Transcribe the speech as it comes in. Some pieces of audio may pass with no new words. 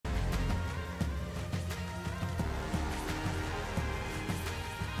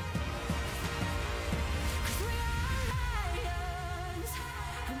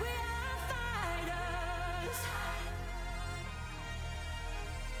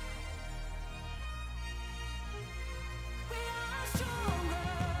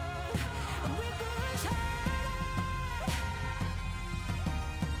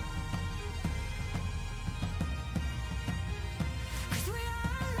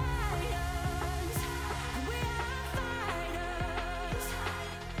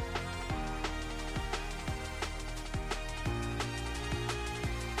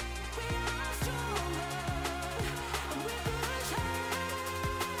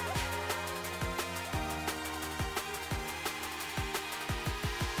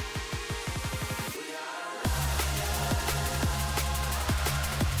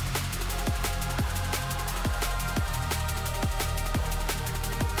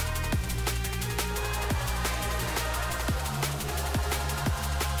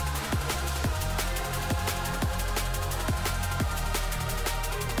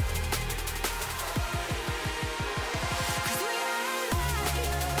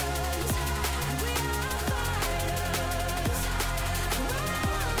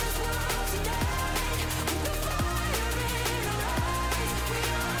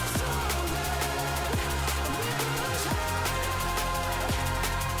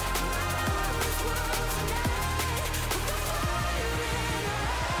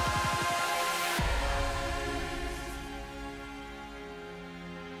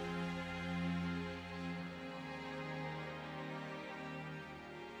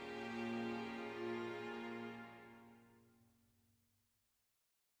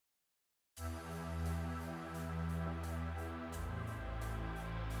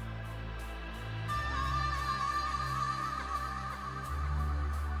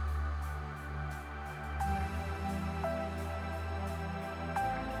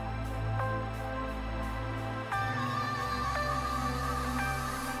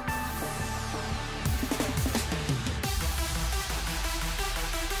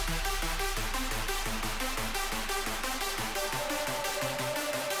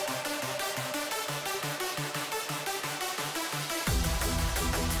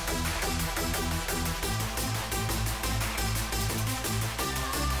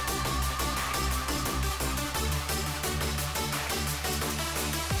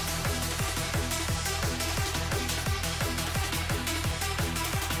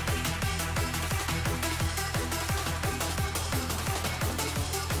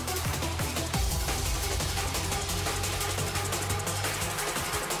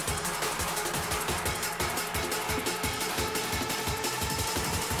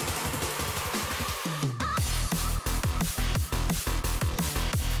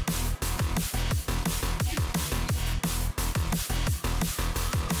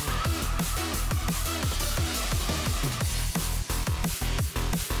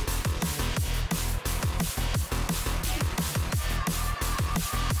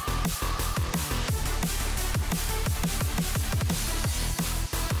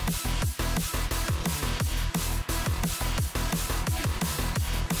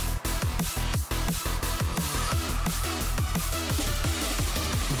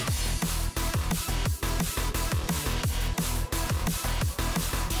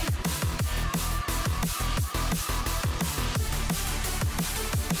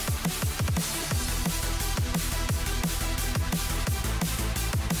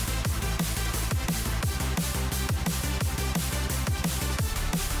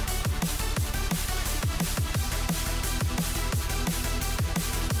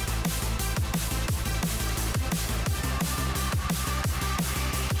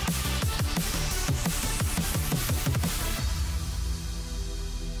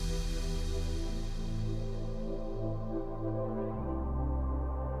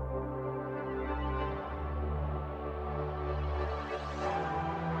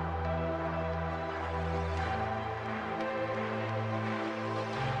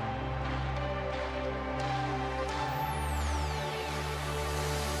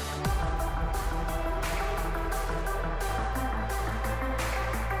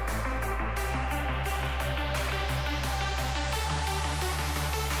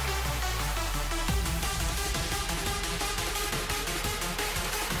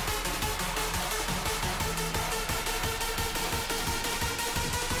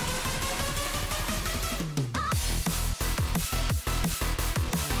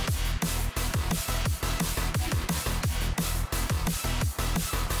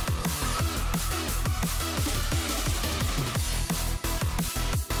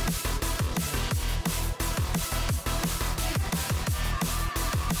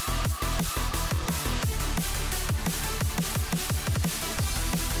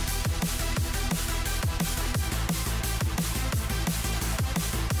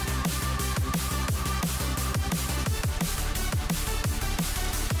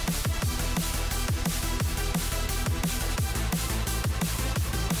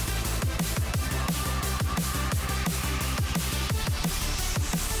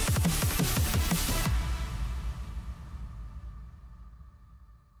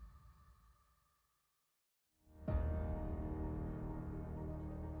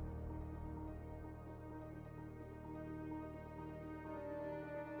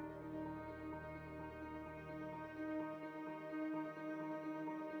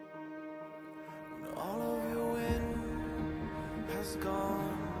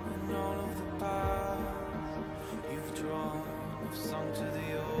gone and all of the paths you've drawn have sunk to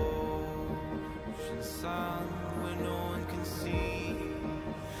the ocean sand where no one can see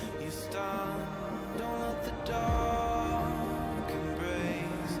you stand. Don't let the dark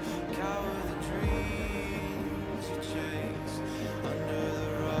embrace, cower the dreams you chase under the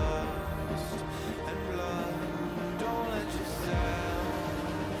rust and blood. Don't let yourself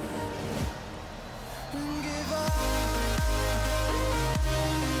give up.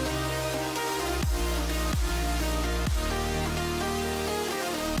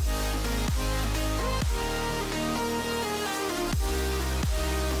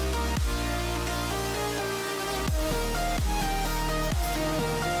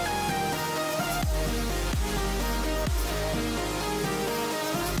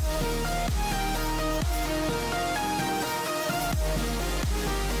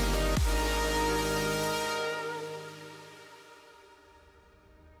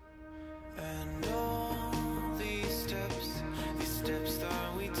 And all these steps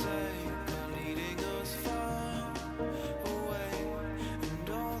that we take are leading us far away. And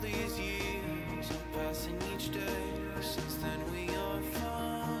all these years are passing each day. Since then we are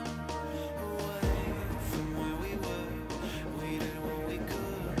far away from where we were. We did what we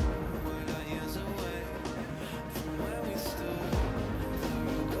could. We're not years away from where we stood. The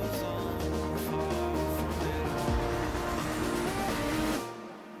road goes on far from it all.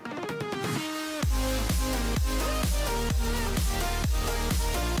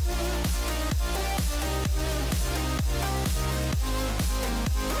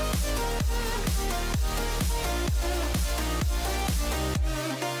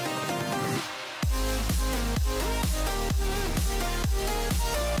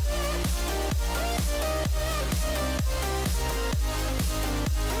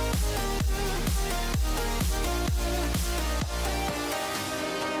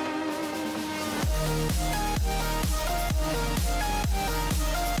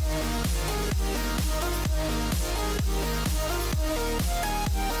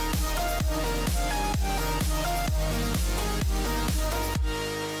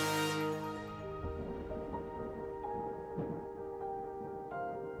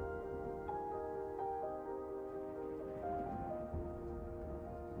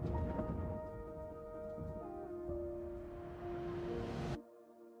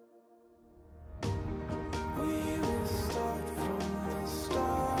 We will start from the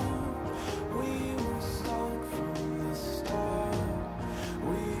start. We will start from the start.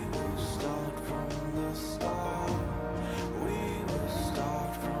 We will start from the start. We will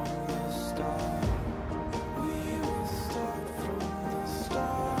start from the start. We will start from the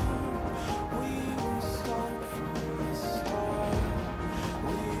start. We will start from the start.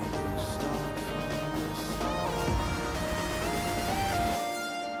 We will start from the start.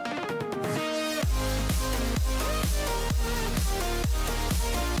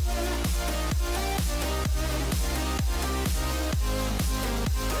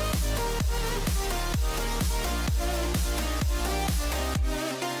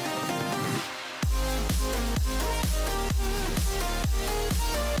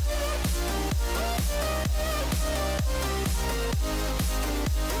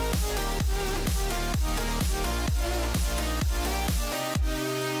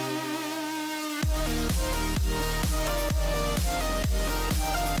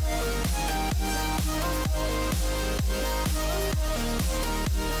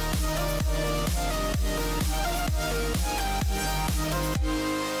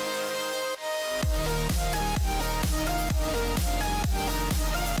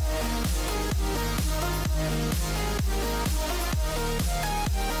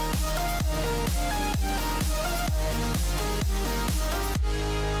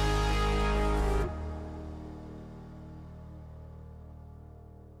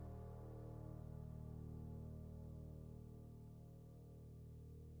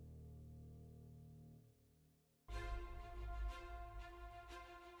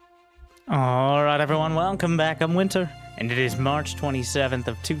 All right, everyone, welcome back. I'm Winter, and it is March 27th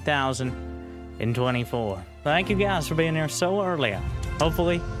of 2024. Thank you guys for being here so early.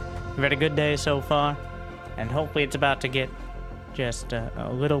 Hopefully, you've had a good day so far, and hopefully it's about to get just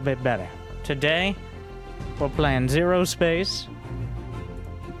a little bit better. Today, we're playing ZeroSpace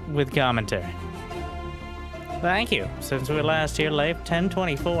with commentary. Thank you. Since we were last here, live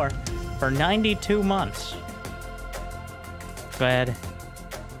 1024 for 92 months. Glad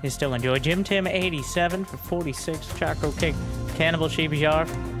you still enjoy. Jim Tim 87 for 46. Chaco Kick, Cannibal Sheep Jar,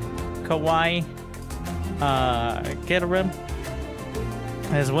 Kawaii, Kitarim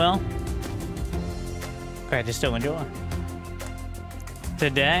as well. Glad you still enjoy.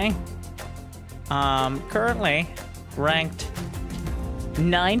 today. Currently ranked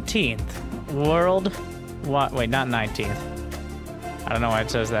 19th worldwide. Wait, not 19th. I don't know why it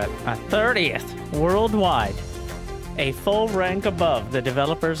says that. 30th worldwide. A full rank above the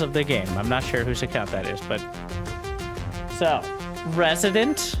developers of the game. I'm not sure whose account that is, but... So,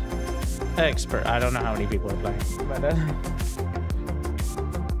 resident expert. I don't know how many people are playing, but...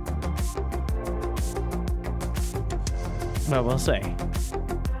 Well, we'll see.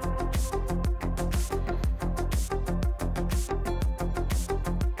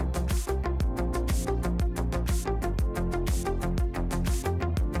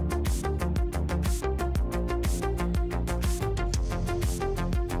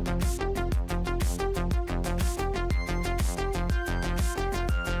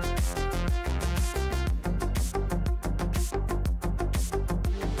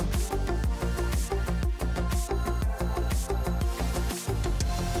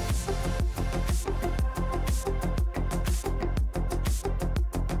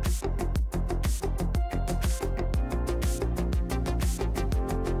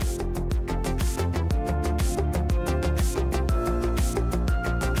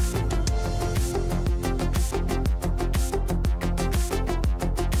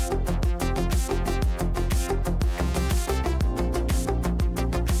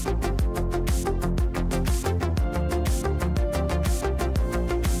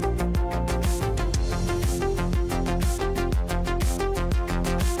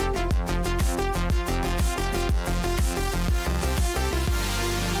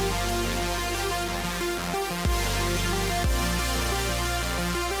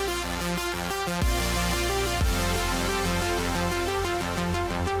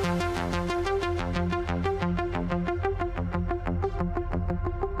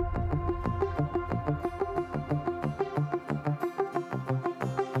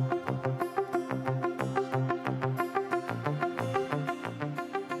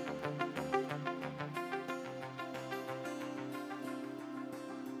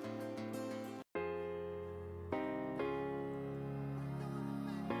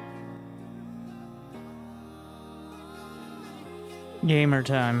 Gamer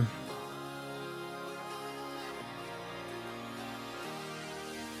time.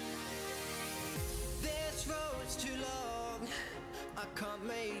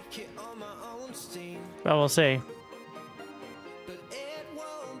 Well, we'll see.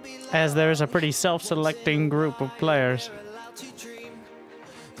 As there's a pretty self-selecting group of players.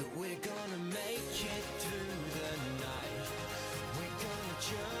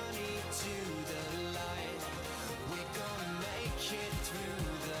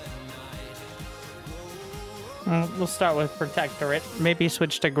 We'll start with Protectorate. Maybe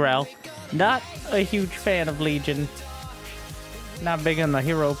switch to Grell. Not a huge fan of Legion. Not big on the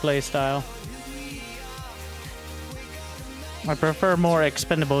hero playstyle. I prefer more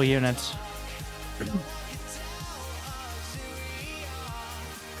expendable units.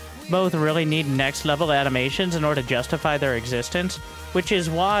 Both really need next level animations in order to justify their existence, which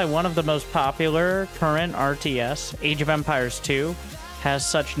is why one of the most popular current RTS, Age of Empires 2, has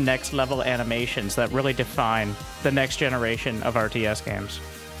such next level animations that really define the next generation of RTS games.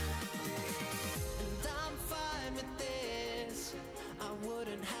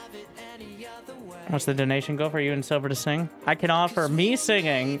 What's the donation go for you and Silver to sing? I can offer me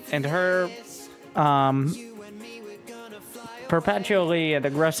singing and her perpetually and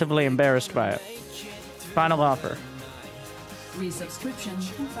aggressively embarrassed by it. Final offer.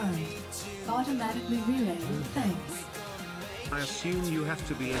 Resubscription confirmed. Automatically relayed. Thanks. I assume you have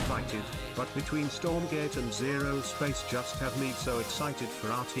to be invited, but between Stormgate and ZeroSpace just have me so excited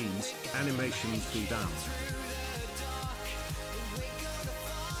for our teams. Animations be down.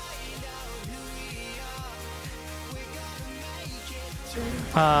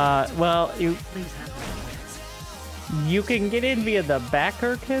 Well, you can get in via the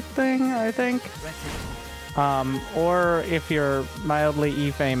backer kit thing, I think. Or if you're mildly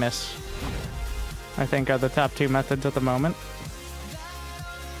E-famous, I think are the top two methods at the moment.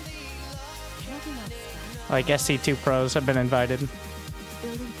 Like SC2 pros have been invited.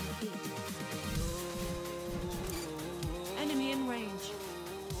 Enemy in range.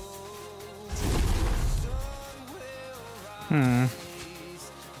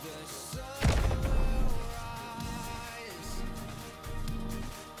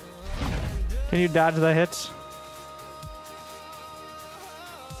 Can you dodge the hits?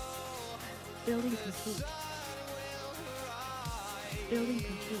 Building complete. Building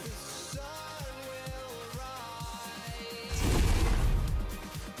complete.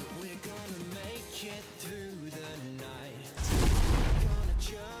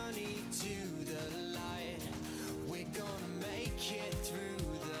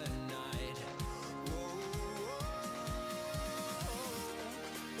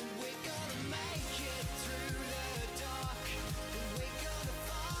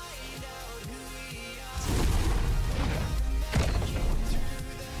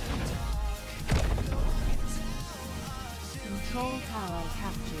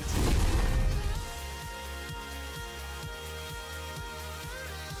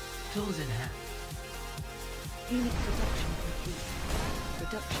 Tools in hand. Unit production complete.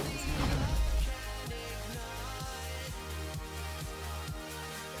 Production is now.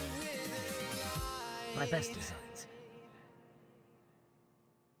 My best designs.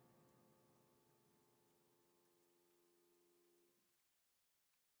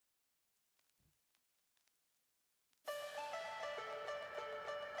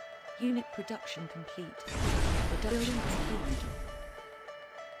 Unit production complete. Production complete.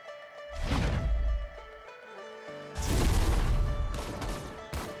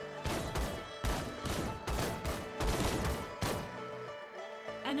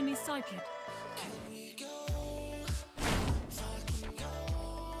 Enemy sighted.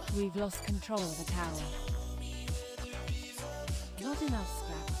 We've lost control of the tower. Not enough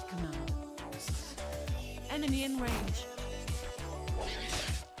scrap, Commander. Enemy in range.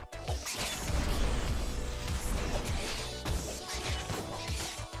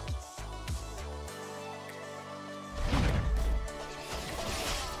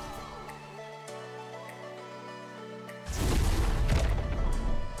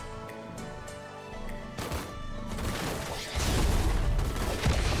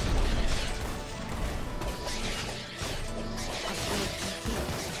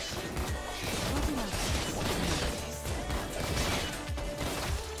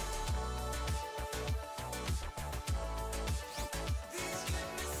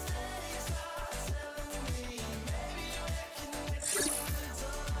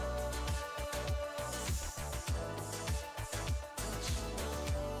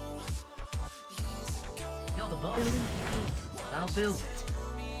 You're the boss. I'll build it.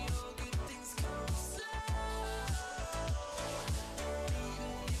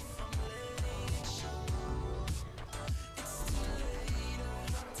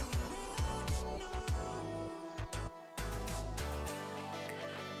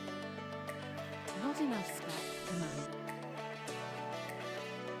 Not enough scrap, Commander.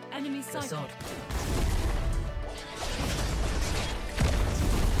 Enemy sighted. Assault.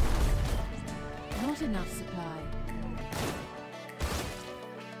 Not enough supply.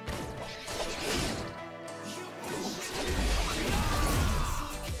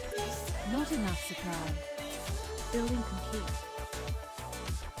 Not enough supply. Building complete.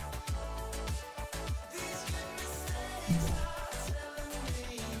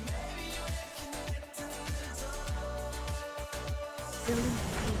 Building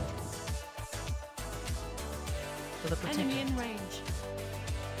complete. For the protection. Enemy in range.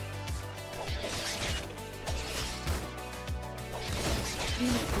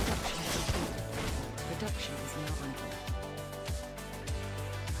 Unit production complete. Production is now idle.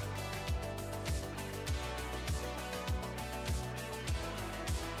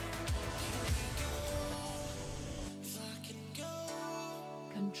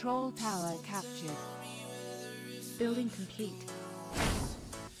 Control tower captured. Building complete.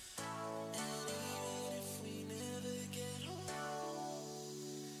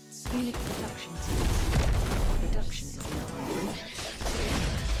 Unit production. Production is now idle.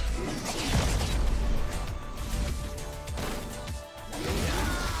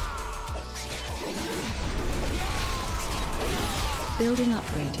 Building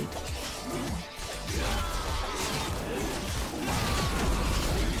upgraded.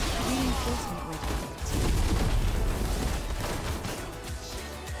 Reinforcement ready.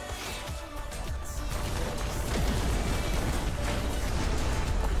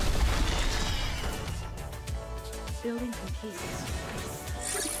 Building complete.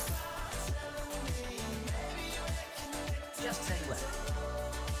 Just say when.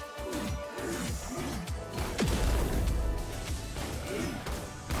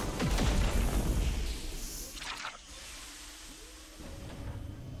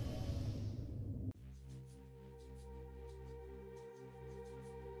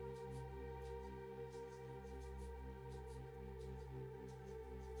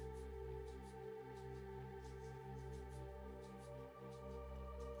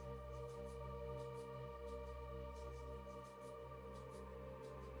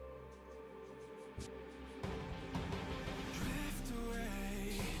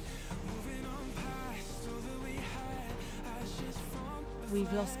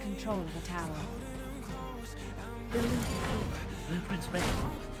 We've lost control of the tower. Building complete. Blueprint's ready.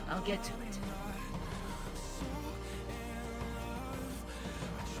 I'll get to it.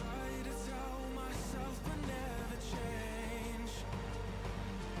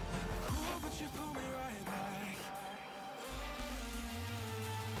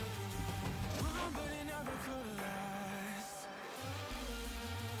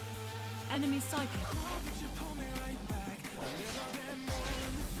 Enemy sighted.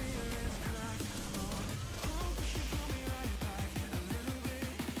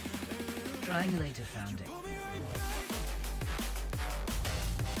 Triangulator founding.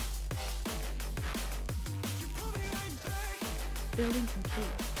 Building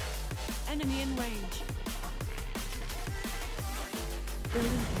complete. Enemy in range.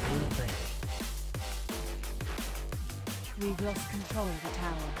 Building complete. Build ready. We've lost control of the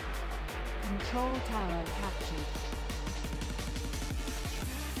tower. Control tower captured.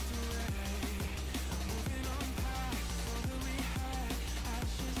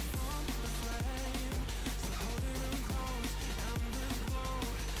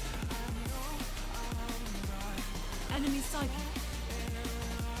 Enemy psychic.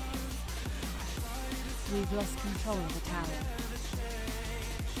 We've lost control of the tower.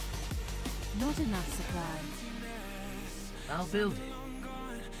 Not enough supply. I'll build it.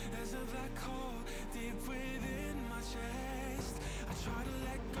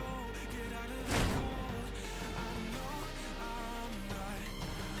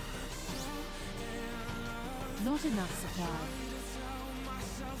 Not enough supply.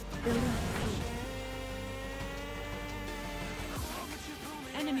 Building complete.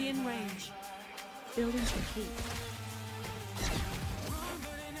 Enemy in range. Building complete.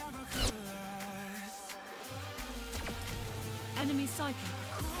 Enemy psychic.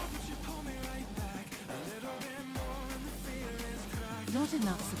 Not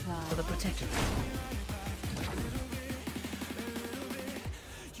enough supply. For the protector.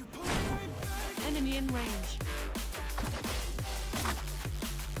 Enemy in range.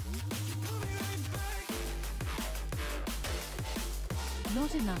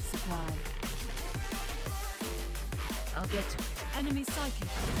 Not enough supply. I'll get to it. Enemy psychic.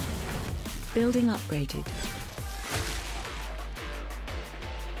 Building upgraded.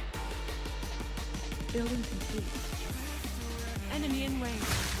 Building complete. Enemy in range.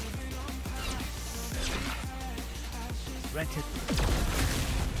 Rented.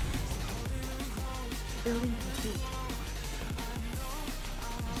 Building complete.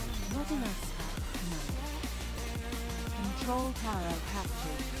 Not enough space. No. Control tower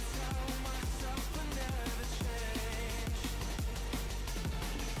captured.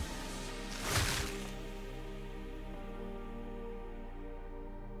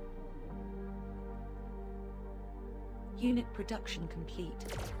 Unit production complete.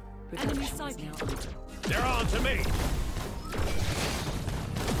 Production is now idle. They're on to me!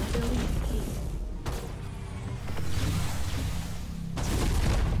 Building complete.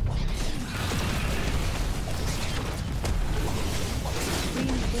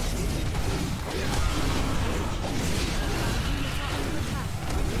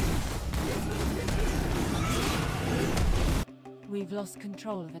 We've lost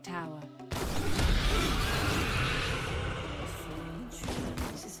control of the tower.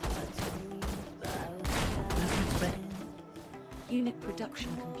 Blueprints ready. Unit production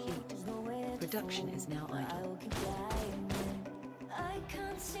complete. Production is now idle.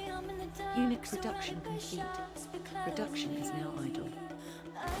 Unit production complete. Production is now idle.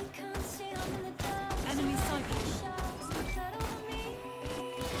 Enemy psychic.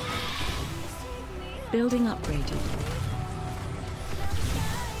 Building upgraded.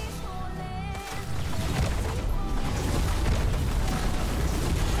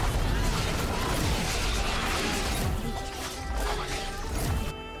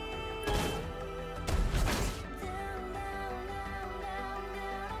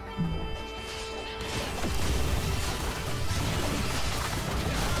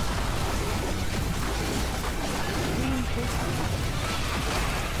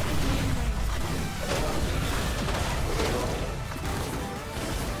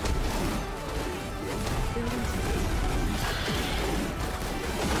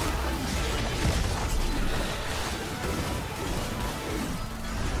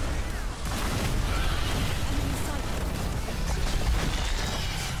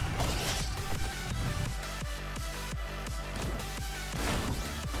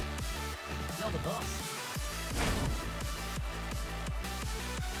 You're the boss.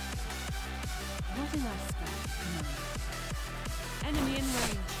 Not enough space. No. Enemy in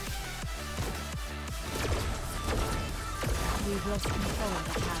range. We've lost control of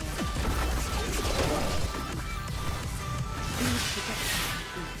the tower. Unit production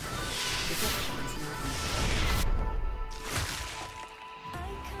complete. Production is now on.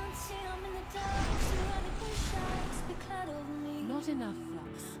 Not enough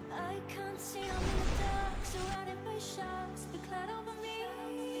flux.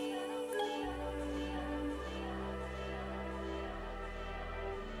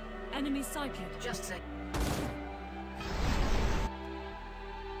 Enemy psychic. Just say.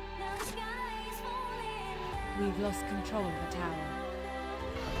 We've lost control of the tower.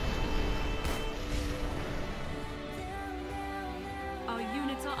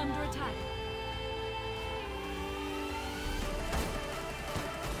 attack.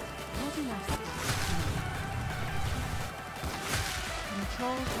 Not enough space.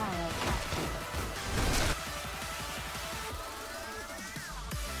 Control tower captured.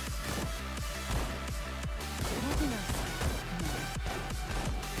 Not enough space.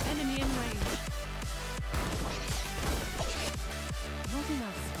 Enemy in range. Not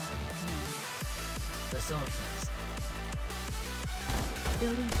enough space. The soldiers.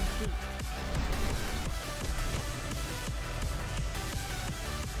 Building complete.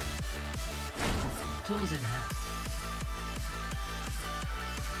 Tools in hand.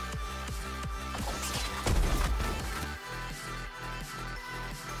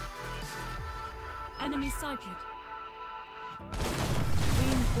 Enemy sighted.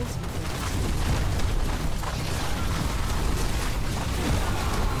 Reinforcement.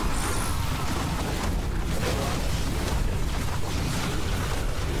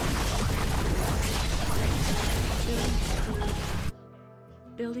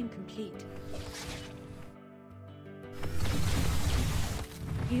 Building complete.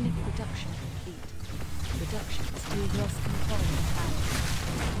 Unit production complete. Production. We've lost control of the tower.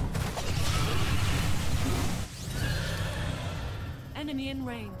 Enemy in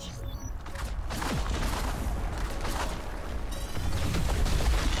range.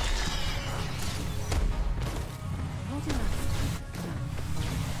 Not enough.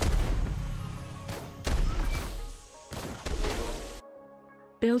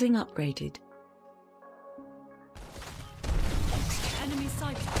 Building upgraded. Enemy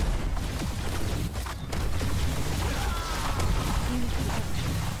sighted. Unit production.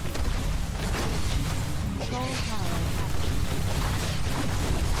 Control tower captured.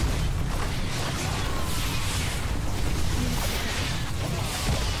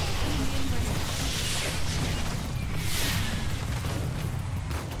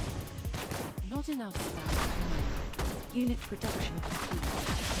 Not enough staff. Unit production complete.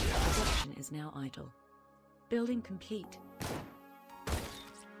 Production is now idle. Building complete.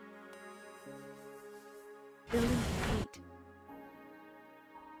 Building complete.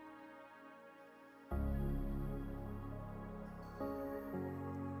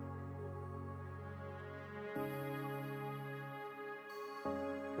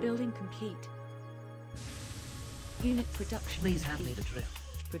 Building complete. Unit production Please hand complete. me the drill.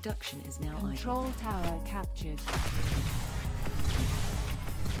 Production is now Control idle. Tower captured.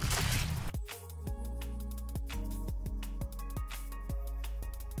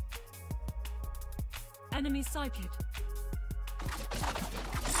 Enemy sighted.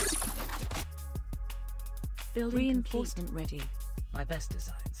 Building reinforcement ready. My best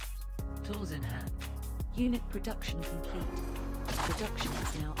designs. Tools in hand. Unit production complete. Production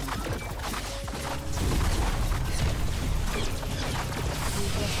is now on.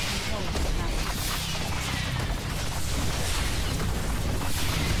 We've lost control of the tower.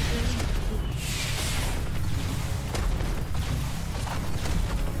 Building complete.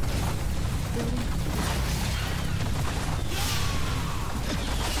 Building complete.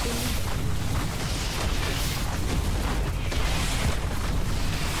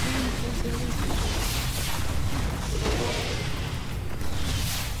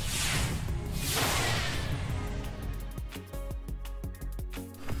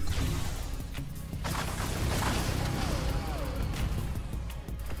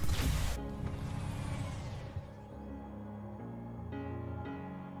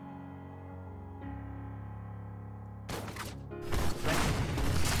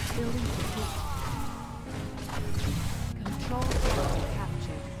 Building complete. Control tower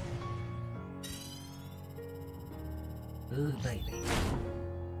captured. Ooh, baby.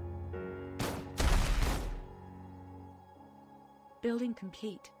 Building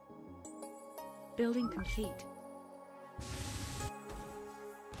complete. Building complete.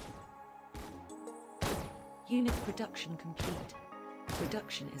 Unit production complete.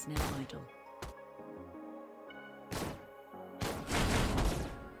 Production is now idle.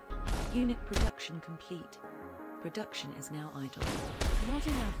 Unit production complete. Production is now idle. Not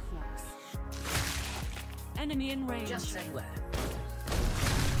enough flux. Enemy in range. Just say where.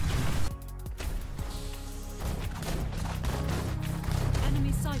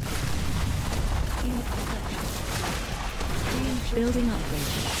 Enemy sighted. Unit production. Building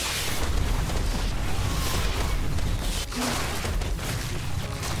upgrade.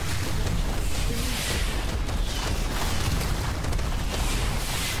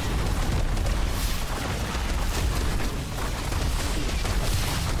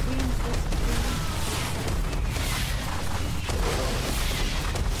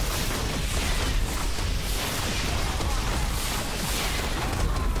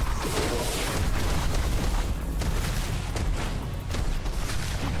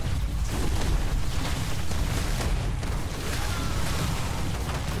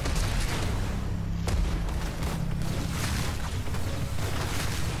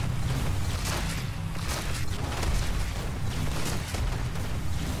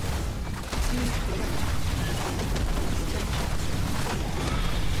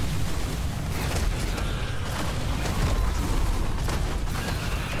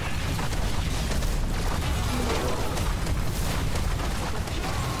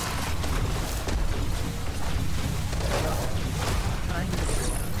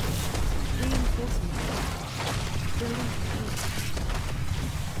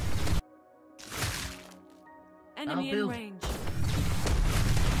 Enemy in build. range.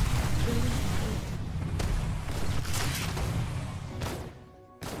 Building complete.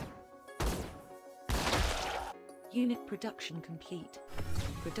 Unit production complete.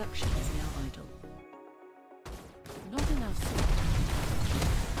 Production is now idle. Not enough space.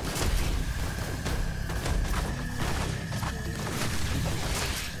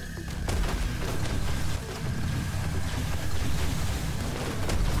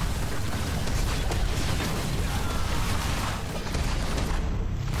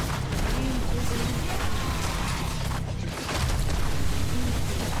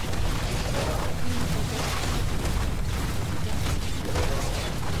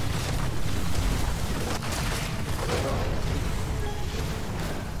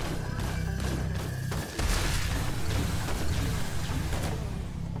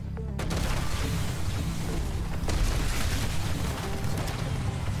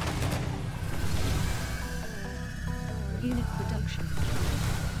 Unit production.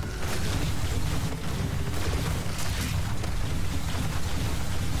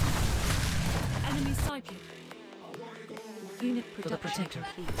 Enemy sighted. Unit production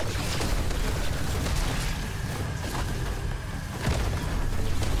complete.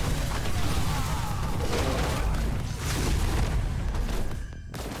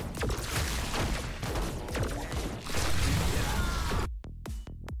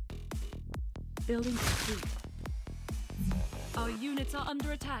 Building complete. Our units are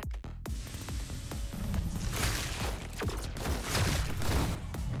under attack.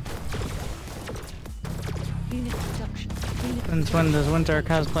 Unit production. Since when does Winter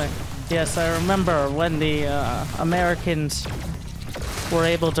cosplay? Yes, I remember when the Americans were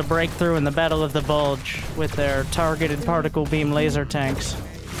able to break through in the Battle of the Bulge with their targeted particle beam laser tanks,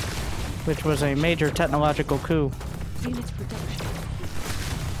 which was a major technological coup. Unit production.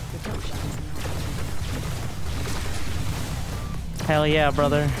 Production is now. Hell yeah,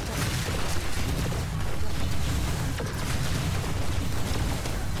 brother.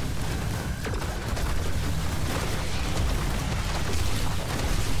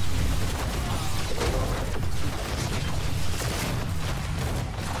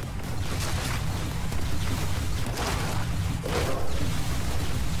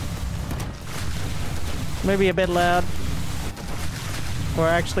 Maybe a bit loud. We're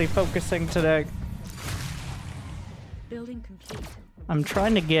actually focusing today. Building complete. I'm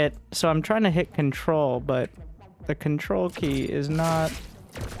trying to get, so I'm trying to hit control, but the control key is not,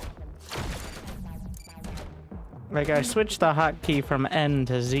 like I switched the hotkey from N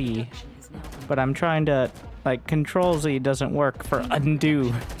to Z, Production is now but I'm trying to, like control Z doesn't work for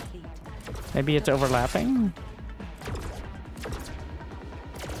undo. complete. Maybe it's overlapping?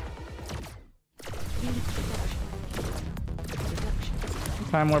 Unit production. Production is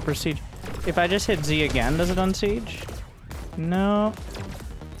now. Time warp siege. If I just hit Z again, does it unsiege? No.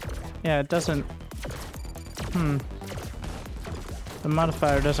 Yeah, it doesn't. The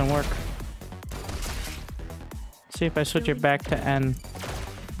modifier doesn't work. See if I switch it back to N.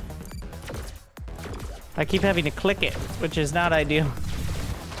 I keep having to click it, which is not ideal.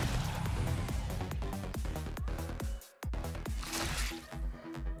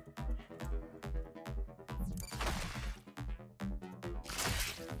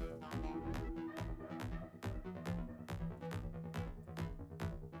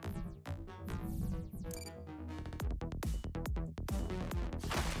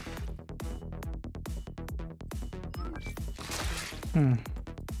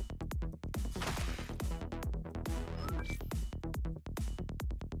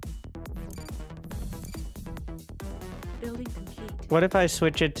 Building complete. What if I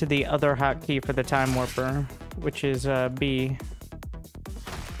switch it to the other hotkey for the time warper, which is B?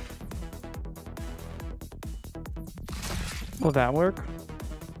 Will that work?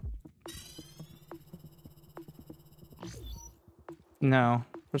 No.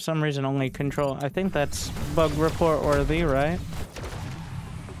 For some reason, only control. I think that's bug report worthy, right?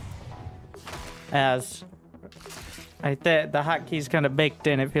 As the hotkey's kind of baked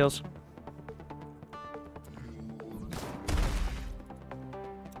in, it feels.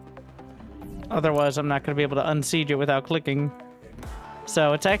 Otherwise, I'm not going to be able to unsiege it without clicking.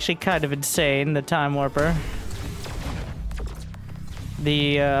 So it's actually kind of insane, the time warper.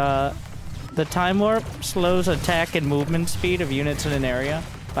 The time warp slows attack and movement speed of units in an area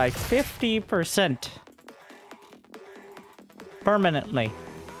by 50%. Permanently.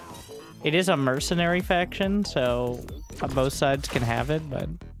 It is a mercenary faction, so both sides can have it, but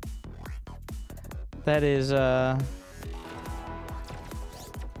that is,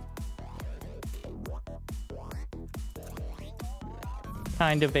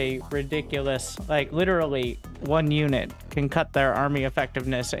 kind of a ridiculous, like literally one unit can cut their army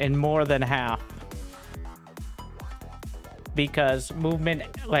effectiveness in more than half. Because movement,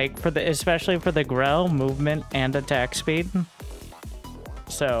 like especially for the Grell, movement and attack speed.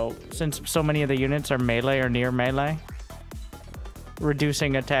 So since so many of the units are melee or near melee,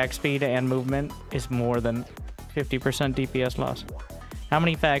 reducing attack speed and movement is more than 50% DPS loss. How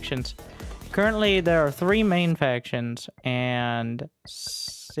many factions? Currently, there are 3 main factions and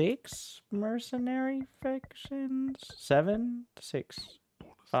 6 mercenary factions. 7, 6,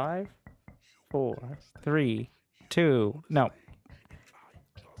 5, 4, 3, 2. No.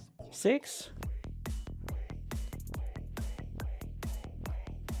 6.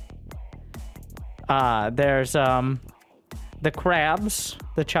 There's the Crabs,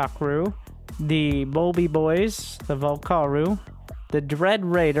 the Chakru, the Bulby Boys, the Volkaru, the Dread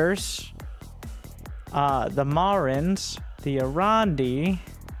Raiders, the Marins, the Arandi.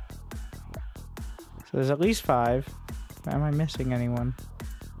 So there's at least 5. Am I missing anyone?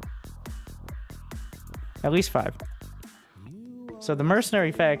 At least 5. So the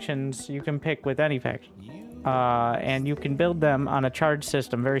mercenary factions you can pick with any faction. And you can build them on a charge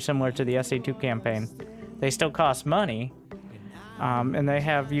system very similar to the SA2 campaign. They still cost money. And they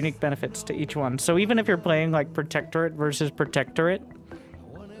have unique benefits to each one. So even if you're playing like Protectorate versus Protectorate,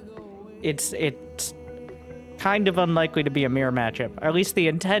 it's kind of unlikely to be a mirror matchup. At least the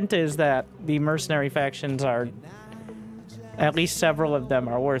intent is that the mercenary factions are, at least several of them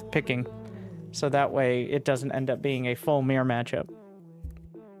are worth picking. So that way it doesn't end up being a full mirror matchup.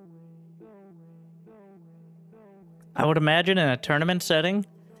 I would imagine in a tournament setting,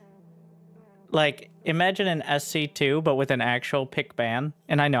 like, imagine an SC2, but with an actual pick ban.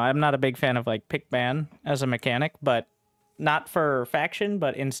 And I know, I'm not a big fan of, like, pick ban as a mechanic, but not for faction,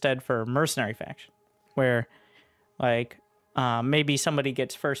 but instead for mercenary faction. Where, like, maybe somebody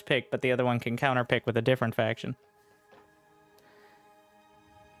gets first pick, but the other one can counter pick with a different faction.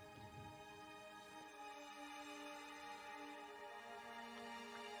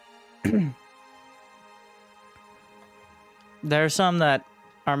 There are some that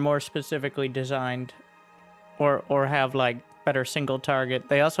are more specifically designed or have like better single target.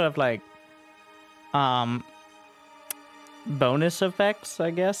 They also have like bonus effects,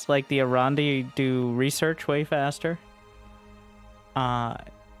 I guess. Like the Arandi do research way faster.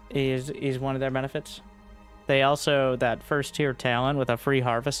 Is one of their benefits. They also, that first tier talent with a free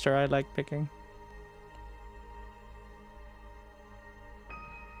harvester I like picking.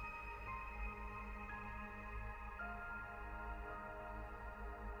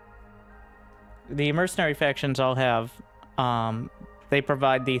 The mercenary factions all have, they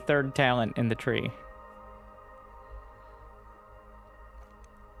provide the third talent in the tree.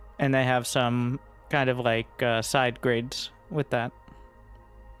 And they have some kind of like side grades with that.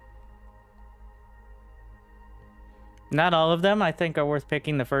 Not all of them, I think, are worth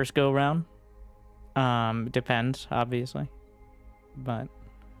picking the first go-round. Depends, obviously. But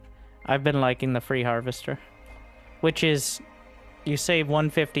I've been liking the free harvester. Which is, you save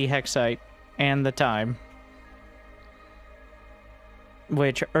 150 hexite and the time.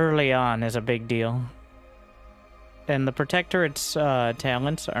 Which early on is a big deal. And the Protectorate's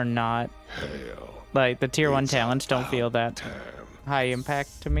talents are not... Like, the tier 1 talents don't feel that high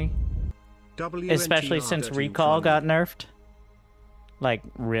impact to me. Especially since Recall got nerfed. Like,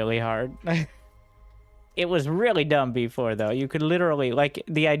 really hard. It was really dumb before, though. You could literally... Like,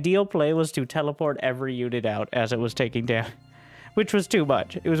 the ideal play was to teleport every unit out as it was taking down. Which was too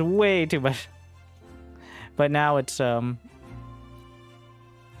much. It was way too much. But now it's,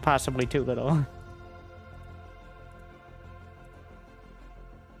 possibly too little.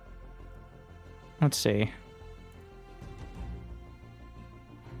 Let's see.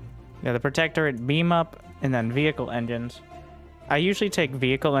 Yeah, the Protectorate beam up and then vehicle engines. I usually take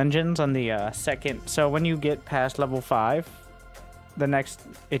vehicle engines on the second. So when you get past level 5, the next,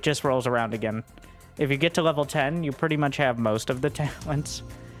 it just rolls around again. If you get to level 10, you pretty much have most of the talents.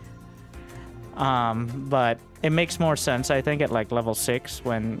 But it makes more sense, I think, at like level 6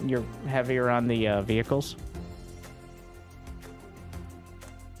 when you're heavier on the vehicles.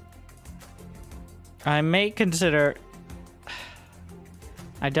 I may consider...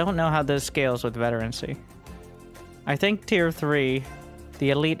 I don't know how this scales with veterancy. I think tier 3, the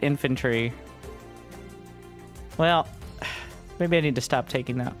elite infantry... Well, maybe I need to stop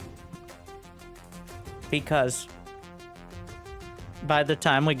taking that. Because by the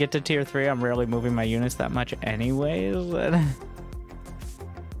time we get to tier 3, I'm rarely moving my units that much anyways.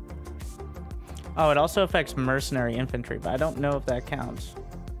 Oh, it also affects mercenary infantry, but I don't know if that counts.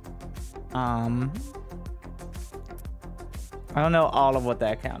 I don't know all of what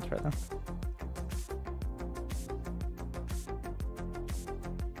that counts for them.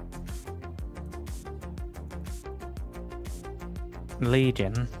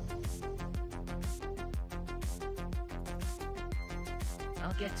 Legion.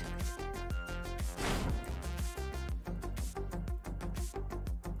 I'll get to it.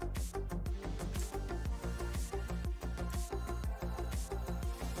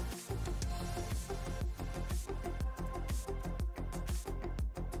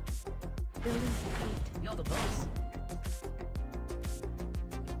 Building complete. You're the boss.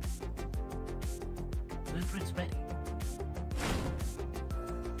 Blueprints ready.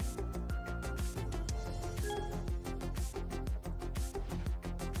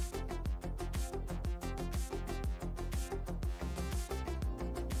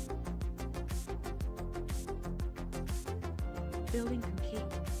 Building complete.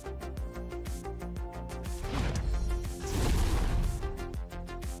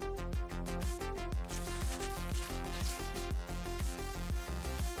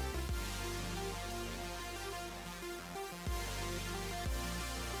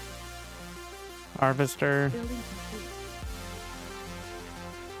 Harvester. Building complete.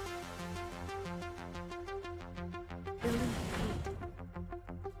 Building complete.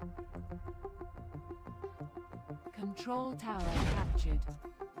 Control tower captured.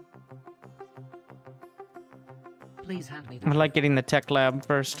 Please hand me I the like getting the tech lab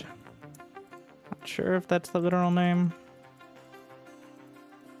first. Not sure if that's the literal name.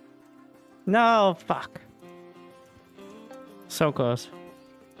 No, fuck. So close.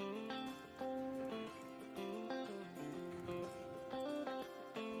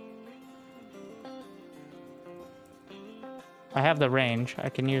 I have the range. I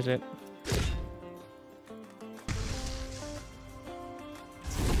can use it.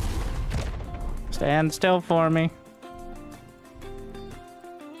 Stand still for me.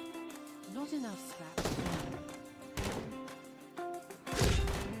 Not enough scrap.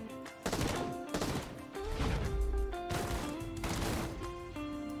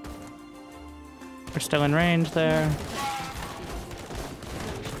 We're still in range there.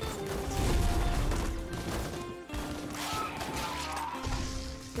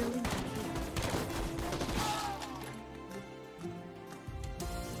 Building complete.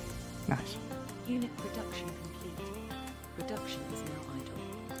 Nice. Unit production complete. Production is now idle.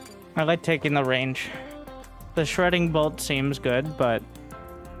 I like taking the range. The shredding bolt seems good, but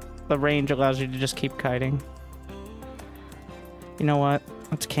the range allows you to just keep kiting. You know what?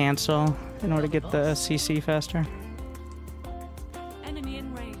 Let's cancel in order to get the CC faster. Enemy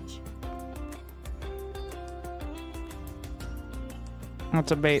in range.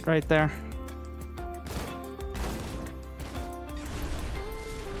 That's a bait right there.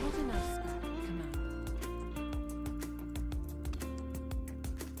 Not enough scrap. Command.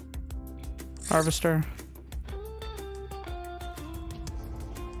 Harvester.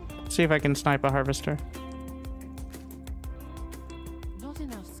 See if I can snipe a harvester. Not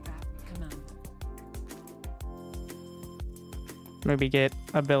enough scrap. Command. Maybe get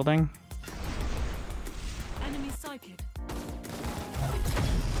a building. Enemy sighted.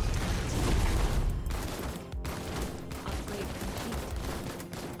 Upgrade complete.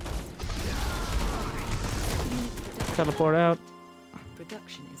 Unit production. Teleport out.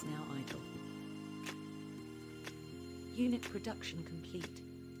 Production is now idle. Unit production complete.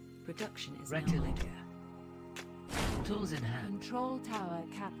 Production is now Rectilinear. idle. Tools in hand. Control tower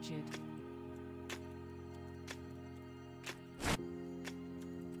captured.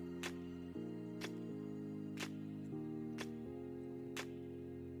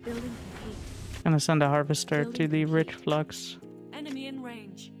 Building complete. Gonna send a harvester to Building the rich complete. flux. Enemy in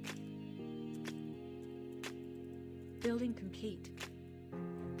range. Building complete.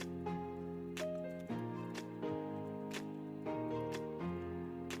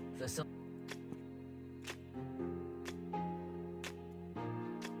 Facil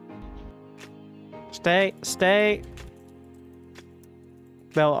Stay.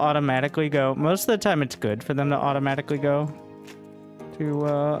 They'll automatically go. Most of the time it's good for them to automatically go to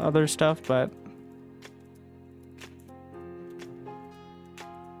other stuff, but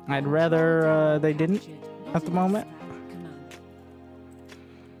I'd rather they didn't Captured. at the moment. Command.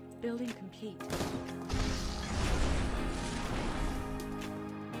 Building complete.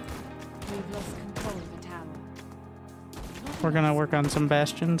 We've lost control of the tower. Not We're gonna enough work on some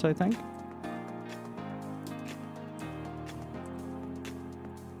bastions, I think.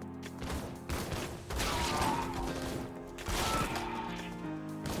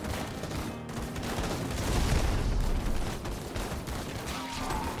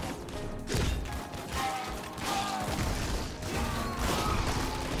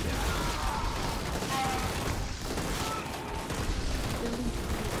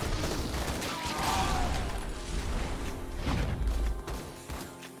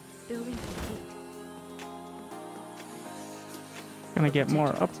 Gonna get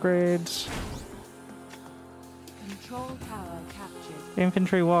more upgrades. Control tower captured.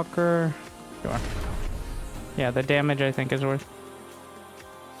 Infantry walker. Sure. Yeah, the damage I think is worth.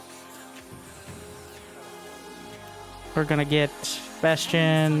 We're gonna get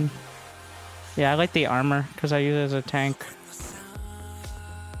Bastion. Yeah, I like the armor because I use it as a tank.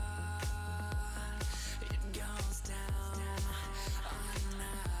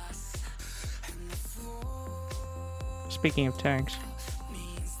 Speaking of tanks.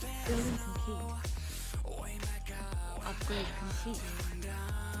 Building complete. Upgrade complete.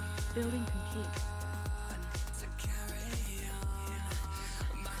 Building complete.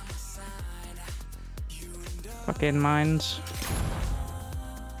 Fucking mines.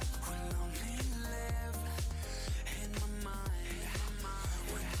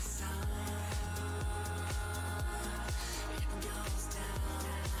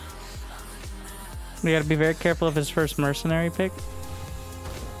 We gotta be very careful of his first mercenary pick.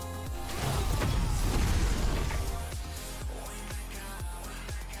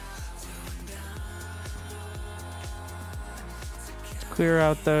 Let's clear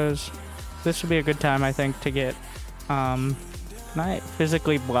out those. This would be a good time, I think, to get, can I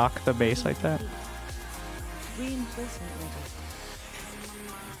physically block the base like that? Reinforcement ready.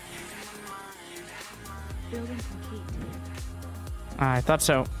 Building complete. I thought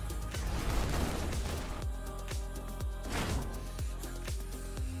so.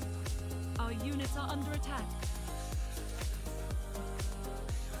 Our units are under attack.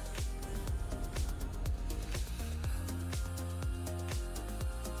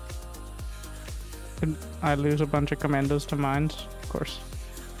 Could I lose a bunch of commandos to mines? Of course.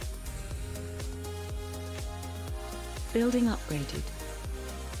 Building upgraded.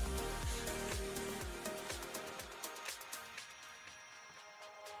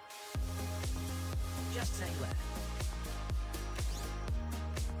 Just say where.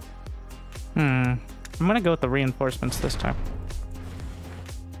 I'm gonna go with the reinforcements this time.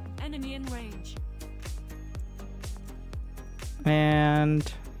 Enemy in range.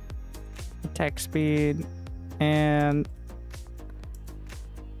 And attack speed and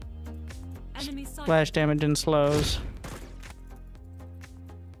Enemy sighted. splash damage and slows.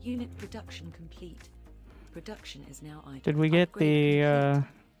 Unit production complete. Production is now idle. Did we get Upgrade the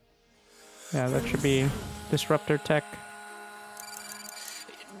complete. yeah, that should be disruptor tech.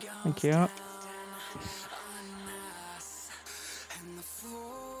 Thank you.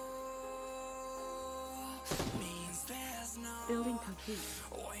 Building complete.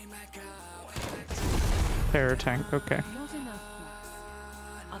 Terror tank, okay. Not enough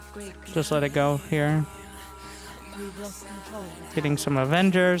force. Upgrade complete. Just let it go here. We've lost control. of the Getting tower. some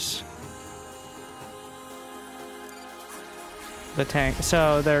Avengers. The tank.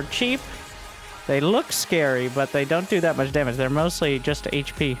 So they're cheap. They look scary, but they don't do that much damage. They're mostly just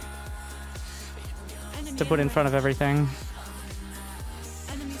HP Enemy to put in front of everything.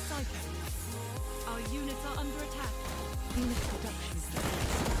 Enemy sighted. Our units are under attack. Unit production complete.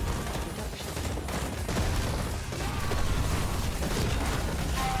 Production.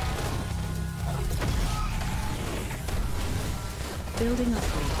 Building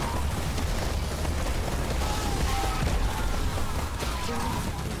upgrade.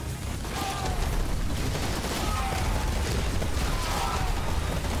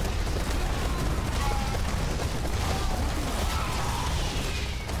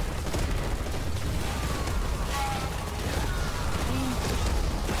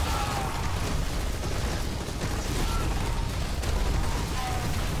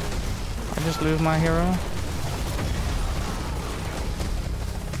 I just lose my hero.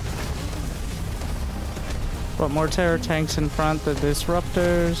 But more terror tanks in front, the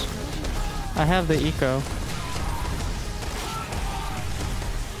disruptors. I have the eco.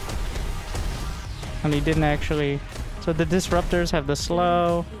 And he didn't actually. So the disruptors have the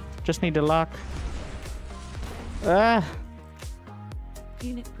slow. Just need to lock. Ah!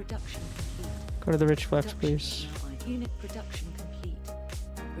 Unit production complete. Go to the rich flex, Production please. is now idle. Unit production complete.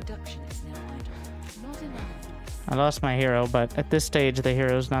 Production is now idle. Not enough. I lost my hero, but at this stage, the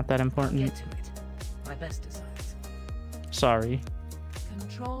hero's not that important. Get to it. My best decides. Sorry.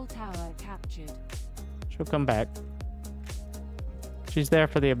 Control tower captured. She'll come back. She's there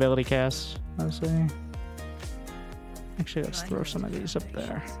for the ability cast, honestly. Actually, let's throw some of these up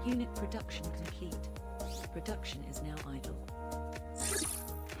there. Unit production complete. Production is now idle.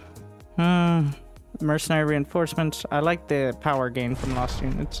 Mercenary reinforcements. I like the power gain from lost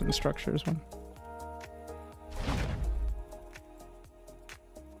units and structures one.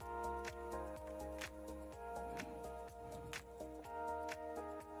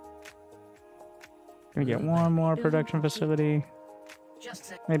 Gonna get one more production facility. Just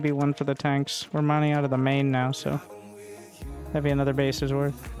say Maybe one for the tanks. We're mining out of the main now, so maybe another base is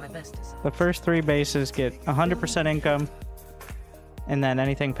worth. my best is The first 3 bases get 100% income, and then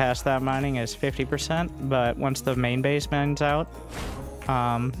anything past that mining is 50%, but once the main base mines out,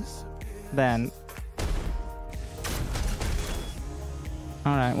 then...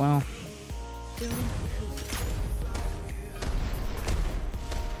 Alright, well... Building complete.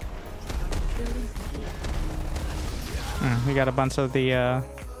 Building complete. we got a bunch of the, I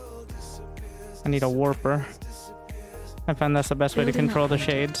need a warper. I find that's the best way to Building control the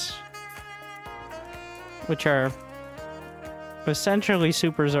upgrade. shades. Which are essentially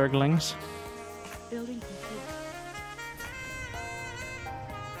super zerglings. Building complete.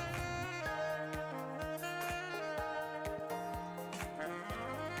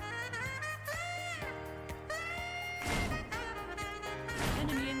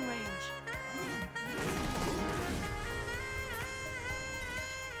 Enemy in range.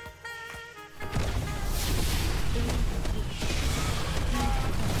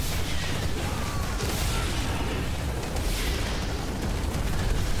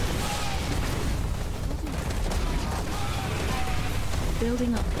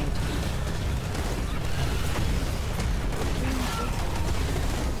 Building complete. Building upgrade.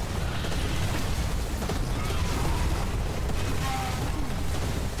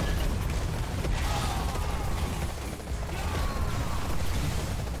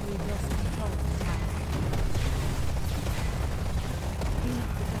 We've lost control of the tower. Unit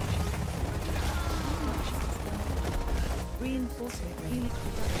production. Reinforcement unit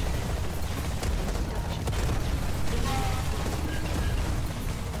production.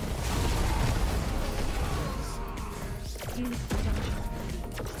 Unit production.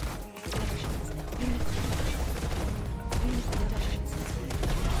 Production is now unit production. Unit production is complete.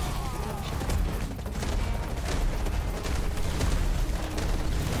 Production is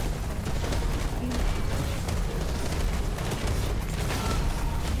unit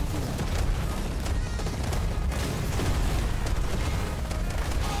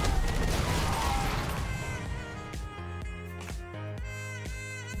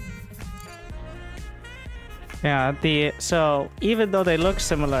Yeah, so even though they look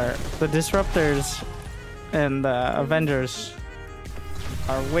similar, the disruptors and the Avengers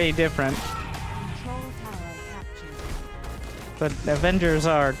are way different. control tower captured. The Avengers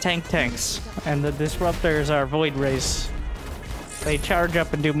are tanks, and the disruptors are void race. They charge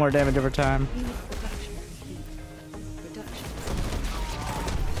up and do more damage over time. Unit production complete. Production is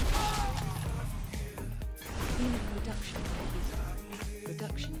unit production complete.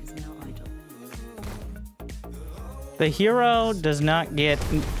 Production is now idle. The hero does not get...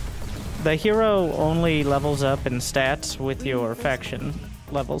 The hero only levels up in stats with your faction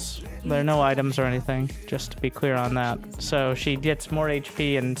levels. There are no items or anything, just to be clear on that. So she gets more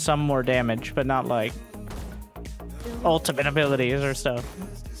HP and some more damage, but not like ultimate abilities or stuff.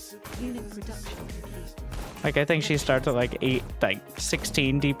 Unit production complete. Like I think she starts at like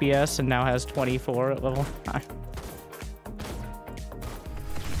 16 DPS and now has 24 at level 5.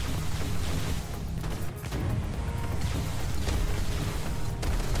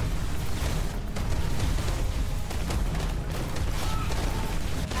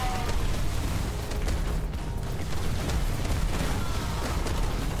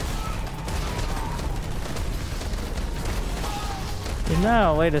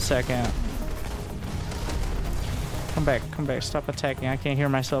 No, wait a second. Come back, stop attacking. I can't hear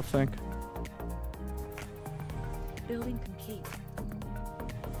myself think. Building complete.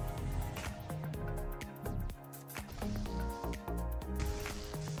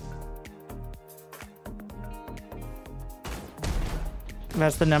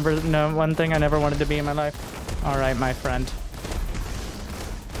 That's the one thing I never wanted to be in my life. Alright, my friend.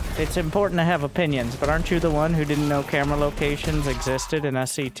 It's important to have opinions, but aren't you the one who didn't know camera locations existed in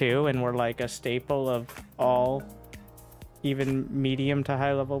SC2 and were like a staple of all, even medium to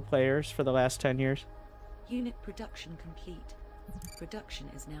high level players for the last 10 years? Unit production complete. Production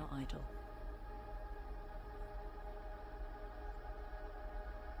is now idle.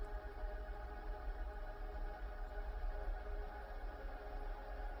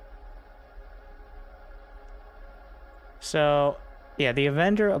 So, yeah, the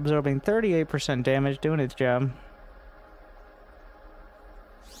Avenger absorbing 38% damage, doing its job.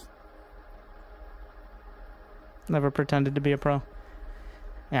 Never pretended to be a pro.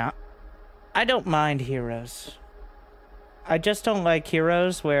 Yeah. I don't mind heroes. I just don't like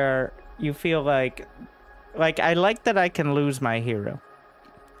heroes where you feel like I like that I can lose my hero.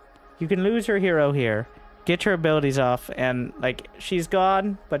 You can lose your hero here, get your abilities off, and like she's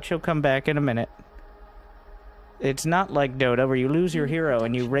gone, but she'll come back in a minute. It's not like Dota where you lose your hero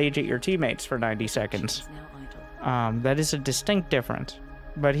and you rage at your teammates for 90 seconds. Is now idle. That is a distinct difference.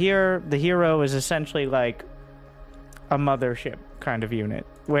 But here, the hero is essentially like a mothership kind of unit,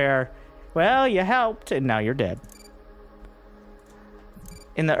 where, well, you helped, and now you're dead.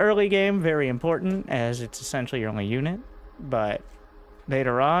 In the early game, very important, as it's essentially your only unit, but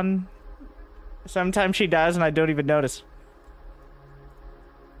later on, sometimes she dies and I don't even notice.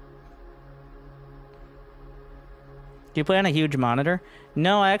 Do you play on a huge monitor?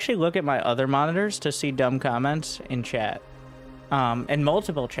 No, I actually look at my other monitors to see dumb comments in chat. And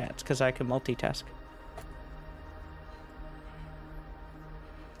multiple chats, because I can multitask.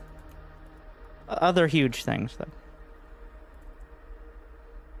 Other huge things, though.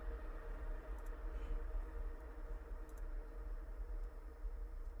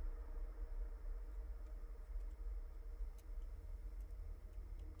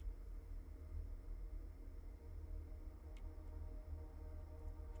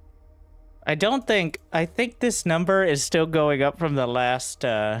 I think this number is still going up from the last,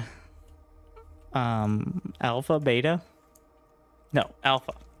 alpha, beta? No,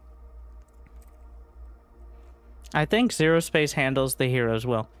 alpha. I think ZeroSpace handles the heroes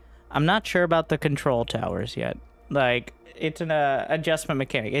well. I'm not sure about the control towers yet. Like, it's an adjustment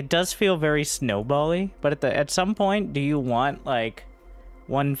mechanic. It does feel very snowbally, but at some point, do you want, like,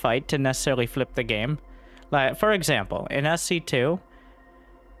 one fight to necessarily flip the game? Like, for example, in SC2...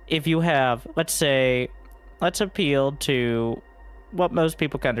 if you have, let's say, let's appeal to what most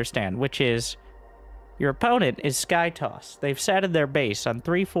people can understand, which is your opponent is Sky Toss. They've sat in their base on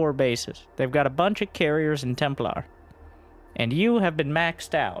 3-4 bases. They've got a bunch of carriers and Templar. And you have been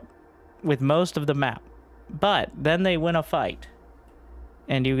maxed out with most of the map. But then they win a fight.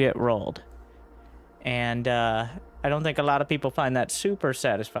 And you get rolled. And I don't think a lot of people find that super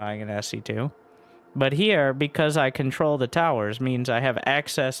satisfying in SC2. But here, because I control the towers, means I have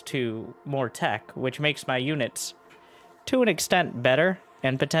access to more tech, which makes my units, to an extent, better,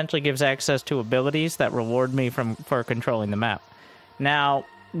 and potentially gives access to abilities that reward me for controlling the map. Now,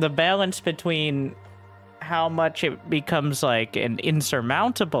 the balance between how much it becomes like an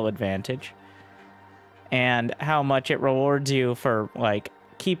insurmountable advantage and how much it rewards you for, like,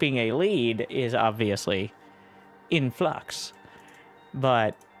 keeping a lead is obviously in flux.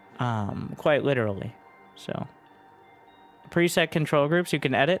 But... quite literally. So, preset control groups you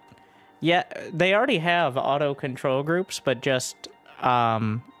can edit. Yeah, they already have auto control groups, but just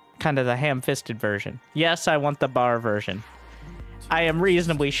kind of the ham-fisted version. Yes, I want the bar version. I am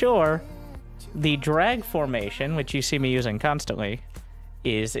reasonably sure the drag formation, which you see me using constantly,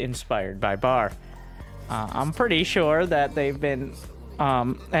 is inspired by bar. I'm pretty sure that they've been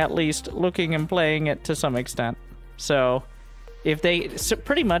at least looking and playing it to some extent. So if they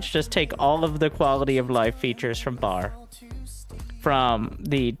pretty much just take all of the quality of life features from bar, from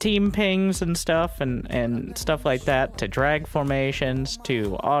the team pings and stuff and stuff like that, to drag formations,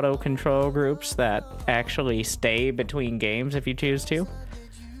 to auto control groups that actually stay between games if you choose to.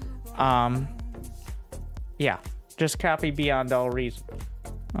 Yeah, just copy beyond all reason.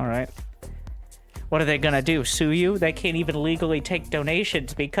 All right. What are they gonna do? Sue you? They can't even legally take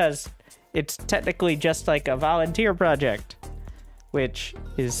donations because it's technically just like a volunteer project. Which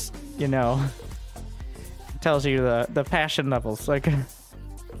is, you know, tells you the passion levels. Like,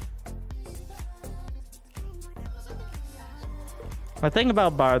 the thing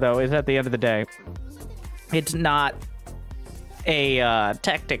about bar, though, is at the end of the day, it's not a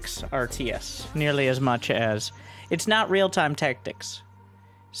tactics RTS nearly as much as... It's not real-time tactics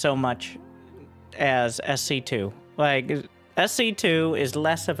so much as SC2. Like, SC2 is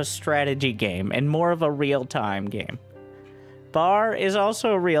less of a strategy game and more of a real-time game. Bar is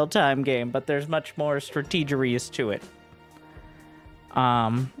also a real-time game, but there's much more strategeries to it.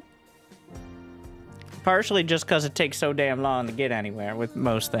 Partially just because it takes so damn long to get anywhere with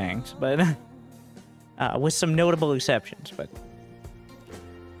most things, but with some notable exceptions. But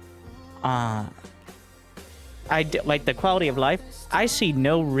like the quality of life, I see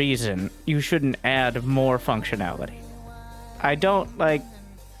no reason you shouldn't add more functionality. I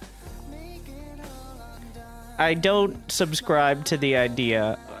don't subscribe to the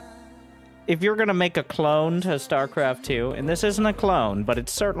idea, if you're going to make a clone to StarCraft 2, and this isn't a clone, but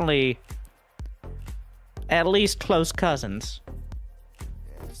it's certainly at least close cousins,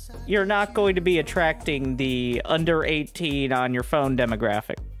 you're not going to be attracting the under 18 on your phone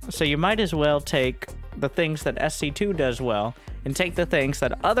demographic. So you might as well take the things that SC2 does well, and take the things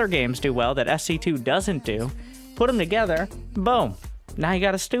that other games do well that SC2 doesn't do, put them together, boom, now you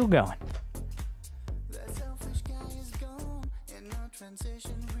got a stew going.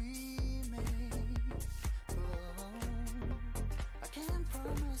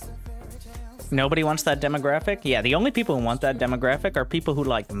 Nobody wants that demographic? Yeah, the only people who want that demographic are people who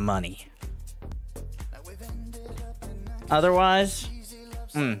like money. Otherwise,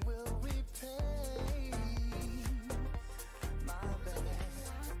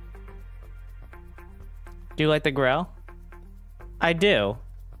 Do you like the Grell? I do.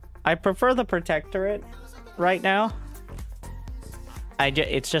 I prefer the Protectorate right now.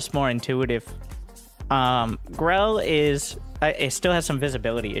 It's just more intuitive. Grell is... it still has some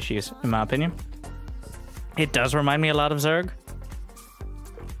visibility issues, in my opinion. It does remind me a lot of Zerg.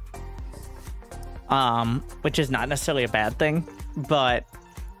 Which is not necessarily a bad thing, but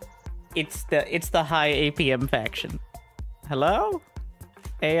it's the high APM faction. Hello?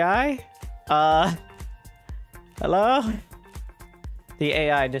 AI? Hello? The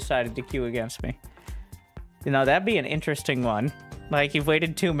AI decided to queue against me. You know, that'd be an interesting one. Like, you've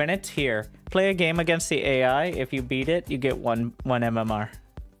waited 2 minutes, here. Play a game against the AI. If you beat it, you get one MMR.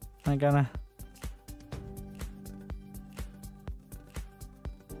 I gotta...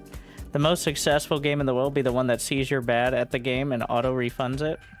 The most successful game in the world be the one that sees you're bad at the game and auto-refunds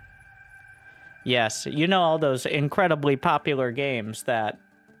it? Yes, you know all those incredibly popular games that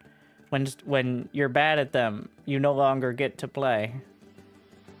when you're bad at them, you no longer get to play.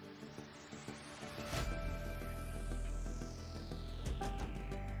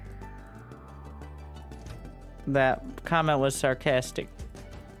 That comment was sarcastic.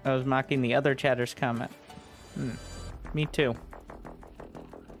 I was mocking the other chatter's comment. Me too.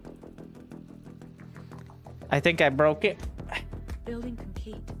 I think I broke it. Building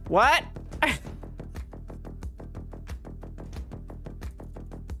complete. What?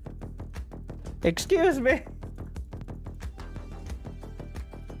 Excuse me.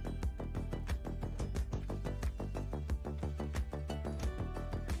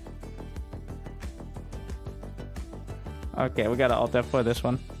 Okay, we gotta alt F4 this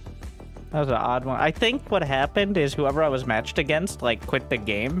one. That was an odd one. I think what happened is whoever I was matched against, like, quit the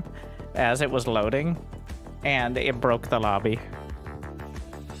game as it was loading, and it broke the lobby.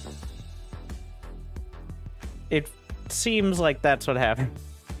 It seems like that's what happened.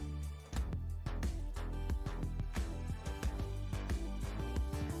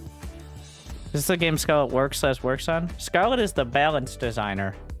 Is this the game Scarlet works on? Scarlet is the balance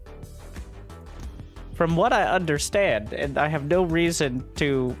designer. From what I understand, and I have no reason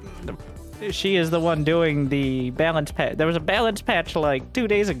to... She is the one doing the balance patch. There was a balance patch like 2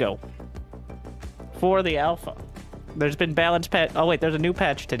 days ago. For the alpha. There's been balance patch... Oh wait, there's a new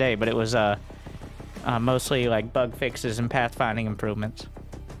patch today, but it was mostly like bug fixes and pathfinding improvements.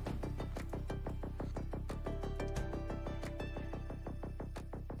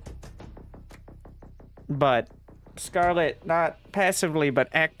 But Scarlet, not passively, but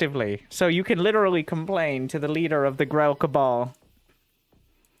actively. So you can literally complain to the leader of the Grell Cabal.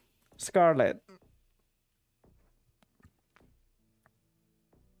 Scarlet.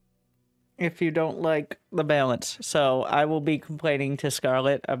 If you don't like the balance. So I will be complaining to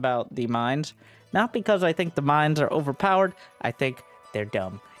Scarlet about the mines. Not because I think the mines are overpowered. I think they're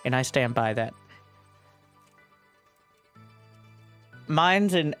dumb. And I stand by that.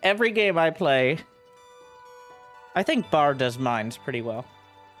 Mines in every game I play... I think Bar does mines pretty well,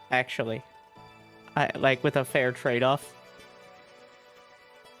 actually. Like, with a fair trade-off.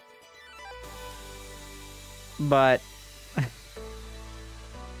 But...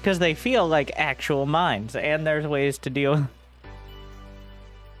 because they feel like actual mines, and there's ways to deal...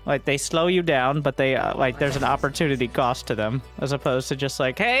 Like, they slow you down, but they, like, there's an opportunity cost to them, as opposed to just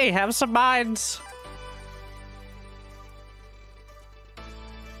like, hey, have some mines!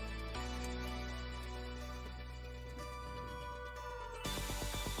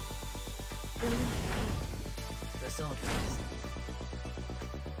 The sword phase.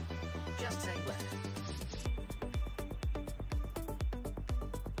 Just say where.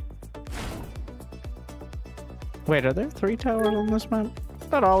 Wait, are there 3 towers on this map?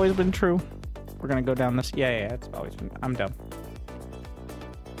 That's always been true. We're gonna go down this. Yeah, it's always been. I'm dumb.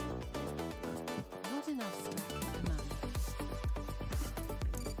 Not enough scrap for command.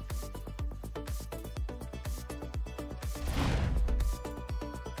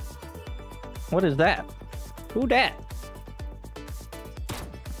 What is that? Who dat?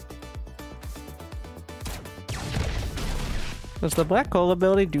 Does the black hole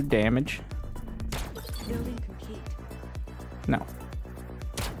ability do damage? Building complete. No.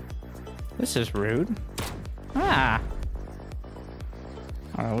 This is rude. Ah!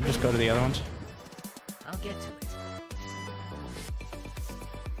 Alright, we'll just go to the other ones. I'll get to it.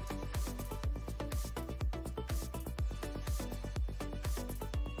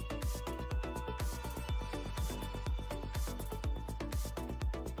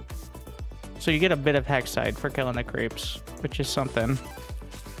 So you get a bit of hexite for killing the creeps, which is something.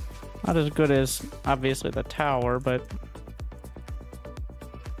 Not as good as, obviously, the tower, but...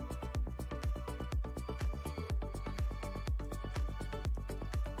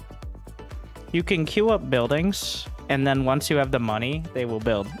 You can queue up buildings, and then once you have the money, they will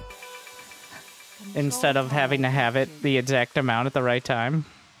build. Instead of having to have it the exact amount at the right time.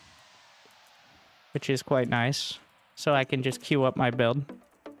 Which is quite nice. So I can just queue up my build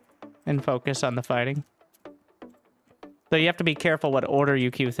and focus on the fighting. So you have to be careful what order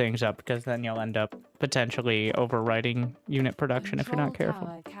you queue things up, because then you'll end up potentially overwriting unit production if you're not careful.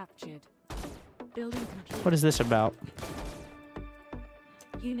 What is this about?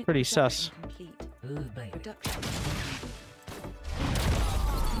 Unit Pretty production sus. complete. Ooh, baby. Production.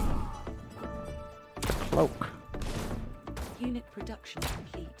 Cloak. Unit production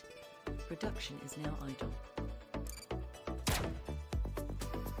complete. Production is now idle.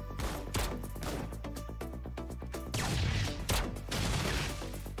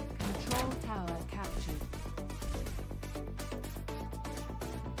 Control tower captured.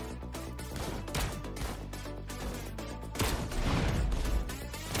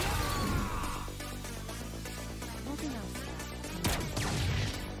 Nothing else.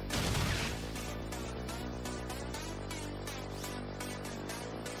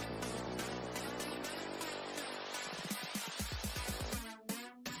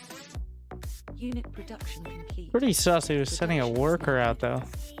 Unit production complete. Pretty sus he was sending a worker out though.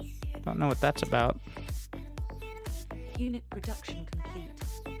 Don't know what that's about. Unit production complete.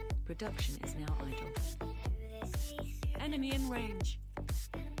 Production is now idle. Enemy in range.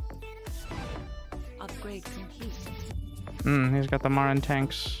 Upgrade complete. He's got the Marin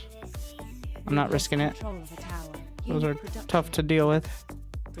tanks. I'm not risking it. Control of the tower. Those Unit are production tough to deal with.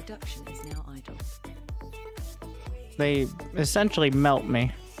 Production is now idle. They essentially melt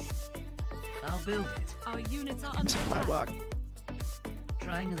me. I'll build it. Our units are under My attack. block.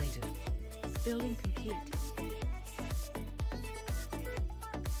 Triangulated. Building complete.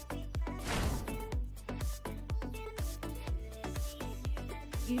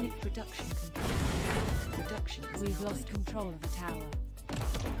 Unit production complete. Production is We've lost control of the tower.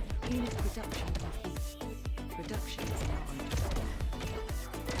 Unit production complete. Production is now under.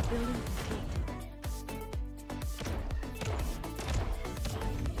 Building complete.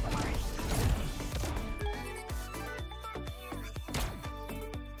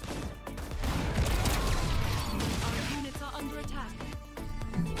 Our units are under attack.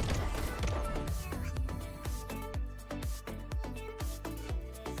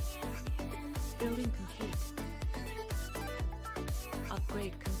 Building complete.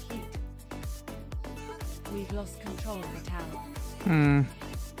 Upgrade complete. We've lost control of the tower.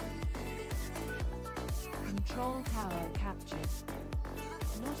 Control tower captured.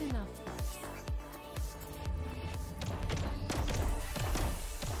 Not enough.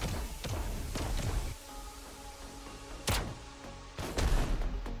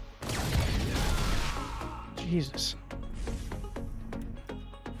 Jesus.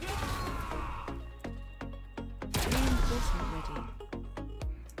 Reinforcement ready.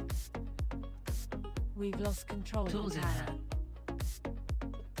 We've lost control of Tools the in tower. hand.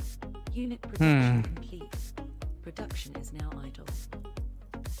 Unit production complete. Production is now idle.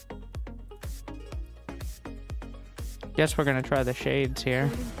 Guess we're gonna try the shades here.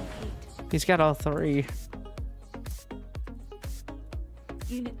 Building complete. He's got all three.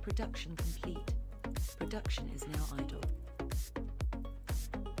 Unit production complete. Production is now idle.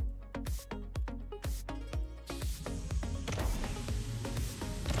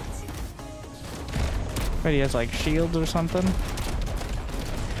 Wait, he has like shields or something?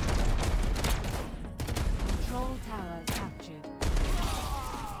 Control tower captured.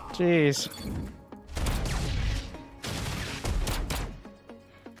 Jeez.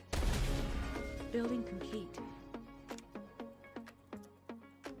 Building complete.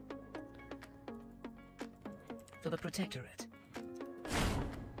 For the Protectorate.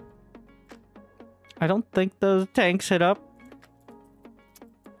 I don't think those tanks hit up.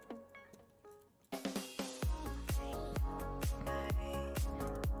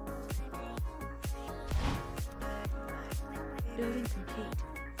 Building complete.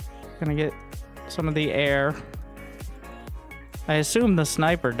 Gonna get some of the air. I assume the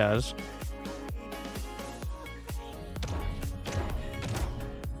sniper does.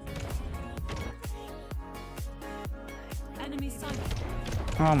 Enemy sighted.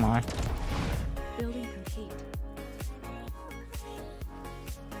 Oh my. Building complete.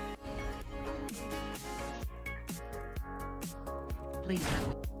 Please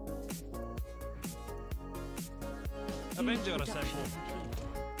help. Unit production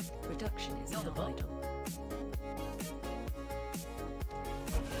complete. production is You're the now boss. idle.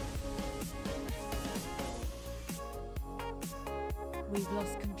 We've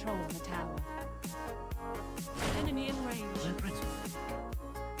lost control of the tower. Enemy in range. We're critical.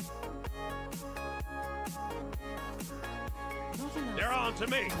 Not enough. They're on to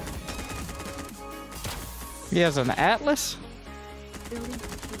me. He has an Atlas? Building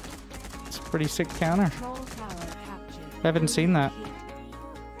complete. It's a pretty sick counter. Control tower captured. Haven't seen that. Complete.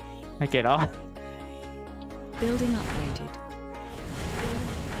 Like it all. Building upgraded.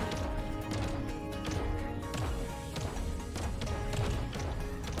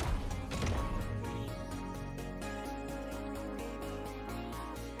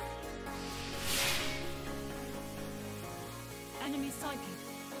 Enemy sighted.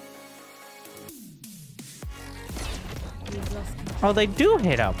 We've lost control. Oh, they do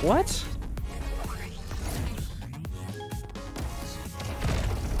hit up. What?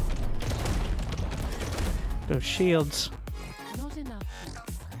 Those shields. Not enough.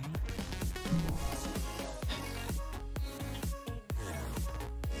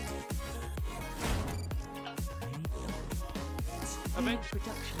 Unit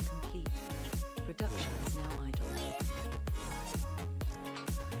production complete. Production is now idle.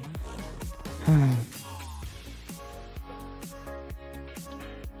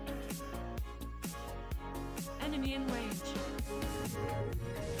 Enemy in range.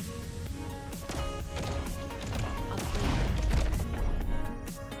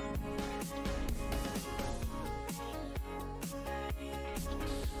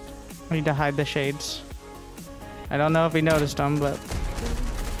 I need to hide the shades. I don't know if he noticed them, but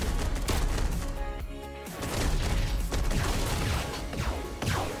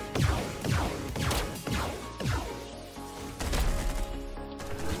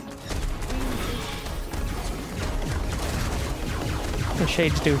the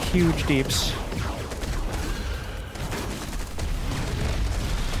shades do huge deeps.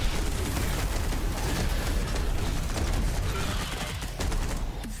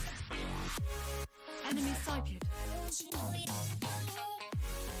 Enemy sighted.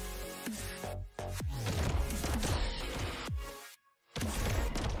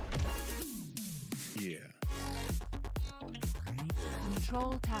 Yeah.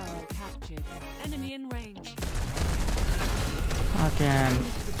 Control tower captured. Enemy in range. Again.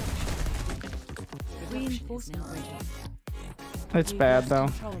 Reinforcement ready. It's We've bad lost though.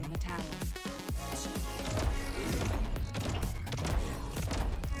 Control of the tower.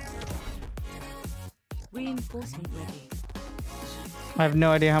 Reinforcement ready. I have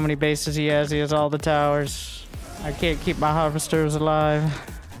no idea how many bases he has. He has all the towers. I can't keep my harvesters alive.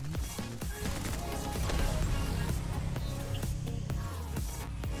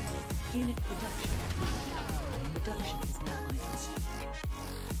 Unit production. Production is now idle.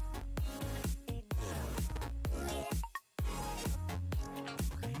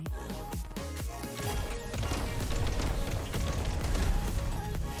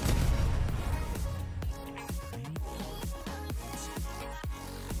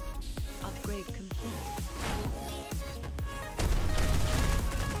 Upgrade complete.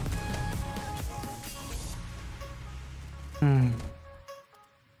 Hmm.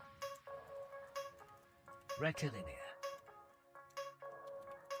 Rectilinear.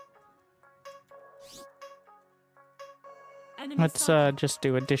 Enemy Let's sighted. just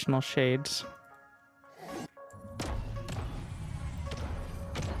do additional shades.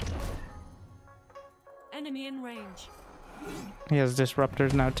 Enemy in range. He has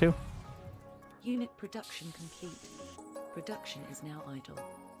disruptors now too. Unit production complete. Production is now idle.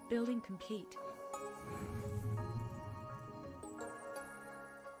 Building complete.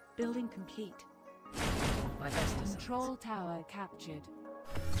 Building complete. My best is Control tower captured.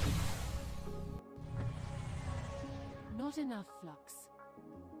 Not enough flux.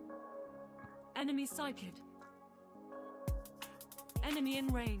 Enemy sighted. Enemy in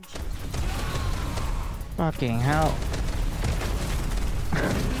range. Fucking hell.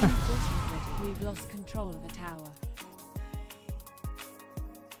 Reinforcement ready. We've lost control of the tower.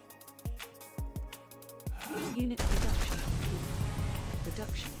 Unit production complete.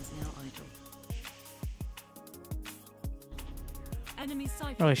 Production is now idle. Enemy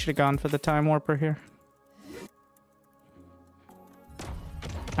sighted. Really should have gone for the time warper here.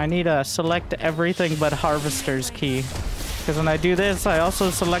 I need a select everything but harvesters key. Because when I do this, I also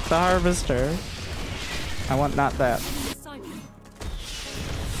select the harvester. I want not that. Enemy sighted.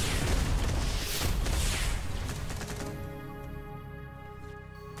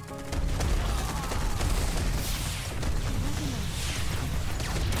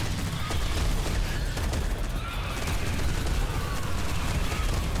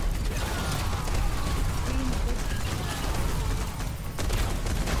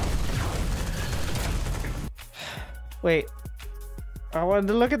 Wait. I wanted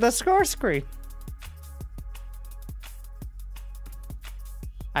to look at the score screen.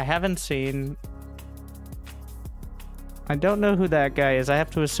 I haven't seen... I don't know who that guy is. I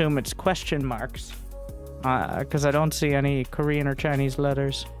have to assume it's question marks. Because I don't see any Korean or Chinese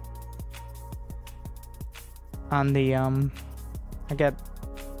letters. On the, I got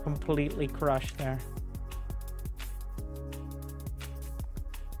completely crushed there.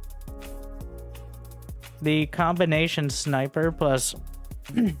 The combination sniper plus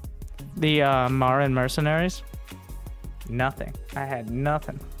the Marin mercenaries. Nothing. I had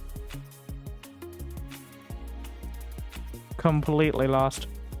nothing. Completely lost.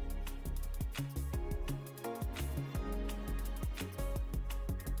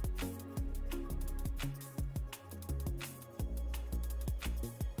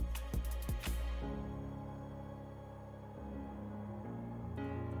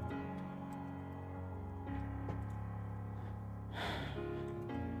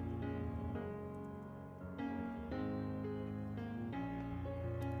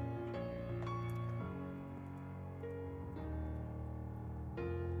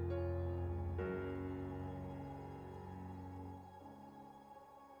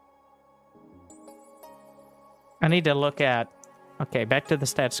 I need to look at... Okay, back to the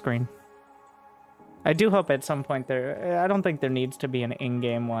stat screen. I do hope at some point there... I don't think there needs to be an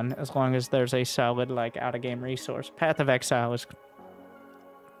in-game one, as long as there's a solid, like, out-of-game resource. Path of Exile is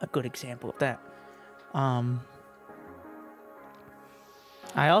a good example of that.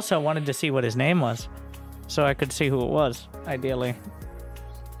 I also wanted to see what his name was, so I could see who it was, ideally.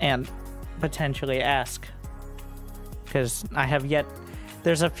 And potentially ask. Because I have yet...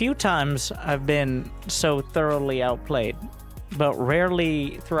 There's a few times I've been so thoroughly outplayed, but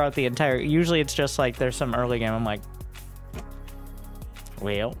rarely throughout the entire... Usually it's just like there's some early game, I'm like...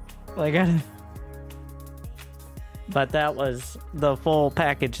 Well... Like... But that was the full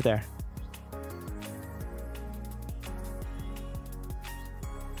package there.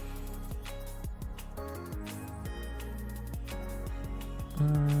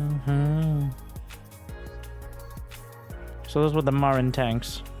 So those were the Marin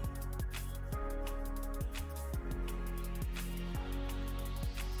tanks.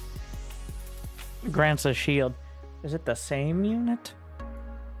 Grants a shield. Is it the same unit?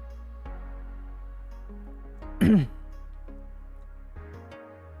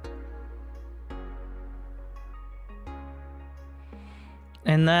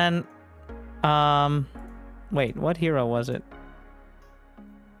 And then, wait, what hero was it?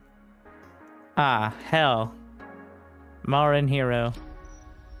 Ah, hell. Marin hero.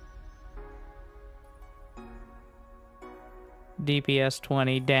 DPS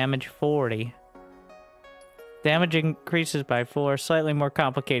 20, damage 40. Damage increases by 4, slightly more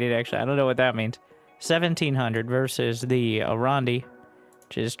complicated actually. I don't know what that means. 1700 versus the Arandi,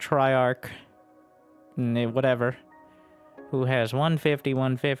 which is Triarch, whatever, who has 150,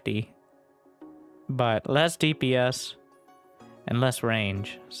 150, but less DPS and less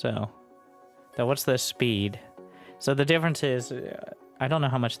range. So what's the speed? So the difference is, I don't know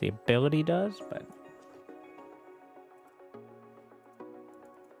how much the ability does, but...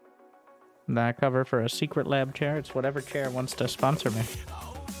 That cover for a secret lab chair. It's whatever chair wants to sponsor me.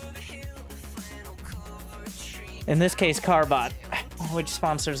 In this case, Carbot, which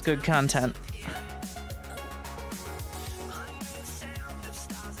sponsors good content.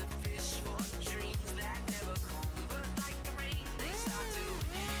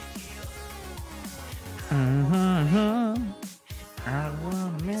 I don't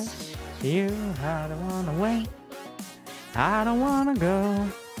wanna miss you. I don't wanna wait. I don't wanna go.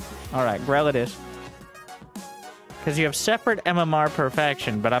 Alright, Grell it is. Because you have separate MMR per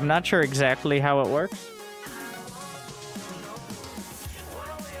faction, but I'm not sure exactly how it works.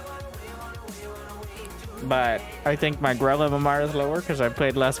 But I think my Grell MMR is lower because I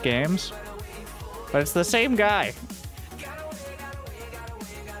played less games. But it's the same guy.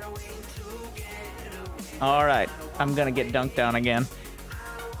 Alright, I'm gonna get dunked down again.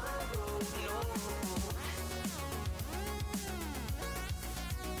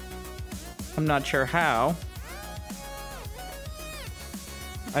 I'm not sure how.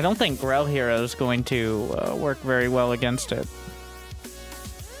 I don't think Grell Hero is going to work very well against it.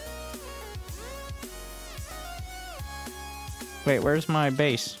 Wait, where's my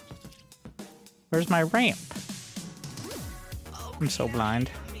base? Where's my ramp? I'm so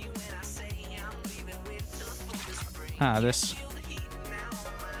blind. Ah, this.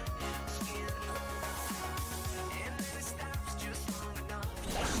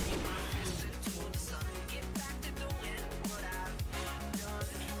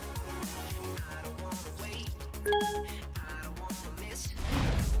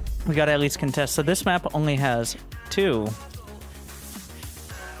 We gotta at least contest. So this map only has 2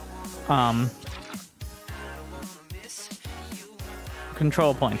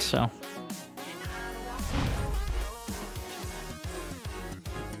 control points, so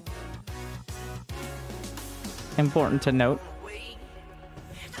important to note.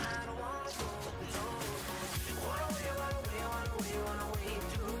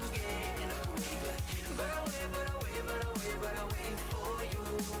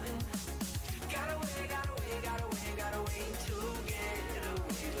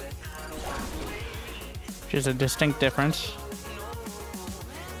 Which is a distinct difference.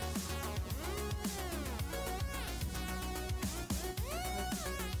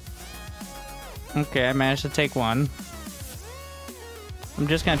 Okay, I managed to take one. I'm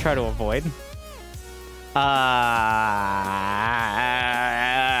just gonna try to avoid.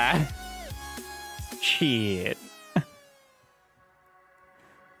 Shit.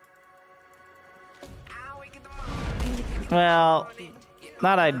 Well,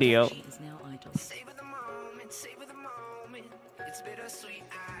 not ideal. Is now idle. Savor the moment, savor the moment. It's bittersweet.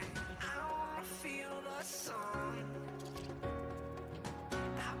 I wanna feel the sun. I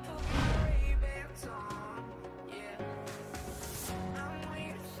put my Ray-Bans on, yeah. I'm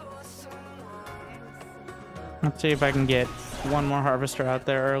waiting for someone. Let's see if I can get one more harvester out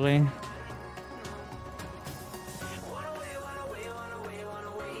there early.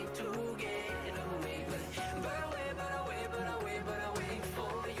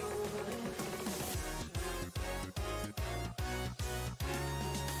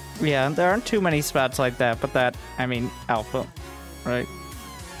 Yeah, there aren't too many spots like that, but that, I mean, Alpha, right?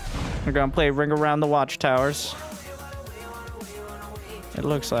 We're gonna play Ring Around the Watchtowers. It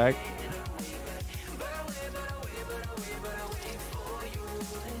looks like.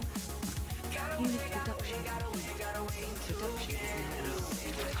 Unit production complete. Production is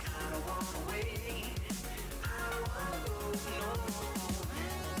now idle.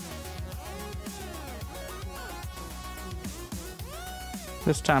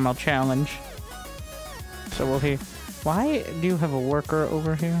 This time I'll challenge. So we'll hear. Why do you have a worker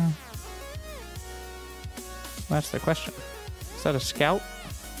over here? That's the question. Is that a scout?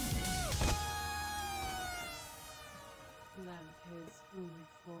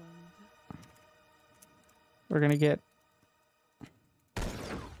 We're gonna get.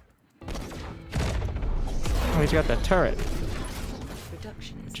 Oh, he's got the turret,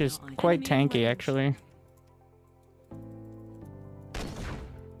 Production is which is now idle. quite Enemy tanky, range. actually.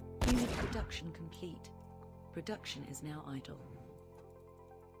 Unit production complete. Production is now idle.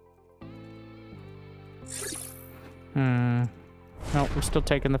 Nope, we're still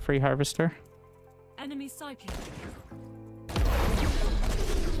taking the free harvester. Enemy cycling.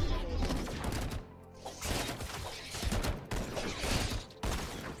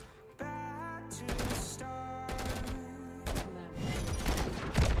 Back to the start.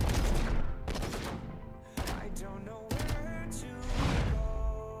 I don't know where to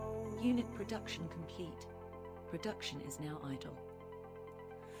go. Unit production complete. Production is now idle.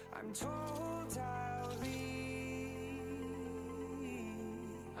 I'm told I'll be.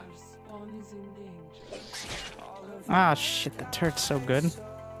 Our spawn is in danger. Ah, shit, the turret's so good.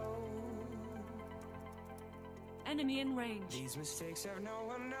 Enemy in range. These mistakes have no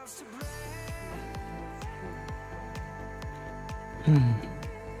one else to blame.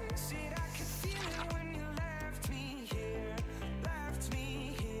 Said I could feel it when you left me here, left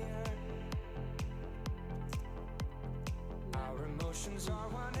me here. Our emotions are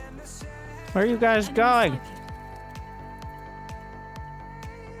one and the same. Where are you guys Enemy going? cycling.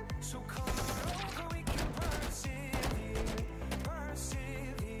 So come on over, we can persevere,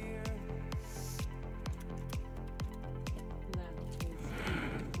 persevere.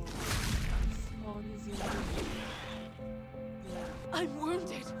 I'm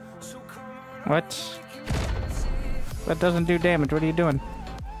wounded. So come on, What? That doesn't do damage. What are you doing?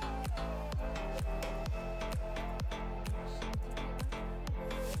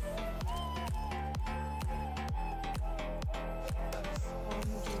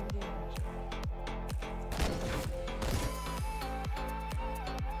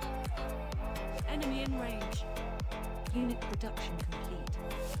 Enemy in range. Unit production complete.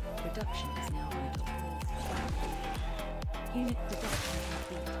 Production is now idle. Unit production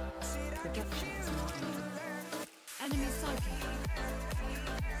complete. Production is now idle. Enemy cycling.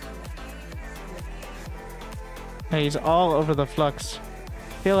 Hey, he's all over the flux.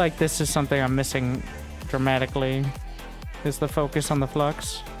 I feel like this is something I'm missing dramatically. Is the focus on the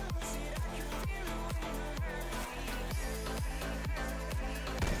flux?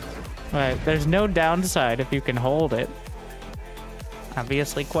 Right, there's no downside if you can hold it.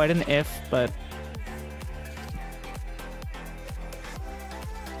 Obviously quite an if, but...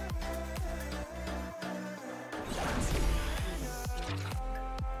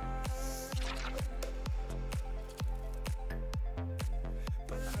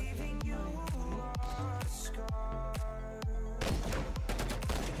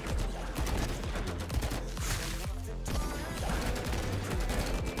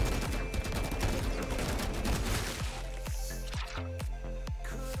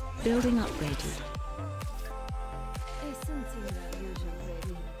 Building upgraded.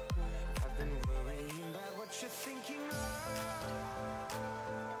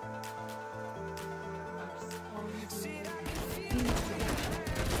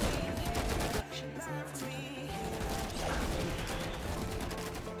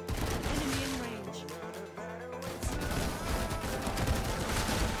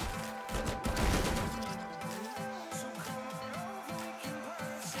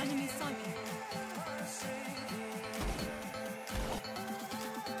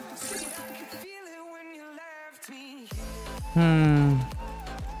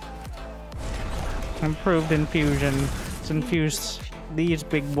 Improved infusion. Let's infuse these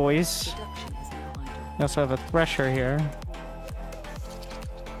big boys. We also have a thresher here.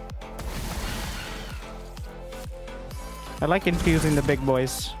 I like infusing the big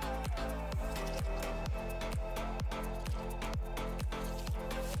boys.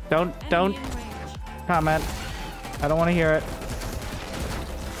 Don't comment. I don't want to hear it.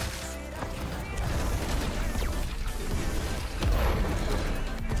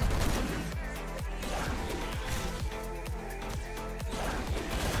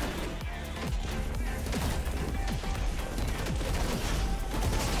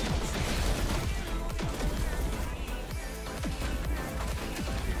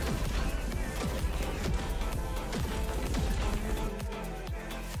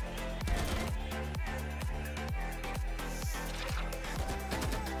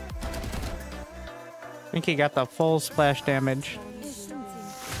 I think he got the full splash damage.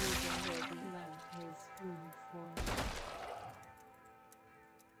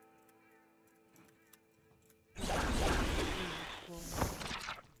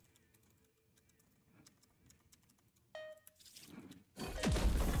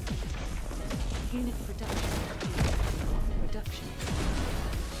 Unit production. Reduction.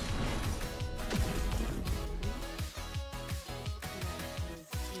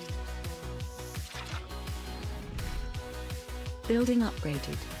 Building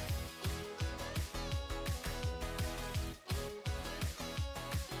upgraded.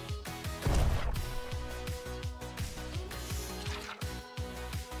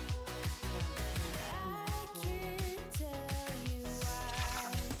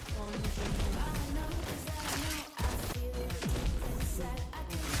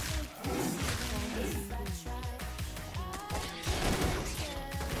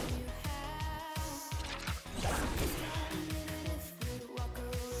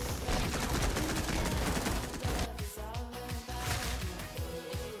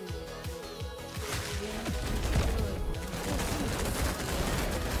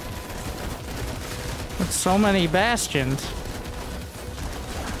 With so many bastions.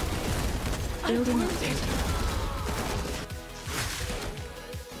 Building upgraded.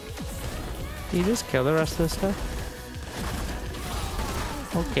 Did you just kill the rest of this stuff?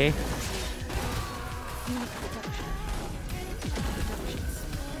 Okay.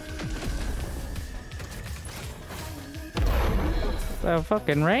 The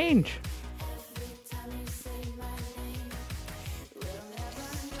fucking range.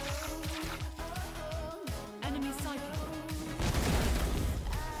 Enemy sighted.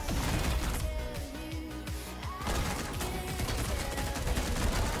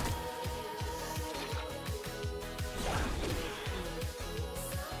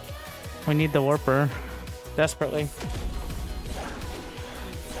 We need the warper desperately.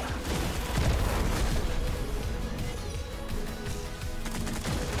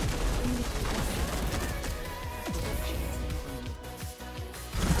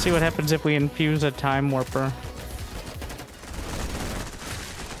 Let's see what happens if we infuse a time warper.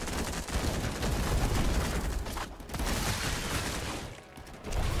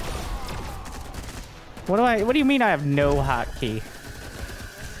 What do you mean I have no hotkey?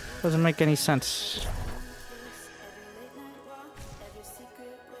 Doesn't make any sense.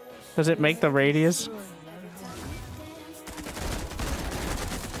 Does it make the radius?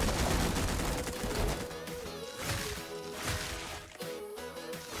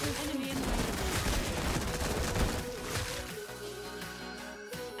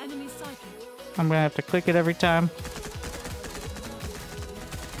 I'm gonna have to click it every time.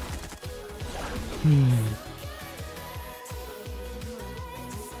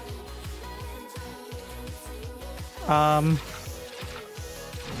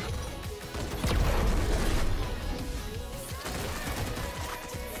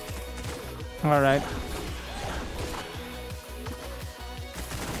 All right.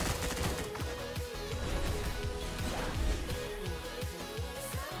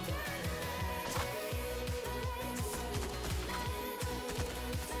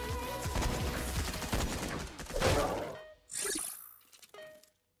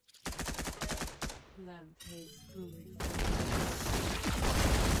 Rampage food.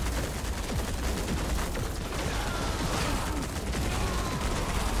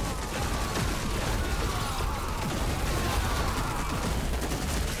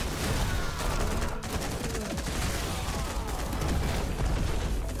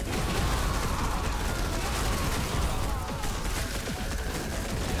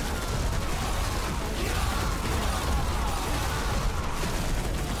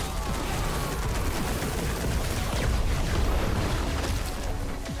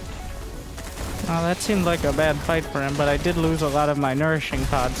 Oh, that seemed like a bad fight for him, but I did lose a lot of my nourishing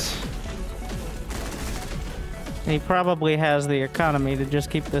pods. He probably has the economy to just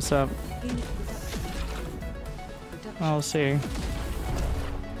keep this up. I'll see.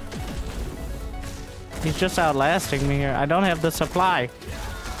 He's just outlasting me here. I don't have the supply.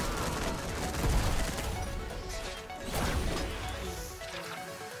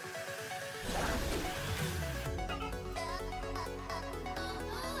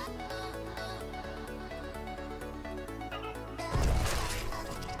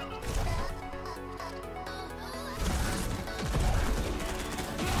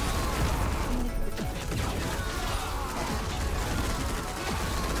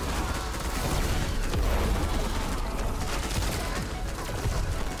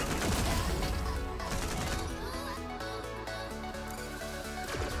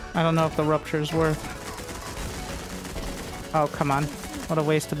 I don't know if the rupture is worth. Oh, come on. What a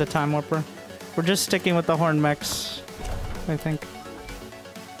waste of the time warper. We're just sticking with the horn mechs, I think.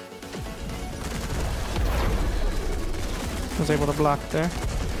 Was able to block there.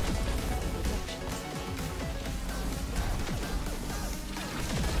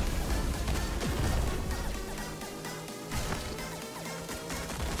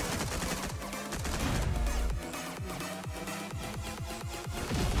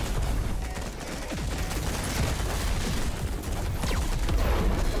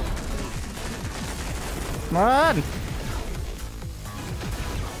 Come on!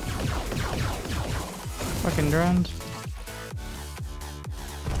 Fucking drones.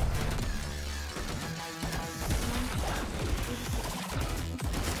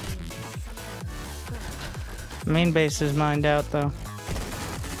 Main base is mined out though.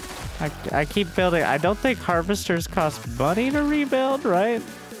 I keep building. I don't think harvesters cost money to rebuild, right?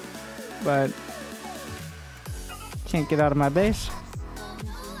 But can't get out of my base.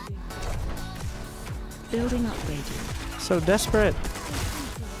 Building upgraded. So desperate.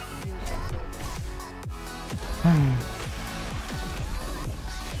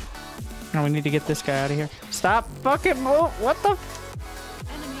 Now we need to get this guy out of here. Stop fucking move. What the?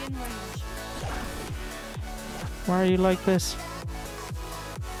 Enemy in range. Why are you like this?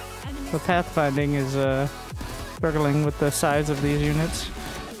 The pathfinding is struggling with the size of these units.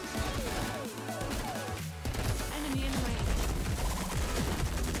 Enemy in range.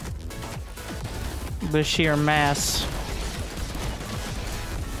 The sheer mass.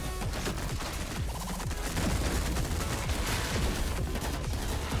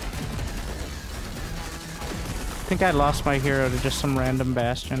 I think I lost my hero to just some random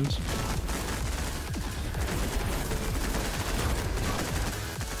bastions.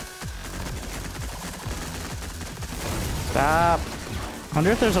 Stop. I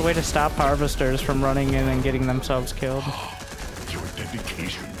wonder if there's a way to stop harvesters from running in and getting themselves killed. Your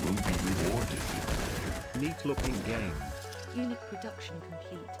dedication will be rewarded. Neat looking game. Unit production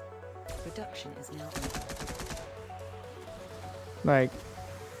complete. Production is now on. Like,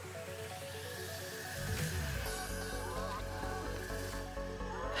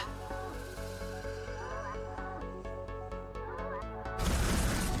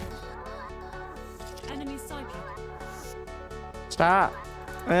 Enemy sighted. stop.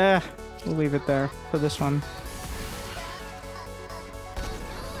 We'll leave it there for this one.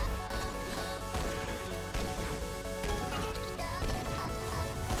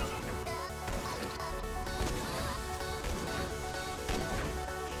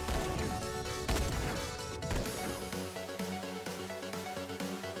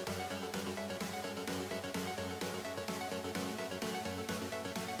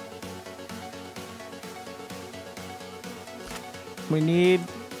 We need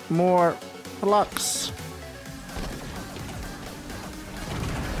more flux.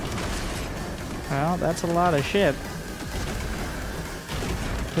 Well, that's a lot of shit.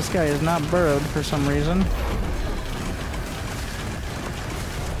 This guy is not burrowed for some reason.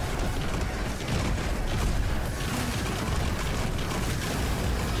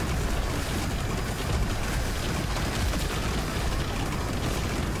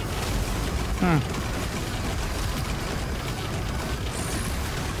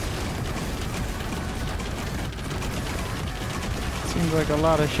 Seems like a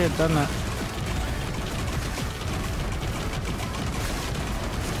lot of shit, doesn't it?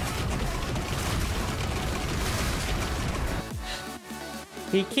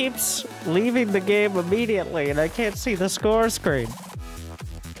 He keeps leaving the game immediately, and I can't see the score screen.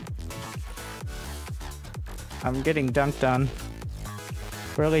 I'm getting dunked on.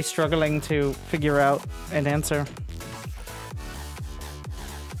 Really struggling to figure out an answer.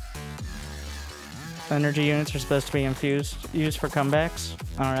 Energy units are supposed to be used for comebacks.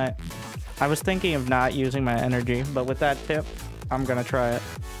 Alright. I was thinking of not using my energy, but with that tip, I'm gonna try it.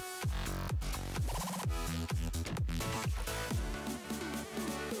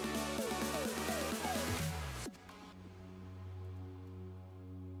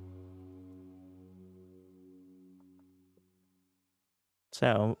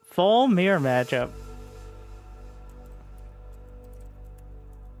 So, full mirror matchup.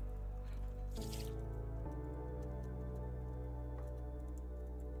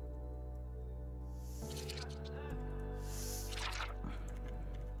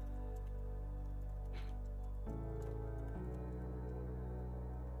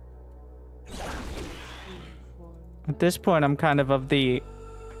 At this point, I'm kind of the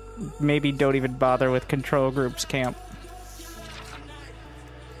maybe don't even bother with control groups camp.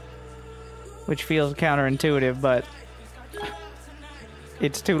 Which feels counterintuitive, but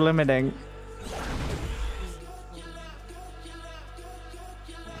it's too limiting.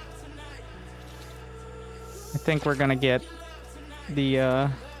 I think we're gonna get the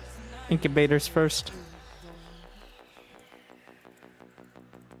incubators first.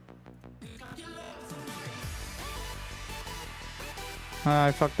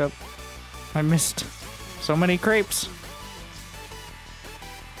 I fucked up. I missed so many crepes.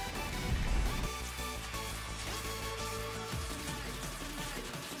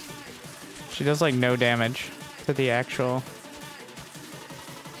 She does like no damage to the actual.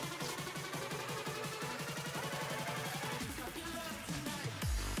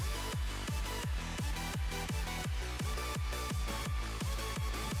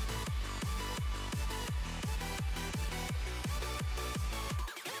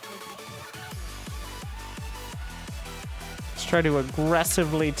 Let's try to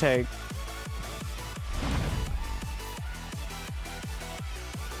aggressively take.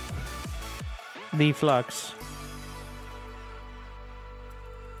 The flux.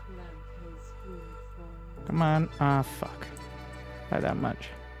 Come on. Ah, fuck. By that much.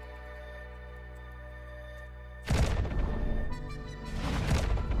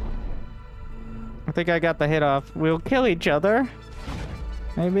 I think I got the hit off. We'll kill each other.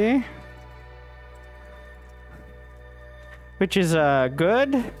 Maybe. Which is,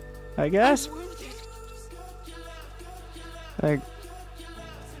 good, I guess. Like...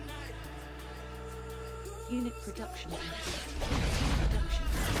 Unit production.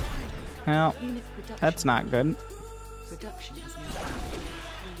 Well, that's not good. Production is now.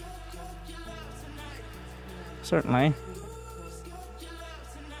 Certainly.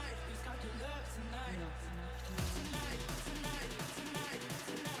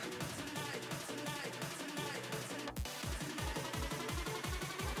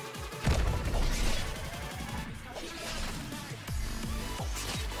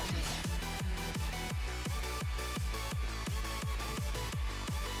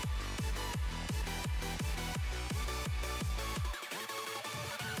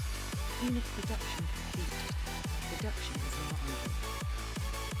 Unit production complete. Production is now under.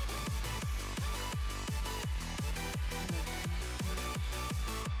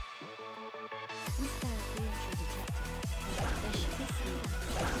 Is there a reentry detected? There should be some.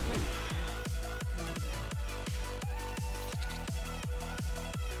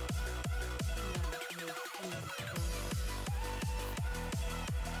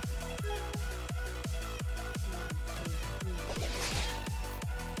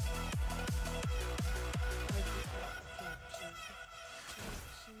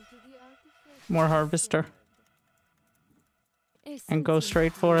 More harvester. And go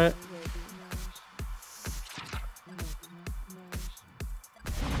straight for it.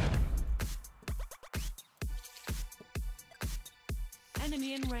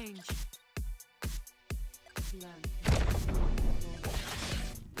 Enemy in range. Land.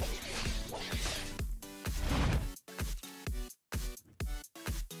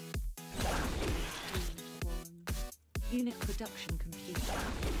 Unit production complete.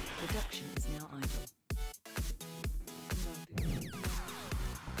 Production is now idle.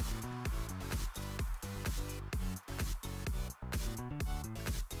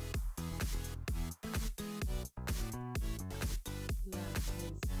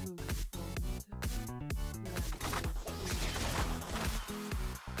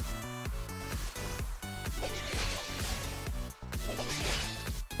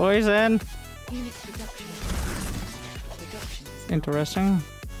 Poison. Unit production. Production is now Interesting.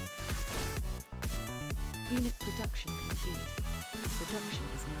 Unit production complete. Production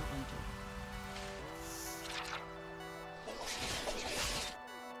is now idle.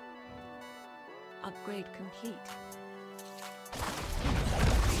 Upgrade complete.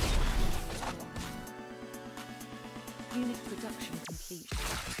 Unit production complete.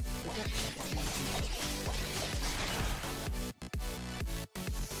 Production is now idle.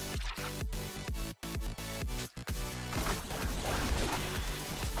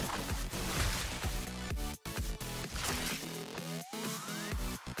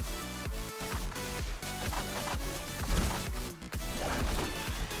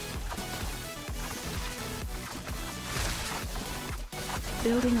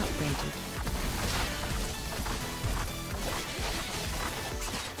 Building upgraded.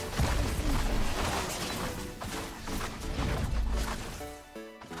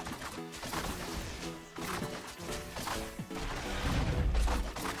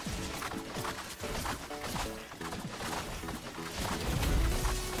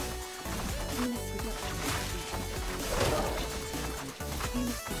 Unit production complete.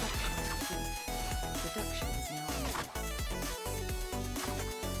 Unit production complete. Production is now idle.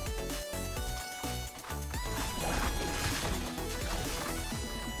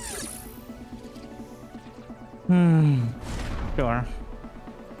 Sure.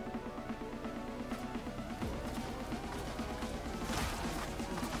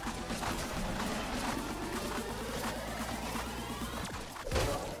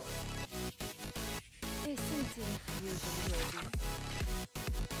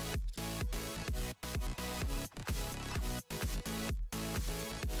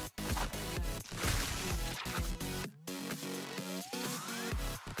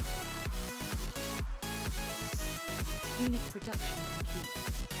 Unit production complete.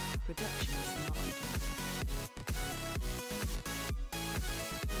 Production is now idle.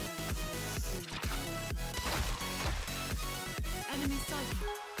 Enemy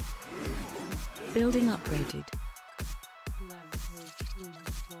sighted. Building upgraded.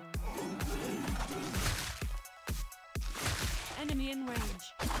 Enemy in range.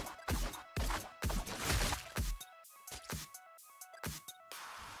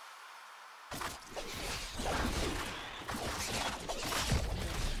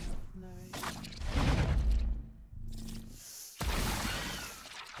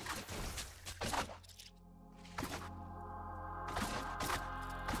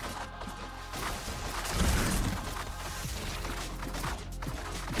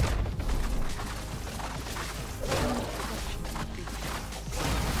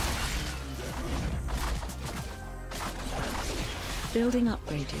 Building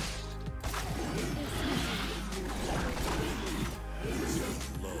upgraded.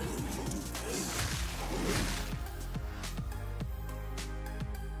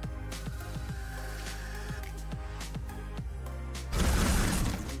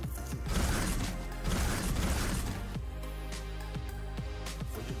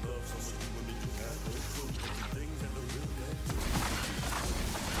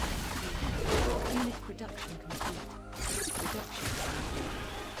 Unit production complete. Production.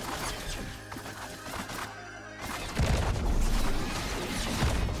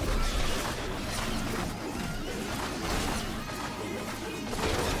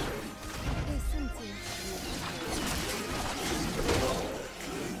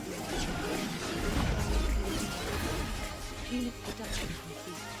 Unit production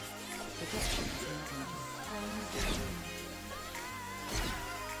complete. Production is now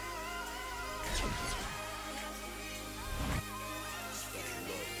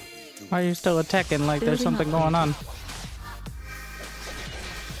Why are you still attacking like there's Building something going on?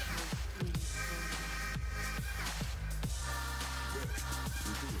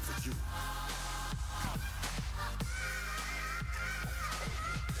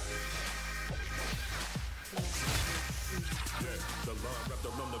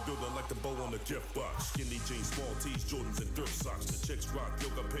 on the building like the bow on the gift box. Skinny jeans, small tees, Jordans, and thrift socks. The chicks rock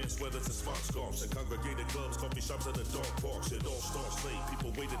yoga pants, sweaters, and smart scarves. And congregated clubs, coffee shops, and the dog parks. It all starts late.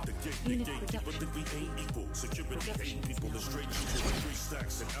 People wait at the gate. The gatekeeper think we ain't equal. Security hate people. The straight people with 3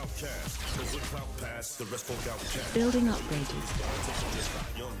 stacks and outcasts. Those with clout pass, the rest folk outcast. Building upgraded.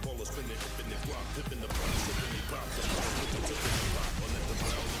 Young ballers spinning, hipping it, rock, pipping the pop, sipping it, pop, the pop, tipping the rock. On let the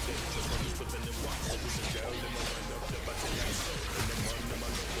brown get just on this flipping and watch. So we can go in my mind up there, but I ain't so. In the mind of my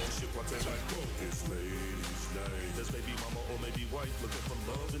little shit, what I like, oh, it's ladies' night. There's baby mama or maybe wife looking for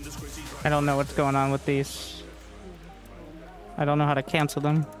love in this crazy life. I don't know what's going on with these. I don't know how to cancel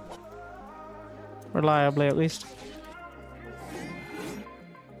them. Reliably, at least.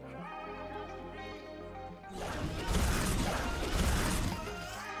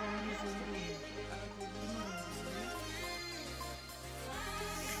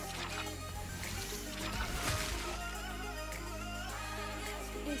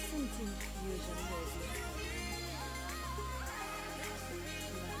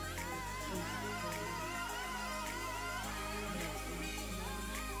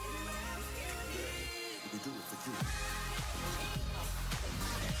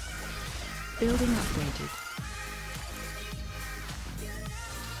 Building upgraded.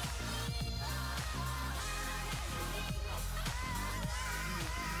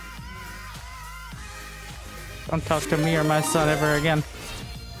 Don't talk to me or my son ever again.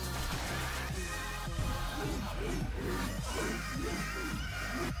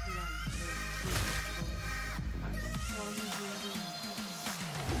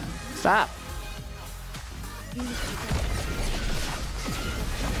 Stop.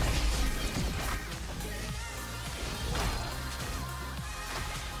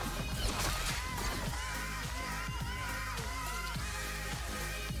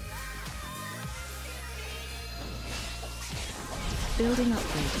 Building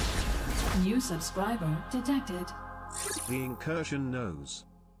upgraded. New subscriber detected. The incursion knows.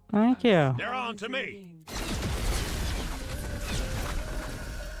 Thank you. They're on to me.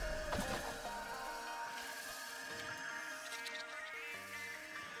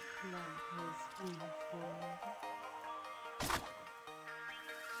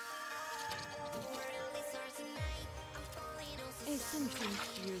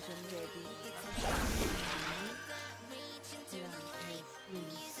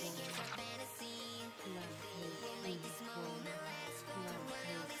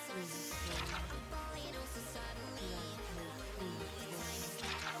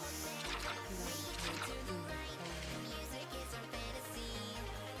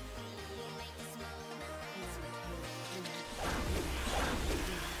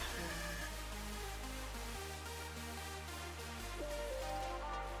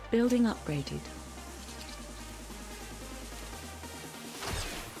 Building upgraded.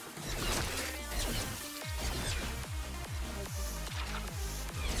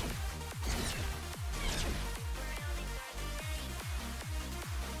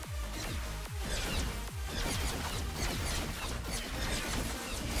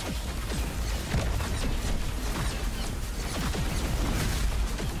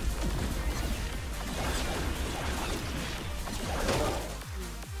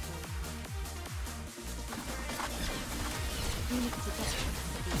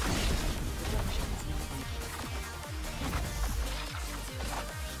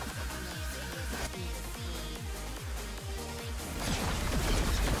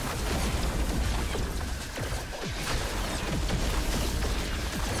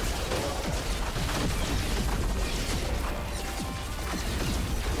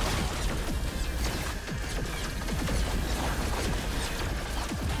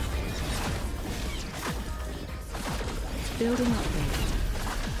 Building upgraded.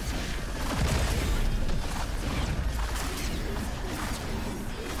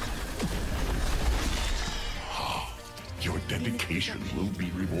 Your dedication will be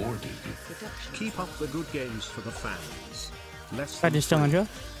rewarded. Keep up the good games for the fans. Less I than just still 3. enjoy.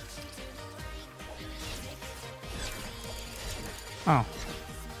 Oh.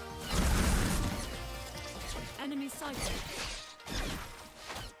 Enemy sighted.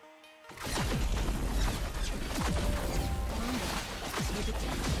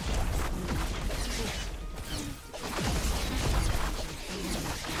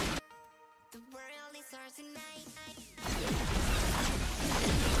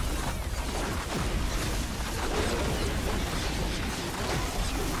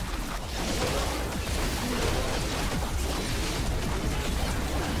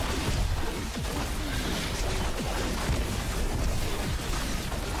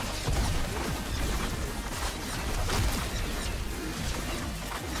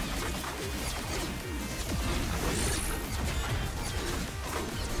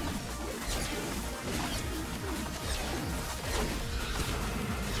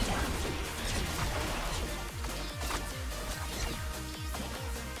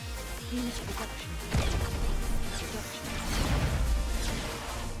 Unit production. Production.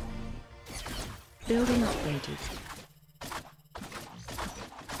 Building upgraded.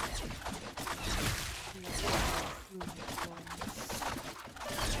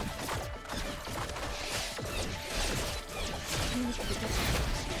 Unit production.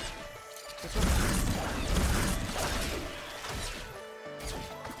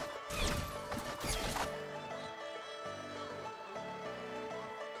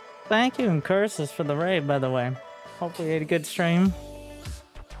 Thank you and curses for the raid, by the way. Hopefully you had a good stream.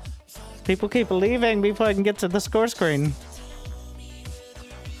 People keep leaving before I can get to the score screen.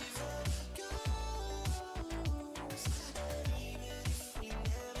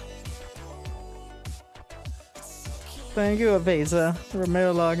 Thank you, Avesa,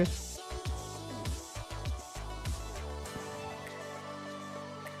 Romero Logis.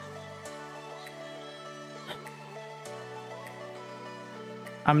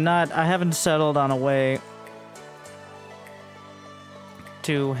 I haven't settled on a way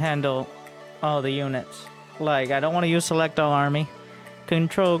to handle all the units. Like, I don't want to use select all army.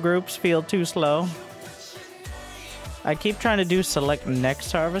 Control groups feel too slow. I keep trying to do select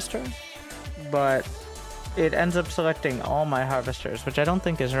next harvester, but it ends up selecting all my harvesters, which I don't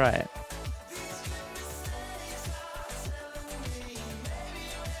think is right.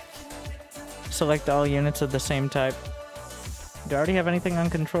 Select all units of the same type. Do I already have anything on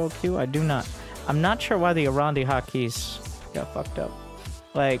control Q? I do not. I'm not sure why the Arandi hotkeys got fucked up.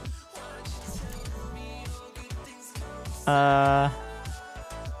 Like,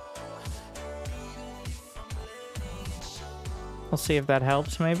 we'll see if that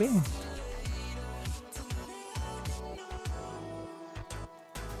helps, maybe.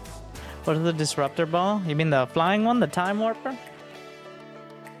 What is the disruptor ball? You mean the flying one, the time warper?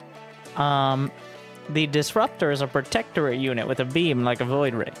 The disruptor is a protectorate unit with a beam like a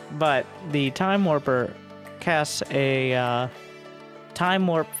void ray, but the time warper casts a time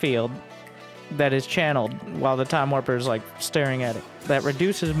warp field that is channeled while the time warper is like staring at it. That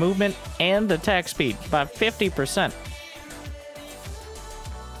reduces movement and attack speed by 50%.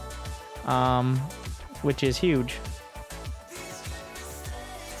 Which is huge.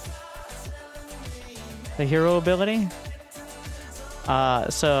 The hero ability?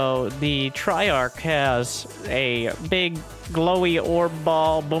 So the Triarch has a big glowy orb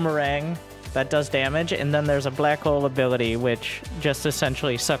ball boomerang that does damage, and then there's a black hole ability which just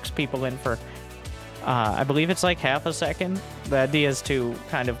essentially sucks people in for, I believe it's like half a second. The idea is to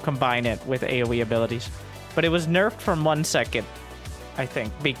kind of combine it with AoE abilities. But it was nerfed from 1 second, I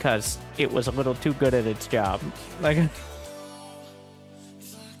think, because it was a little too good at its job. Like,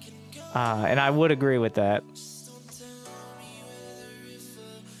 and I would agree with that.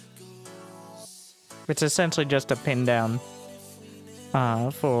 It's essentially just a pin down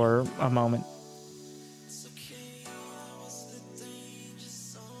for a moment.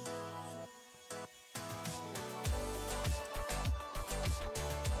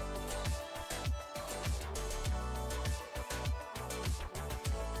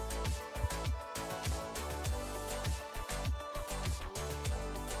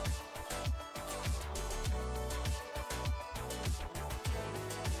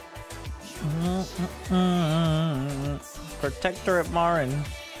 Protectorate Marin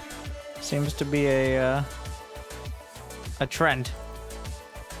seems to be a trend.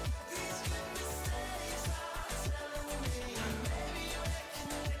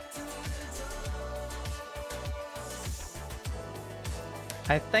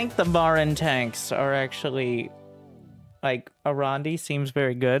 I think the Marin tanks are actually, like, Arandi seems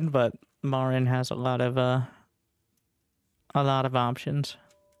very good, but Marin has a lot of options.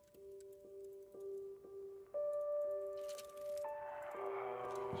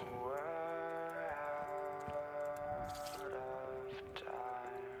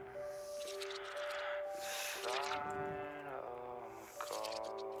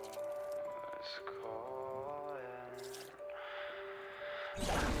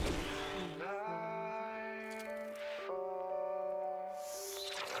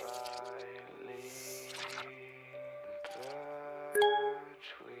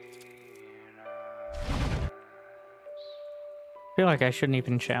 I feel like I shouldn't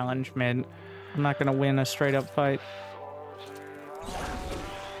even challenge mid. I'm not gonna win a straight up fight.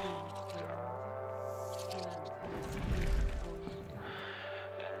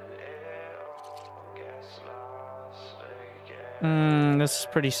 This is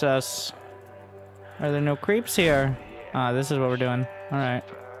pretty sus. Are there no creeps here? This is what we're doing. Alright.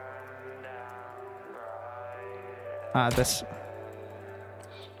 This...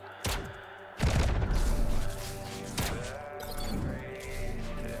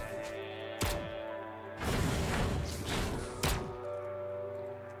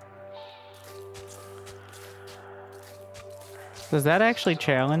 Does that actually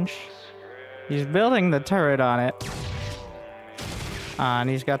challenge? He's building the turret on it. And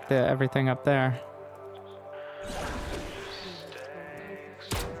he's got the everything up there.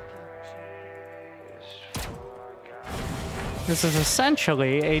 This is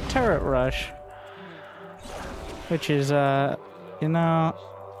essentially a turret rush. Which is, you know,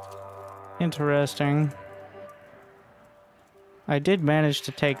 interesting. I did manage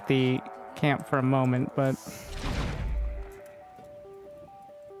to take the camp for a moment, but...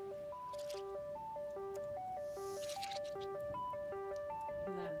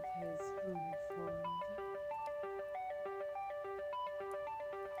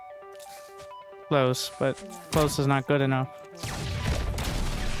 Close, but close is not good enough.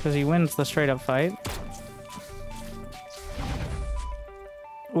 Because he wins the straight up fight.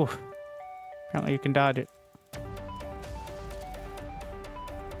 Ooh. Apparently you can dodge it.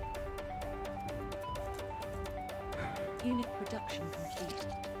 Unit production complete.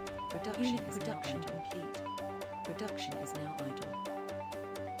 Unit production complete. Production is now idle.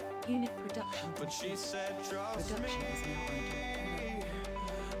 Unit production complete. But she said, trust Production is now idle.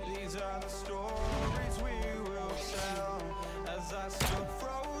 These are the stories we will tell as I stood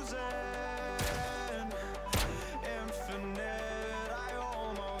frozen, infinite. I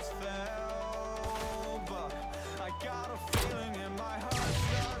almost fell, but I got a feeling in my heart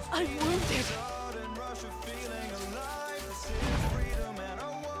starts I'm wounded. sudden rush of feeling alive. This is freedom, and I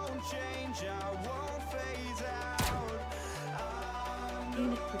won't change. I won't phase out.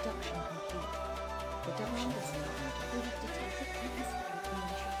 Unit production complete. Production is now idle. We have detected atmospheric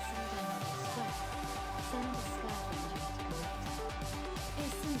motion. Sound of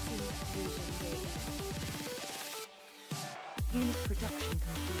Unit production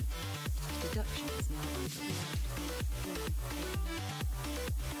complete. Production is now idle.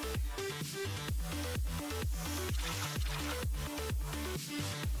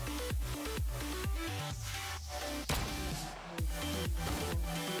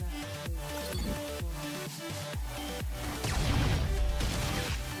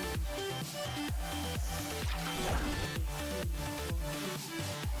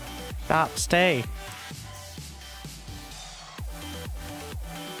 Stop, stay.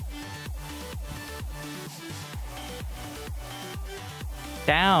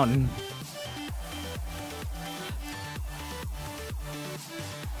 Down.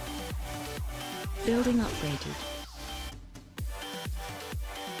 Building upgraded.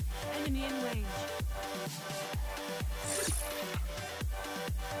 Enemy in range.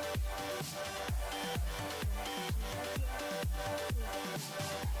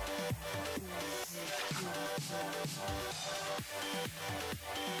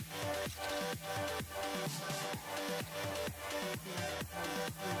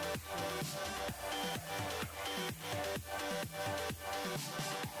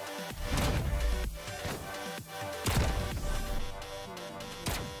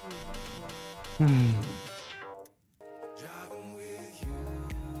 Driving with you.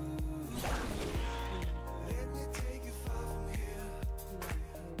 Let me take you far from here.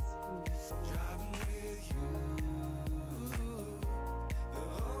 Driving with you. The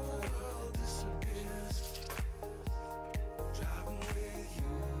whole world disappears. Driving with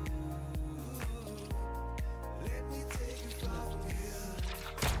you. Let me take you far from here.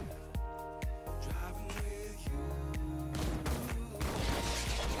 Driving with you.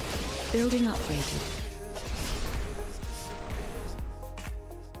 Building upgraded.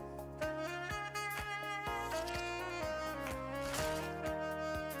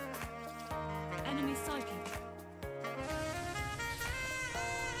 Enemy sighted.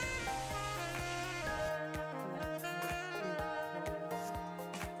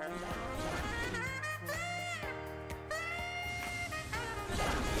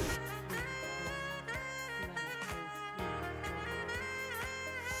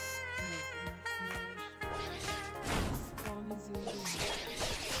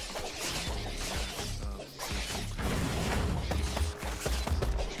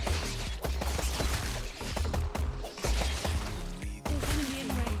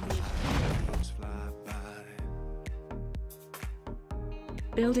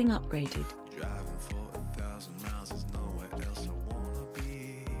 Building upgraded. Driving 40,000 miles, there's nowhere else I wanna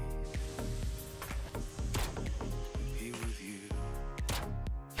be. Here with you.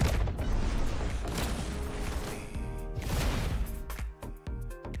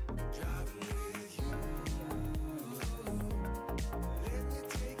 Driving with you. Let me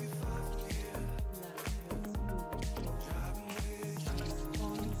take you far from here. Driving with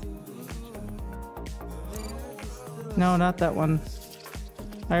you. No, not that one.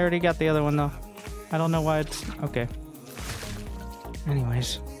 I already got the other one though. I don't know why it's... Okay.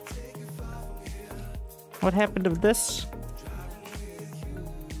 Anyways. What happened to this?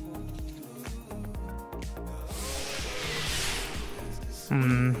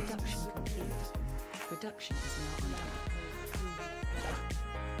 Hmm. Production is now under.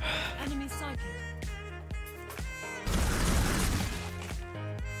 Enemy sighted.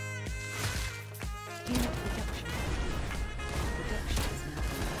 Unit production. Production is now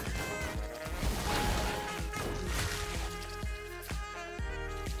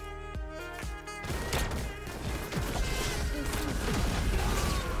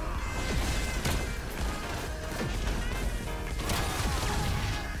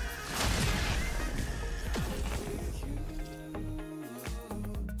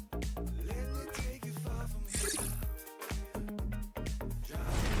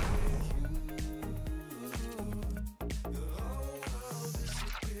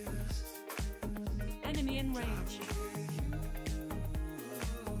enemy in range.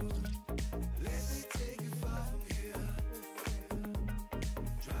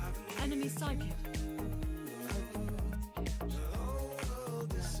 Enemy sighted.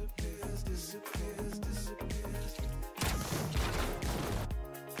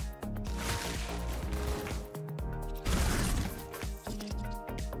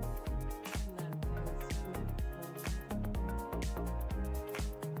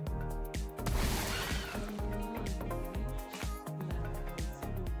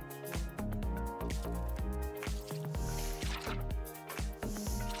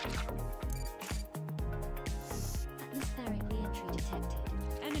 Atmospheric re-entry detected.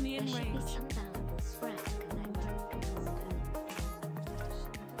 Enemy in There should be range. some valuable scrap connected.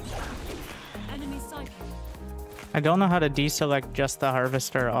 Enemy sighted. I don't know how to deselect just the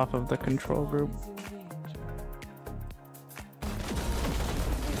harvester off of the control group.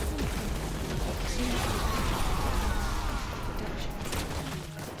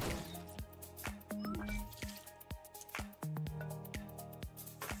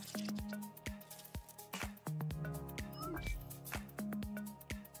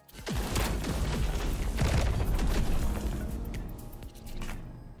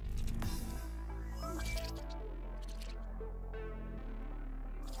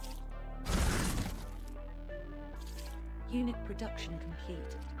 Unit production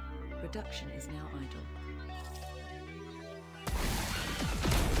complete. Production is now idle.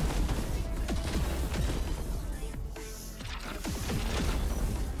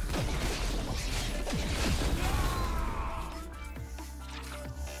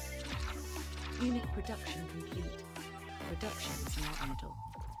 Unit production complete. Production is now idle.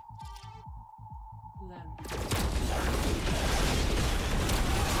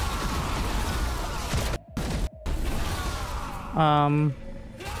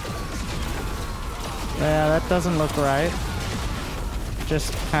 Yeah, that doesn't look right.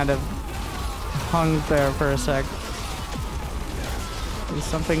 Just kind of hung there for a sec. Is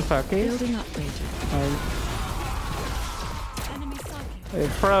something fucky? Building upgraded. Enemy sighted. It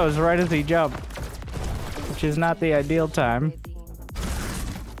froze right as he jumped, which is not the ideal time.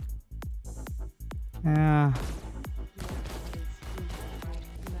 Yeah.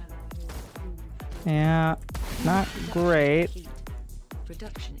 Yeah, not great.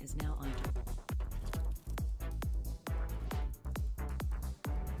 Production is now idle.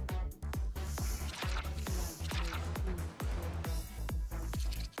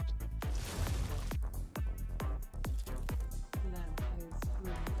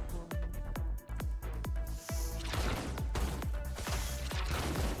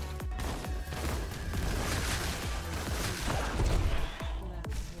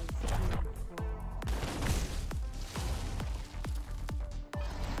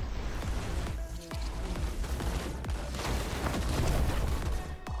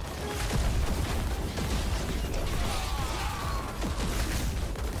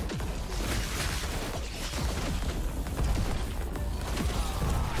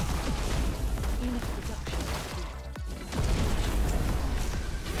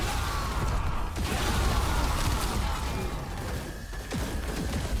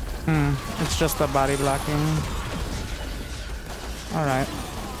 It's just the body blocking. Alright.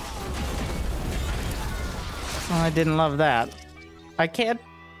 Oh, I didn't love that. I can't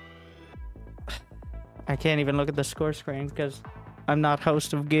even look at the score screen because I'm not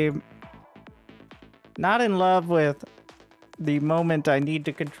host of game. Not in love with the moment I need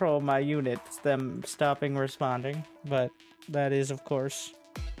to control my units, them stopping responding, but that is, of course,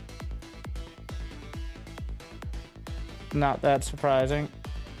 not that surprising,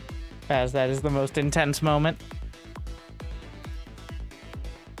 as that is the most intense moment.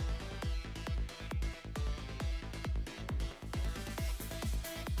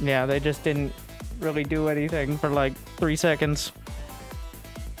 Yeah, they just didn't really do anything for like 3 seconds.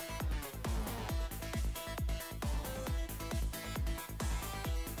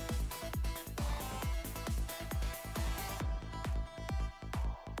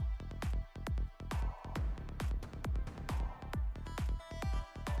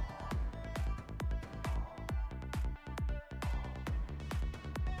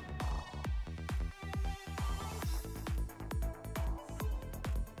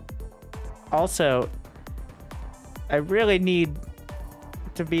 Also, I really need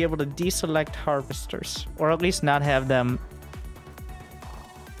to be able to deselect harvesters, or at least not have them,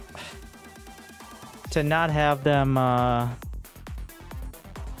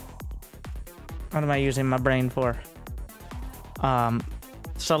 what am I using my brain for?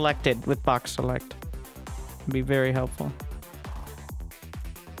 Selected with box select. Would be very helpful.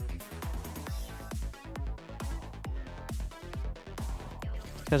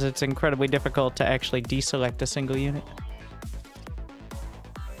 Because it's incredibly difficult to actually deselect a single unit.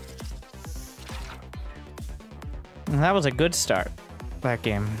 And that was a good start, that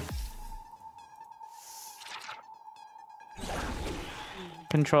game.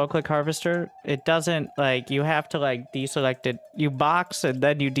 Control click harvester, it doesn't, like, you have to, like, deselect it. You box and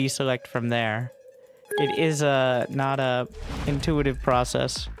then you deselect from there. It is not a intuitive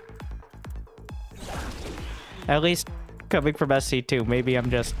process. At least coming from SC2, maybe I'm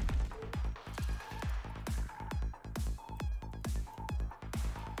just...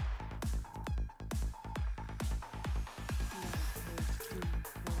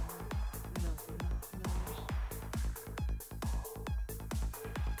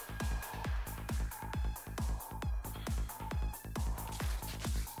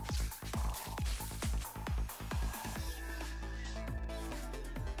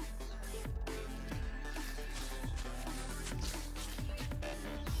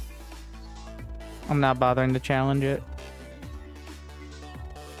 I'm not bothering to challenge it.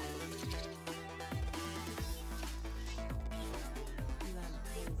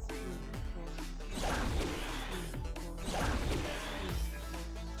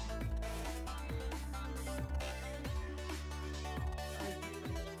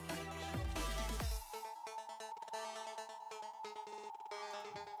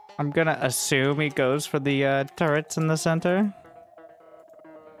 I'm gonna assume he goes for the turrets in the center.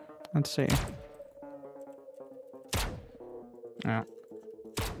 Let's see. Yeah.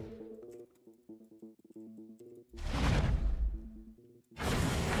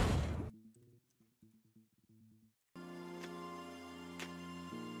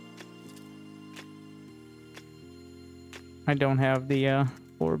 I don't have the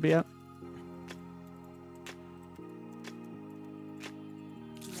orb yet.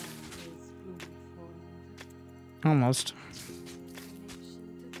 Almost.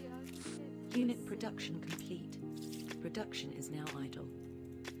 Unit production complete. Production is now idle.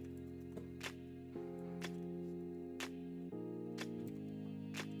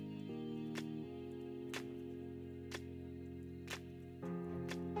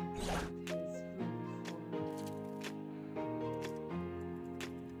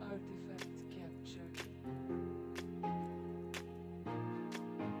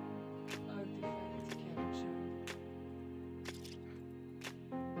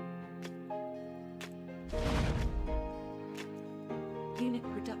 Unit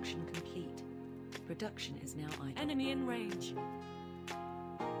production complete. Production is now idle. Enemy in range.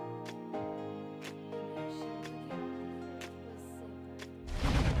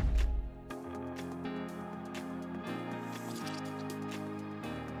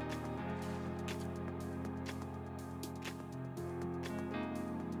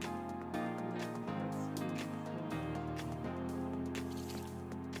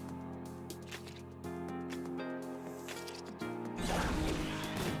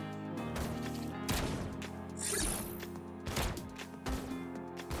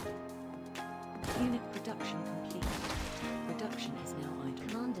 Unit production complete. Production is now idle.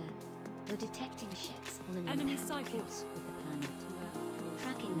 Commander, we're detecting ships on an Enemy impact sighted. course with the planet.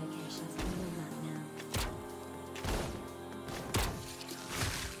 Tracking locations on your map now.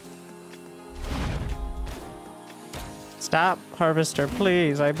 Stop, Harvester,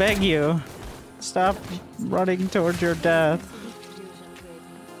 please. I beg you. Stop running towards your death.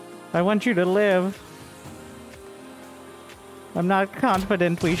 I want you to live. I'm not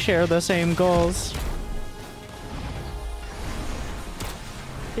confident we share the same goals.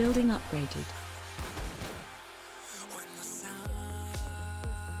 Building upgraded.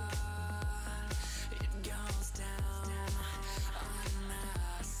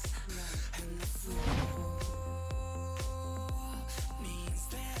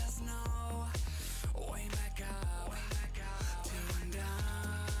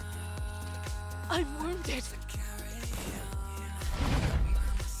 I'm wounded.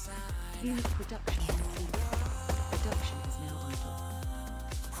 Unit production complete. Production is now idle.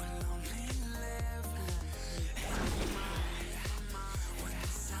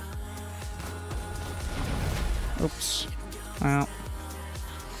 Oops. Well,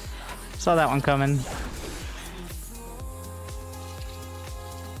 saw that one coming.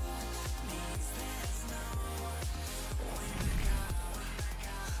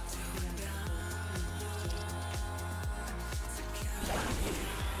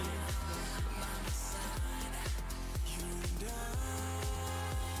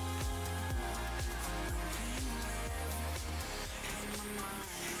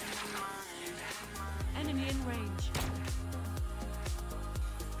 Enemy in range.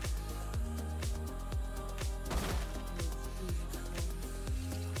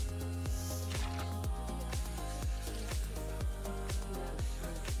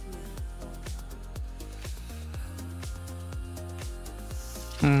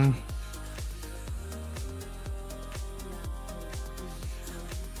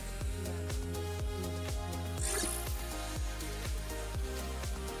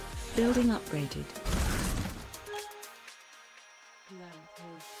 Building upgraded.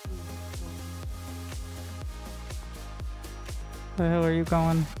 Where the hell are you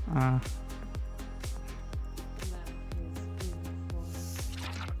going?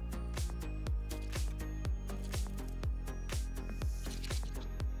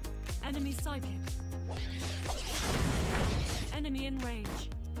 Enemy sighted. Enemy in range.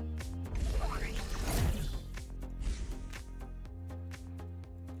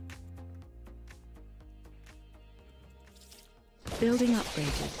 Building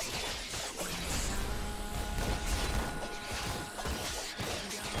upgraded.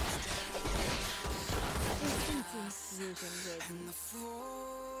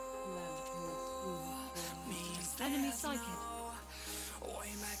 Enemy sighted.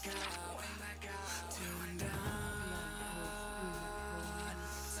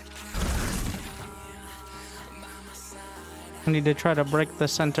 I need to try to break the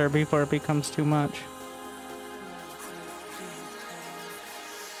center before it becomes too much.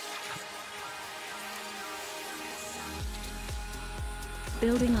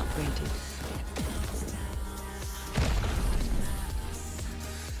 Building upgraded.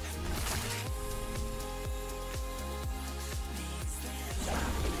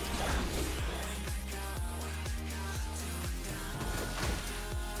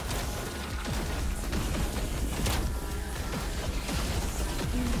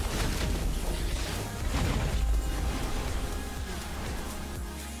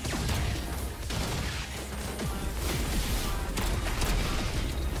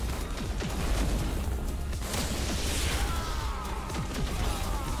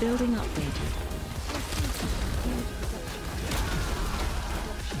 Building upgraded.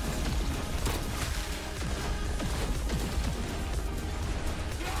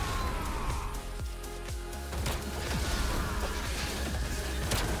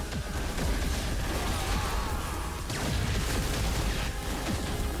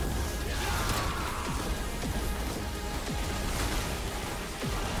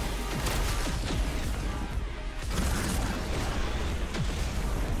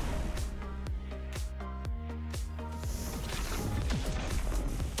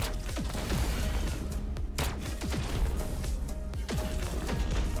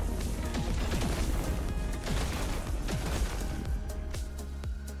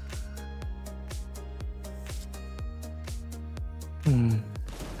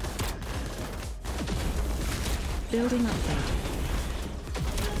 Building upgraded.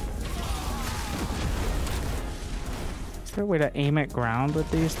 Is there a way to aim at ground with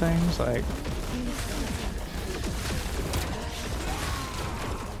these things? Like...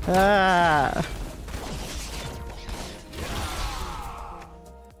 Ah!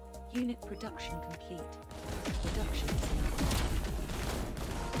 Unit production complete. Production is now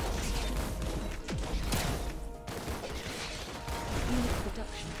Unit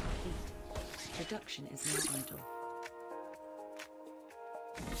production complete. Production is now idle.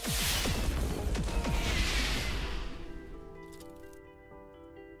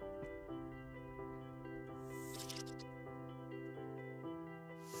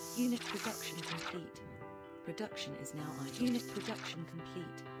 Unit production complete. Production is now idle. Unit production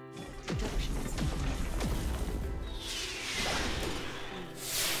complete. Production is now idle.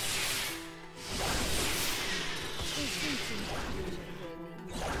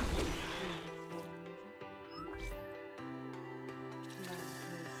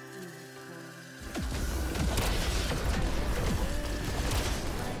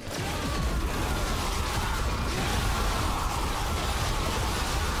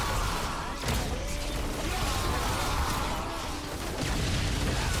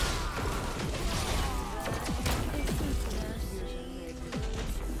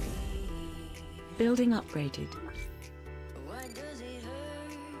 Building upgraded. Why does it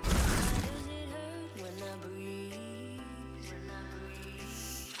hurt? Why does it hurt when I breathe?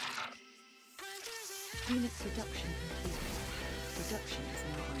 Unit production complete. Production is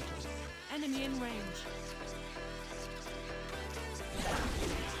now idle. Enemy in range.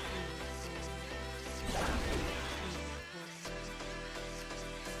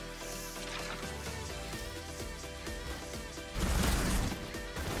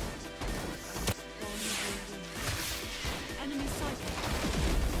 Enemy sighted.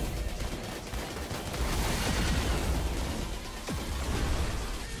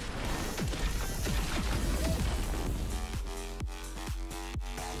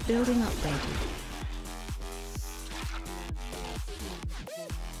 Building upgraded.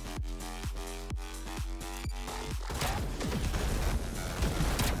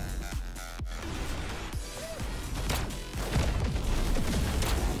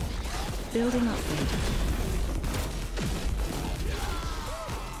 Building upgraded.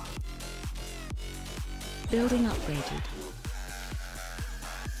 Building upgraded.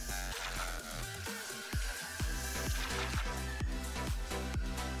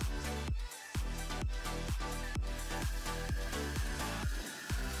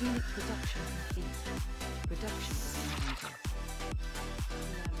 Unit production complete. Production is now idle.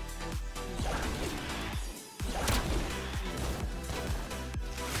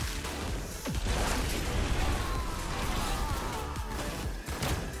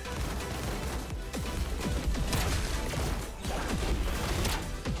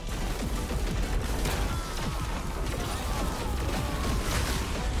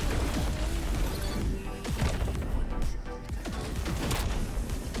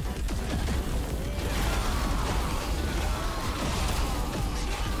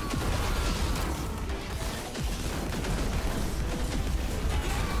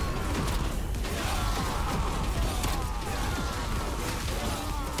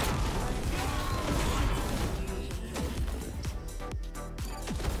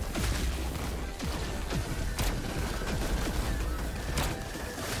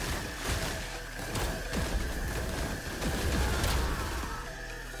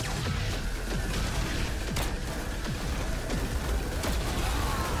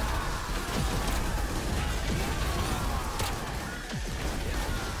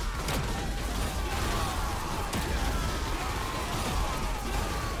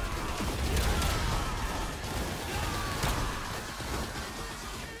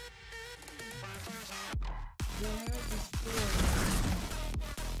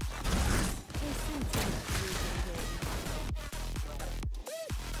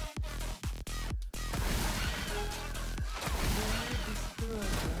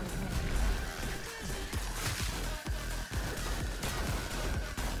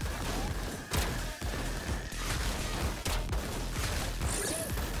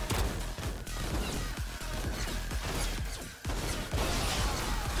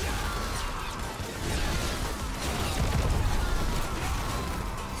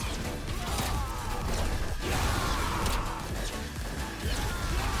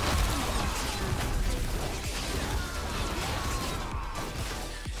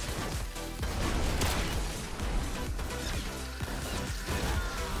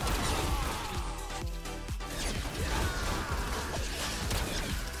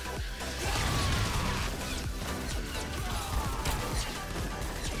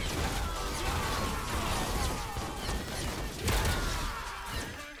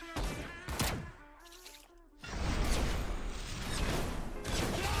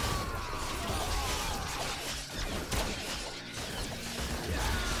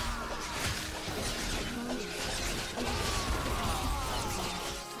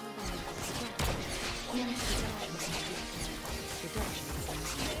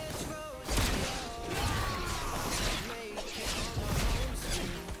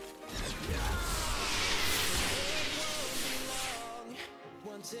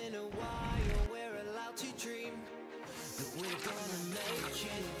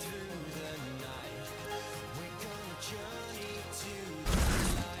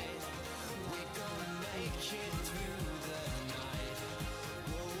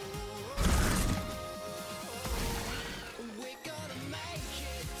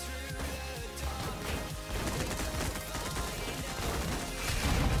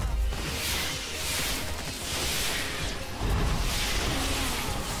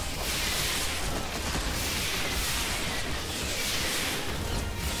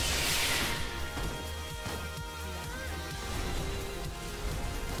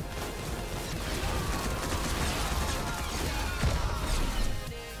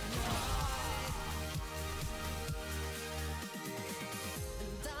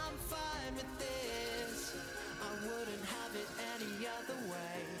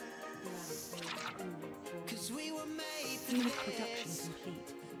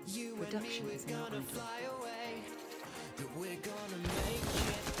 complete. Production is now under.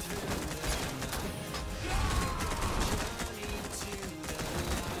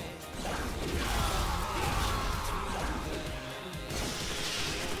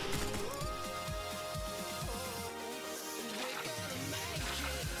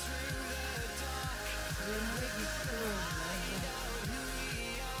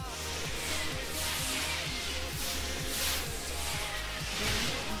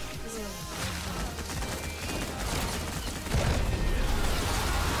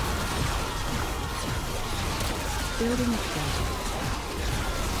 Building upgraded.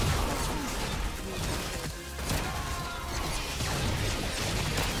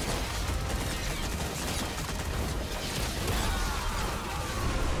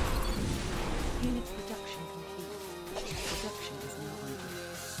 Unit production complete. Production is now under.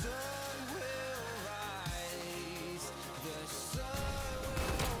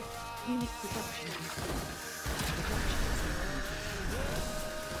 Unit production complete. Production is now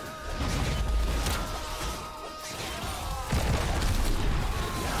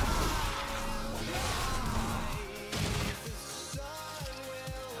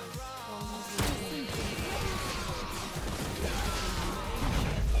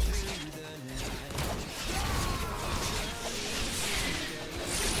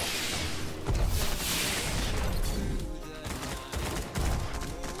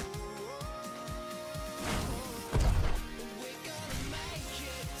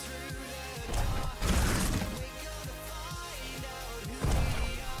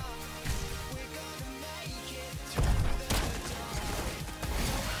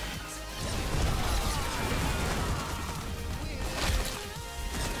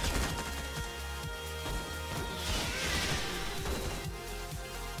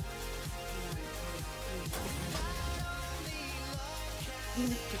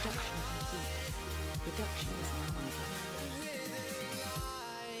unit production complete. Production is now under.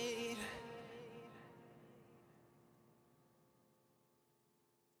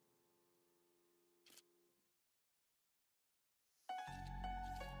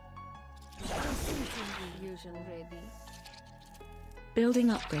 Illusion ready. Building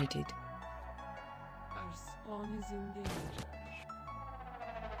upgraded. Our spawn is in danger.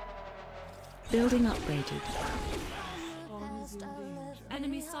 Building upgraded. Spawn is in danger.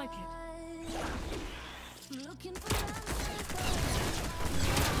 Enemy sighted. Looking for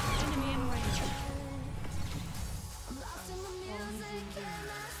Enemy in range. lost in the music and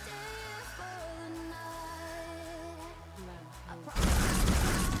I stay for the night.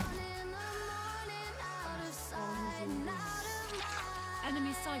 In the morning, out of sight, out of mind.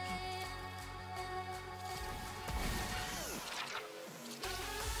 Enemy sighted.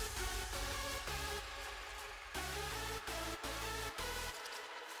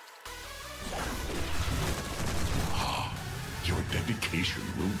 Your dedication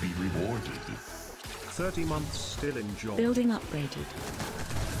will be rewarded. 30 months still in job. Building upgraded.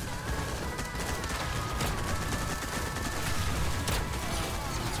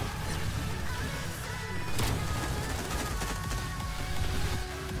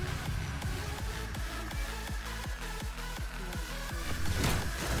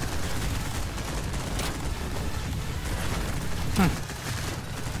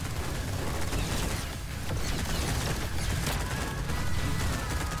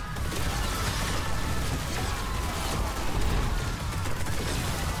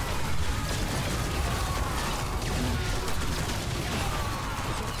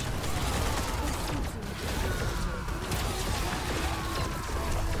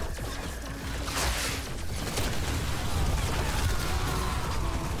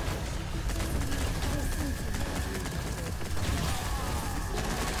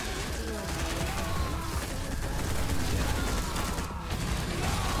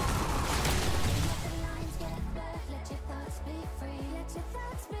 Lines get blurred, let your thoughts be free, let your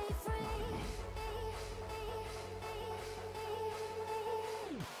thoughts be free.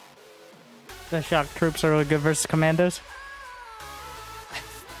 The shock troops are really good versus commandos.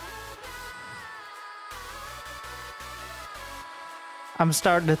 I'm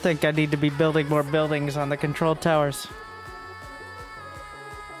starting to think I need to be building more buildings on the control towers.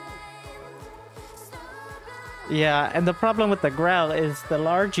 Yeah, and the problem with the Growl is the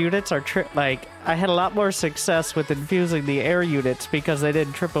large units are like, I had a lot more success with infusing the air units because they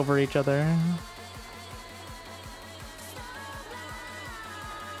didn't trip over each other.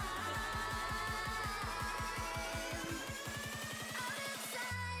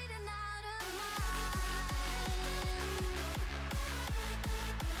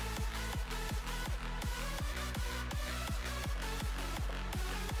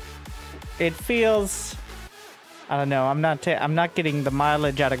 it feels... I don't know, I'm not getting the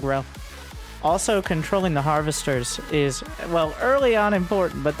mileage out of grow. Also, controlling the harvesters is, well, early on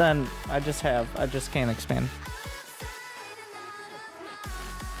important, but then I just can't expand.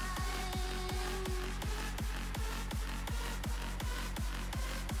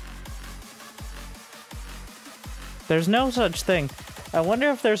 There's no such thing. I wonder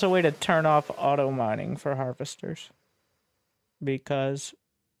if there's a way to turn off auto mining for harvesters. Because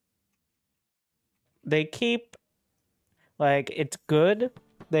they keep, like, it's good.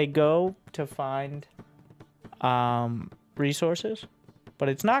 They go to find resources. But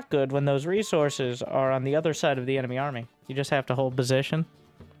it's not good when those resources are on the other side of the enemy army. You just have to hold position.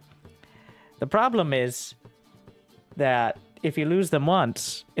 The problem is that if you lose them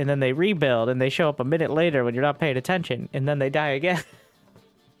once, and then they rebuild, and they show up a minute later when you're not paying attention, and then they die again.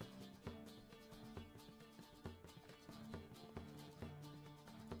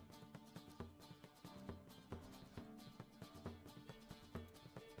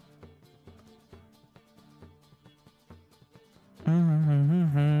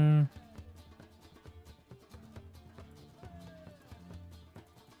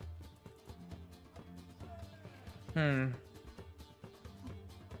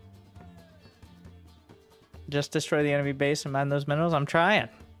 Just destroy the enemy base and mine those minerals? I'm trying.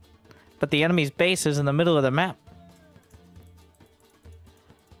 But the enemy's base is in the middle of the map.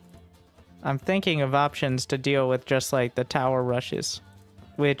 I'm thinking of options to deal with just like the tower rushes.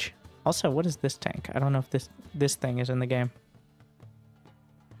 Which, also, what is this tank? I don't know if this thing is in the game.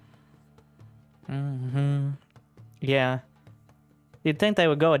 Yeah. You'd think they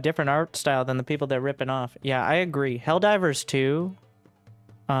would go a different art style than the people they're ripping off. Yeah, I agree. Helldivers 2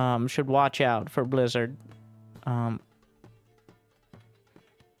 should watch out for Blizzard.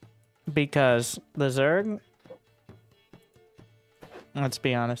 Because the Zerg... Let's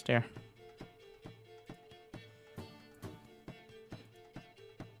be honest here.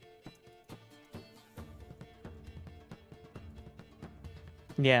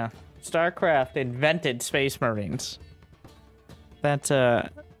 Yeah. StarCraft invented Space Marines. That's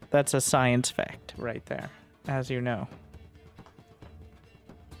a science fact right there, as you know.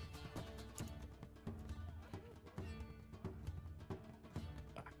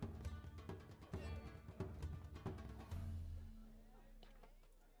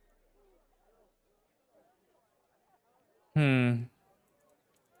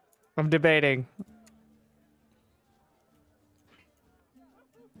 I'm debating.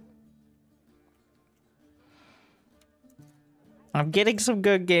 I'm getting some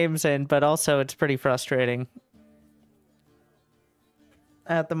good games in, but also it's pretty frustrating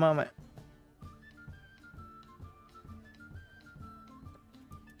at the moment.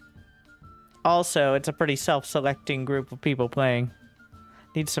 Also, it's a pretty self-selecting group of people playing.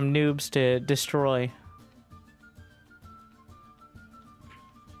 Need some noobs to destroy.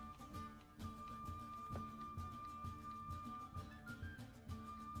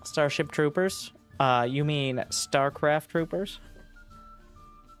 Starship Troopers? You mean StarCraft Troopers?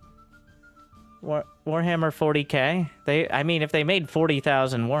 Warhammer 40k? I mean, if they made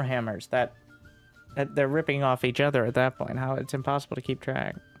 40,000 Warhammers, that they're ripping off each other at that point. How it's impossible to keep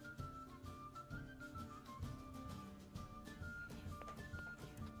track.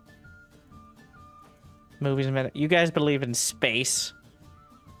 Movies and minute. You guys believe in space?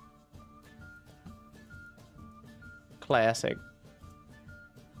 Classic.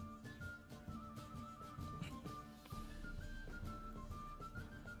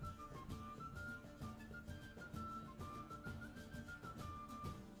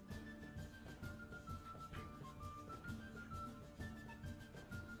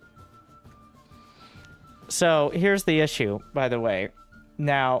 So, here's the issue, by the way.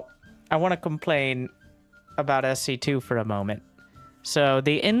 Now, I want to complain about SC2 for a moment. So,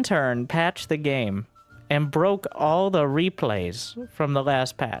 the intern patched the game and broke all the replays from the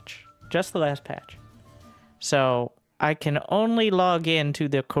last patch. Just the last patch. So, I can only log in to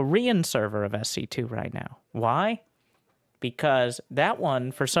the Korean server of SC2 right now. Why? Because that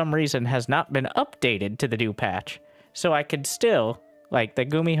one, for some reason, has not been updated to the new patch. So, I could still, like the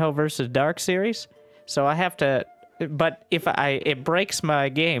Gumiho vs. Dark series... So I have to, but if it breaks my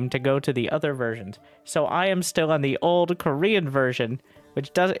game to go to the other versions. So I am still on the old Korean version,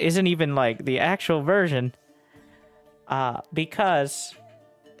 which isn't even like the actual version. Because,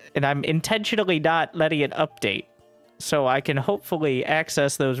 and I'm intentionally not letting it update. So I can hopefully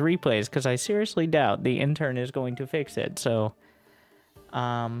access those replays, because I seriously doubt the intern is going to fix it. So what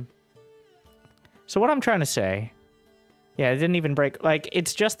I'm trying to say Yeah, it didn't even break. Like,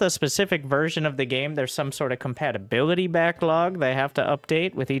 it's just the specific version of the game. There's some sort of compatibility backlog they have to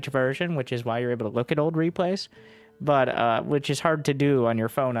update with each version, which is why you're able to look at old replays. But, which is hard to do on your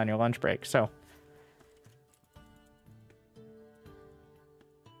phone on your lunch break, so.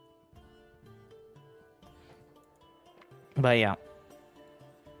 But yeah.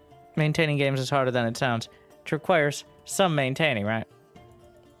 Maintaining games is harder than it sounds. It requires some maintaining, right?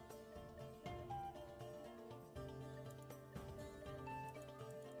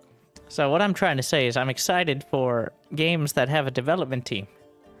 So what I'm trying to say is I'm excited for games that have a development team.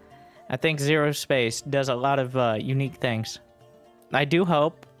 I think ZeroSpace does a lot of unique things. I do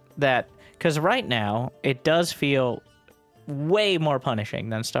hope that, because right now it does feel way more punishing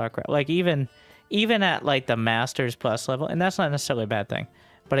than StarCraft. Like even at like the Masters Plus level, and that's not necessarily a bad thing,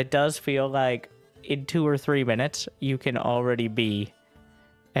 but it does feel like in 2 or 3 minutes you can already be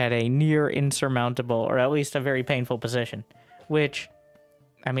at a near insurmountable, or at least a very painful position, which,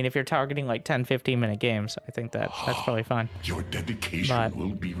 I mean, if you're targeting like 10, 15-minute games, I think that's probably fine. Your dedication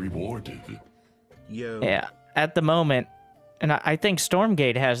will be rewarded. Yeah, at the moment, and I think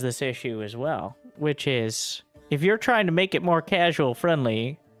Stormgate has this issue as well, which is, if you're trying to make it more casual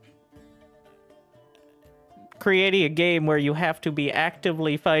friendly, creating a game where you have to be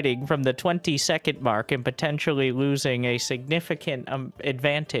actively fighting from the 20-second mark and potentially losing a significant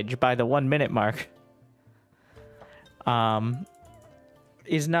advantage by the 1-minute mark,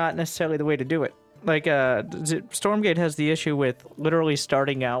 is not necessarily the way to do it. Like, Stormgate has the issue with literally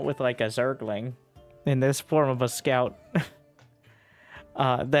starting out with, like, a Zergling in this form of a scout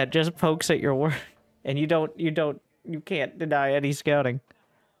that just pokes at your work, and you can't deny any scouting.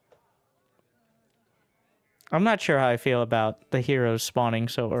 I'm not sure how I feel about the heroes spawning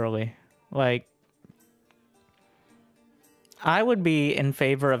so early. Like, I would be in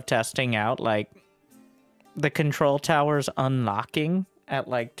favor of testing out, like, the control towers unlocking at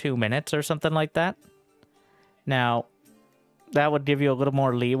like 2 minutes or something like that. Now, that would give you a little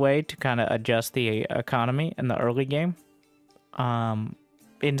more leeway to kind of adjust the economy in the early game.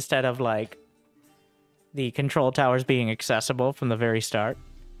 Instead of like the control towers being accessible from the very start.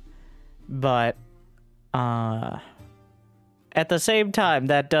 But at the same time,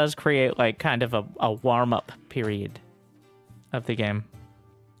 that does create like kind of a warm-up period of the game.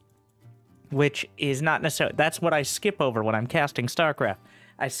 Which is not necessarily... That's what I skip over when I'm casting StarCraft.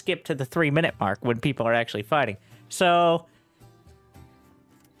 I skip to the 3-minute mark when people are actually fighting. So...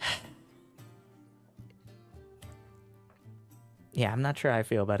 yeah, I'm not sure how I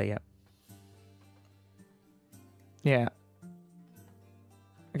feel about it yet. Yeah.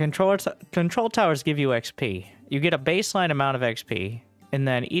 Control towers give you XP. You get a baseline amount of XP, and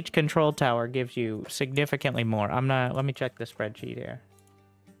then each control tower gives you significantly more. Let me check the spreadsheet here.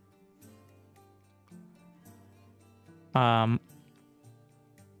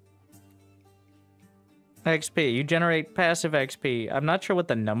 XP. You generate passive XP. I'm not sure what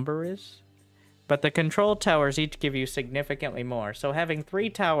the number is, but the control towers each give you significantly more. So having 3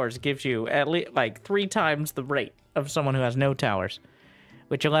 towers gives you at least like 3 times the rate of someone who has no towers,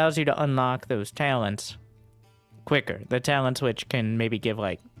 which allows you to unlock those talents quicker. The talents which can maybe give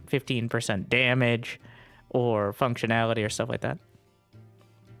like 15% damage or functionality or stuff like that.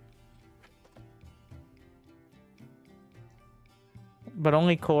 But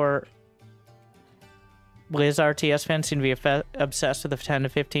only core Blizz RTS fans seem to be obsessed with the 10 to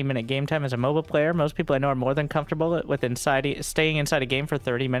 15 minute game time as a mobile player. Most people I know are more than comfortable with staying inside a game for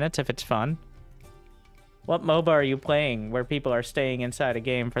 30 minutes if it's fun. What MOBA are you playing where people are staying inside a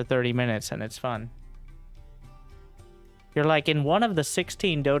game for 30 minutes and it's fun? You're like in one of the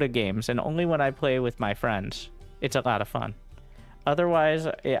 16 Dota games, and only when I play with my friends, it's a lot of fun. Otherwise,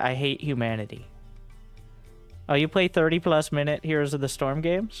 I hate humanity. Oh, you play 30+ minute Heroes of the Storm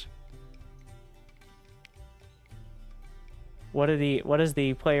games? What does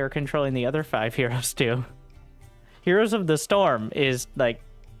the player controlling the other 5 heroes do? Heroes of the Storm is like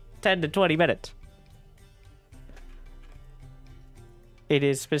 10 to 20 minutes. It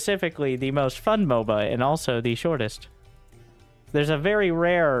is specifically the most fun MOBA and also the shortest. There's a very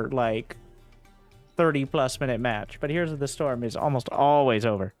rare, like, 30+ minute match, but Heroes of the Storm is almost always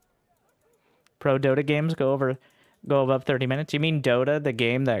over. Pro Dota games go above 30 minutes? You mean Dota, the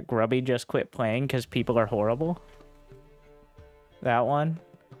game that Grubby just quit playing because people are horrible? That one?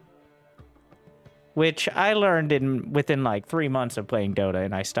 Which I learned within like 3 months of playing Dota,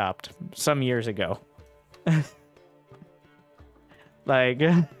 and I stopped some years ago. Like...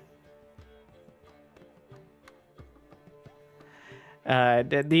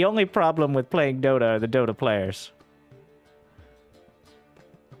 the only problem with playing Dota are the Dota players.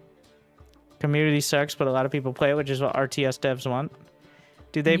 Community sucks, but a lot of people play it, which is what RTS devs want.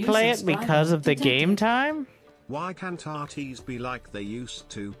 Do they play it because of the game time? Why can't RTs be like they used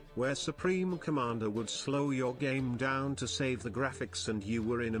to, where Supreme Commander would slow your game down to save the graphics and you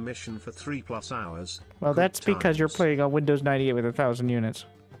were in a mission for 3+ hours? Well, Good that's because you're times. playing on Windows 98 with 1,000 units.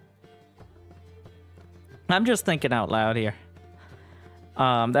 I'm just thinking out loud here.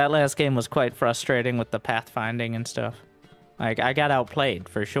 That last game was quite frustrating with the pathfinding and stuff. Like, I got outplayed,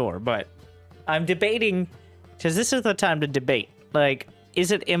 for sure, but I'm debating, because this is the time to debate. Like,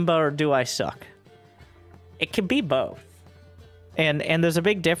 is it imba or do I suck? It can be both. And there's a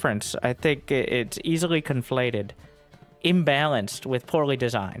big difference. I think it's easily conflated. Imbalanced with poorly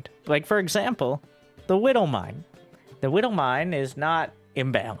designed. Like, for example, the Widow Mine. The Widow Mine is not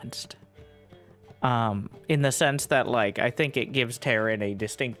imbalanced. In the sense that, like, I think it gives Terran a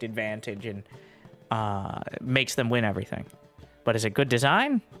distinct advantage and makes them win everything. But is it good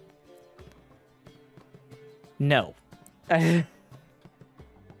design? No.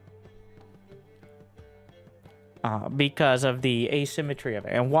 Because of the asymmetry of it.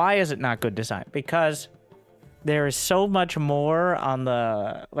 And why is it not good design? Because there is so much more on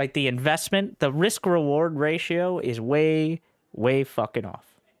the, like, the investment, the risk-reward ratio is way, way fucking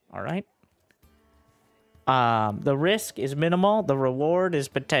off. All right? The risk is minimal. The reward is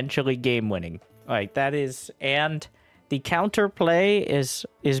potentially game-winning. Like, that is, and the counterplay is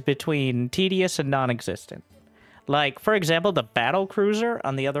between tedious and non-existent. Like, for example, the battle cruiser,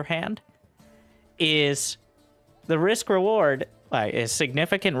 on the other hand, is the risk-reward is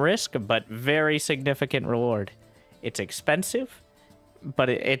significant risk, but very significant reward. It's expensive, but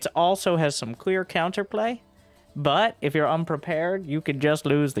it also has some clear counterplay. But if you're unprepared, you could just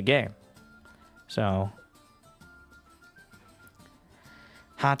lose the game. So,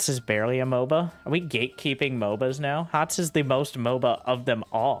 HOTS is barely a MOBA. Are we gatekeeping MOBAs now? HOTS is the most MOBA of them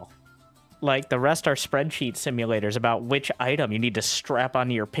all. Like, the rest are spreadsheet simulators about which item you need to strap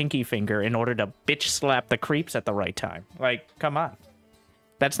onto your pinky finger in order to bitch slap the creeps at the right time. Like, come on.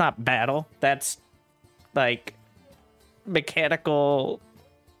 That's not battle. That's, like, mechanical,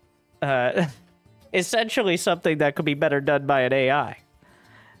 essentially something that could be better done by an AI.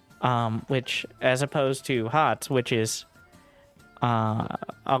 Which, as opposed to HOTS, which is a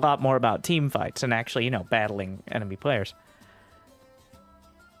lot more about team fights and actually, you know, battling enemy players.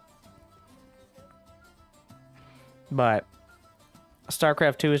 But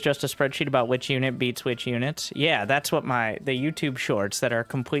StarCraft 2 is just a spreadsheet about which unit beats which units. Yeah, that's what the YouTube shorts that are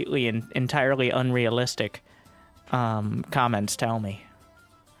completely and entirely unrealistic comments tell me.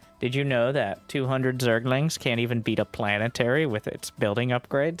 Did you know that 200 Zerglings can't even beat a planetary with its building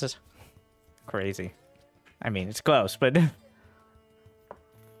upgrades? Crazy. I mean, it's close, but...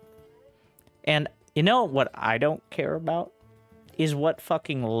 And you know what I don't care about? Is what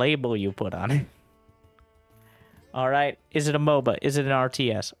fucking label you put on it. Alright, is it a MOBA? Is it an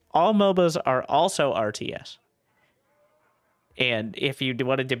RTS? All MOBAs are also RTS. And if you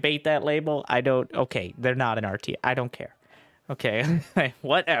want to debate that label, I don't... Okay, they're not an RTS. I don't care. Okay,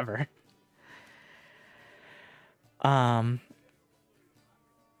 whatever.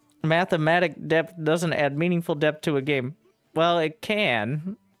 Mathematic depth doesn't add meaningful depth to a game. Well, it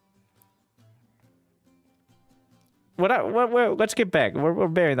can. Let's get back. We're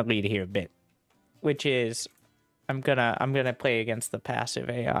bearing the lead here a bit. Which is... I'm gonna play against the passive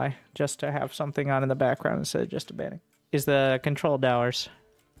AI just to have something on in the background instead of just debating. Is the control towers.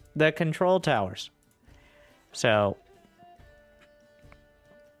 The control towers. So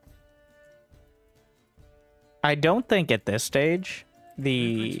I don't think at this stage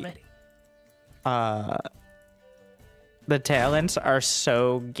the talents are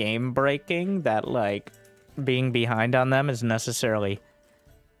so game breaking that, like, being behind on them is necessarily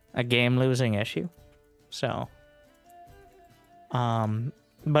a game losing issue. So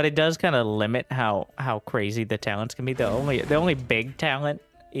but it does kind of limit how crazy the talents can be. The only big talent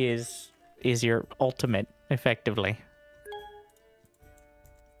is your ultimate, effectively.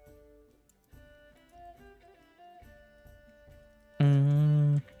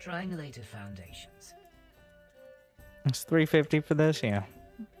 Triangulated foundations. It's 350 for this, yeah.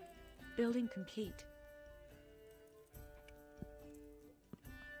 Building complete.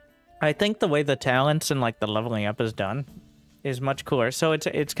 I think the way the talents and, like, the leveling up is done is much cooler. So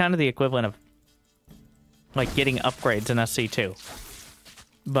it's kind of the equivalent of, like, getting upgrades in SC2.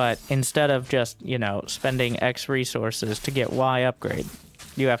 But instead of just, you know, spending X resources to get Y upgrade,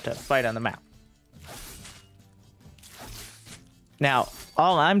 you have to fight on the map. Now,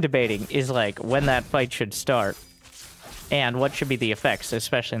 all I'm debating is, like, when that fight should start and what should be the effects,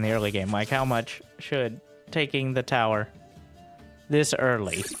 especially in the early game. Like, how much should taking the tower this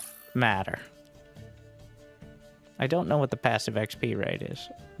early matter? I don't know what the passive XP rate is,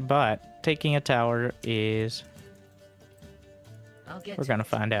 but taking a tower is... We're gonna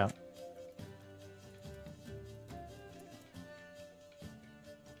find out.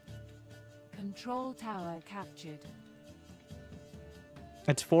 Control tower captured.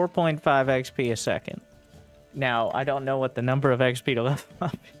 It's 4.5 XP a second. Now, I don't know what the number of XP to level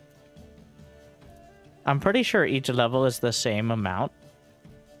up. I'm pretty sure each level is the same amount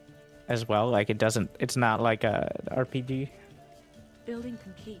as well. Like, it's not like a RPG. Building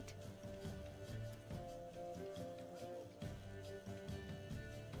complete.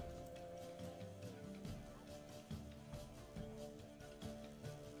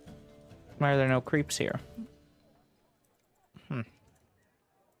 Why are there no creeps here?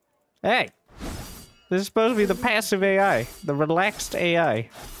 Hey! This is supposed to be the passive AI. The relaxed AI.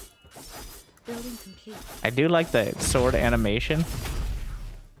 Building complete. I do like the sword animation.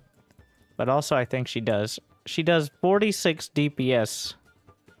 But also I think she does 46 DPS.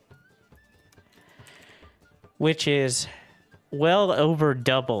 Which is well over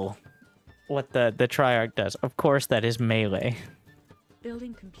double what the Triarch does. Of course that is melee.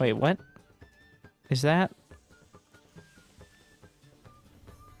 Building complete. Wait, what? Is that?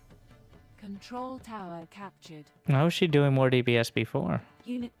 Control tower captured. How was she doing more DPS before?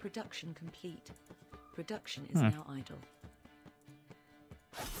 Unit production complete. Production is now idle.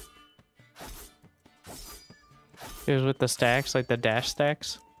 It was with the stacks, like the dash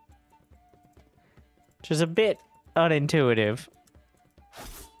stacks. Which is a bit unintuitive.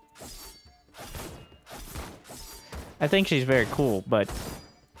 I think she's very cool, but...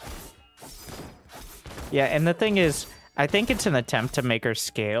 Yeah, and the thing is, I think it's an attempt to make her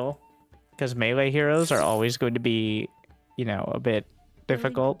scale. Because melee heroes are always going to be, you know, a bit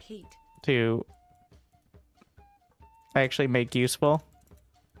difficult to actually make useful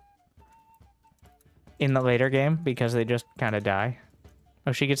in the later game because they just kind of die.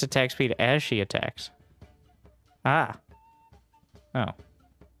 Oh, she gets attack speed as she attacks. Ah. Oh.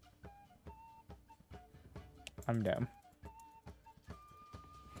 I'm dumb.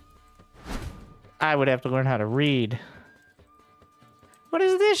 I would have to learn how to read. What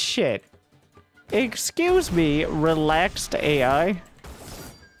is this shit? Excuse me, relaxed AI?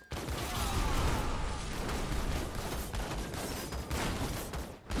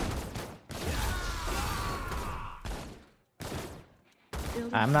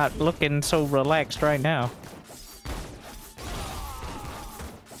 I'm not looking so relaxed right now.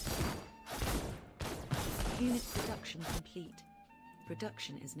 Unit production complete.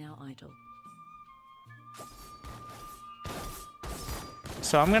 Production is now idle.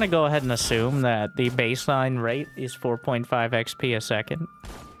 So I'm gonna go ahead and assume that the baseline rate is 4.5 XP a second,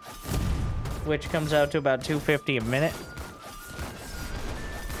 which comes out to about 250 a minute.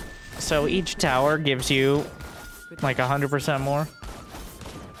 So each tower gives you like 100% more.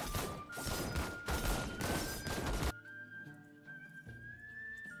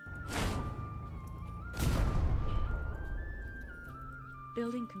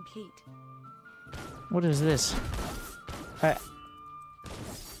 Building complete. What is this?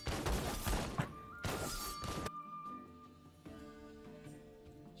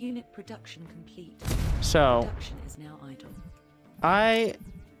 Unit production complete. So, Production is now idle. I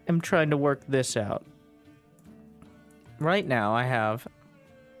am trying to work this out. Right now I have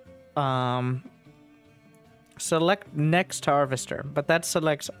select next harvester, but that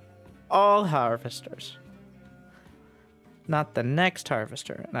selects all harvesters, not the next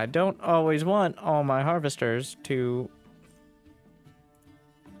harvester. And I don't always want all my harvesters to...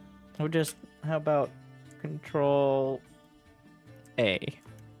 We'll just... How about Control A?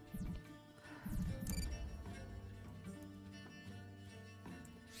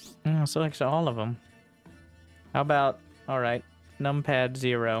 Selects all of them. How about... Alright, numpad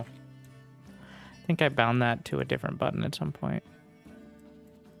 0. I think I bound that to a different button at some point.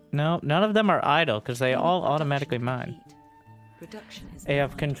 No, none of them are idle, because they all automatically mine. They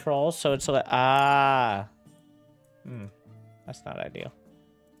have control, so it's like... Ah! That's not ideal.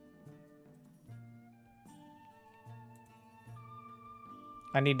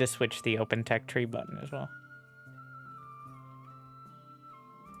 I need to switch the open tech tree button as well.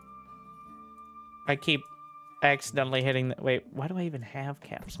 I keep accidentally hitting the... Wait, why do I even have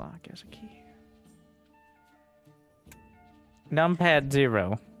caps lock as a key? Numpad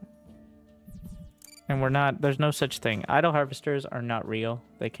 0. And we're not... There's no such thing. Idle harvesters are not real.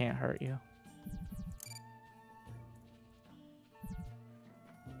 They can't hurt you.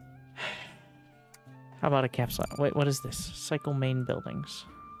 How about a caps lock? Wait, what is this? Cycle main buildings.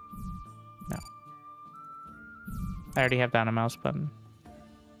 No. I already have down a mouse button.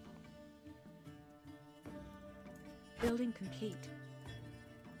 Building complete.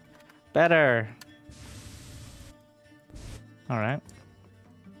 Better. All right.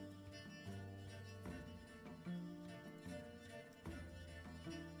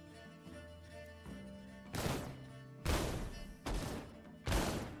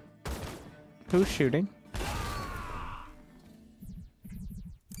 Who's shooting?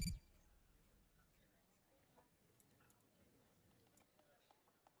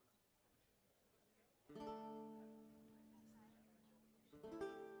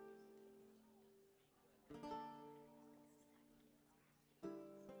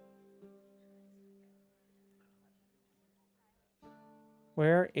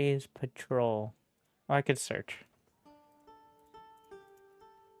 Where is patrol? Oh, I could search.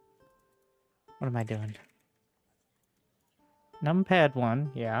 What am I doing? Numpad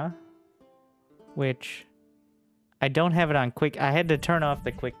 1, yeah. Which I don't have it on quick. I had to turn off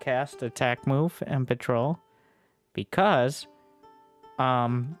the quick cast, attack move, and patrol because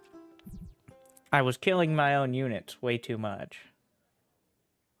I was killing my own units way too much.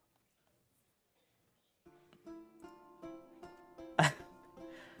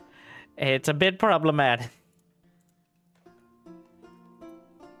 It's a bit problematic.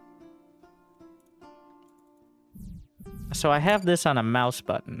 So I have this on a mouse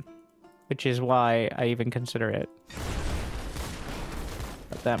button, which is why I even consider it.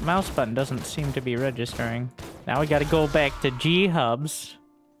 But that mouse button doesn't seem to be registering. Now we gotta go back to G hubs.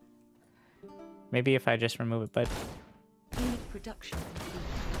 Maybe if I just remove it, but... Unit production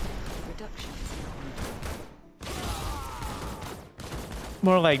complete. Production is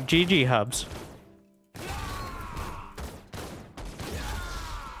more like GG hubs.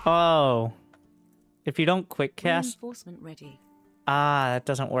 Oh. If you don't quick cast... Reinforcement ready. Ah, that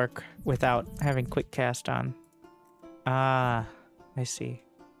doesn't work without having quick cast on. Ah, I see.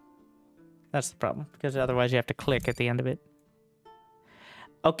 That's the problem, because otherwise you have to click at the end of it.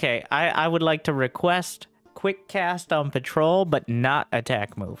 Okay, I would like to request quick cast on patrol, but not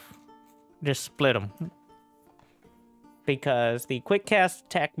attack move. Just split them. Because the quick cast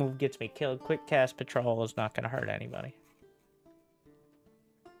attack move gets me killed. Quick cast patrol is not going to hurt anybody.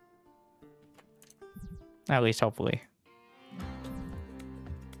 At least, hopefully.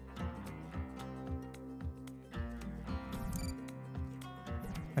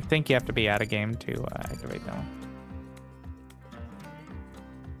 I think you have to be out of game to activate that one.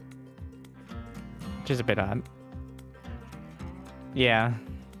 Which is a bit odd. Yeah.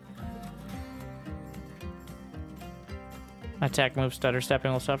 Attack move, stutter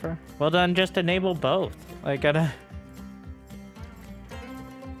stepping will suffer. Well done, just enable both. I gotta...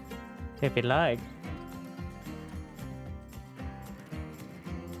 If you like.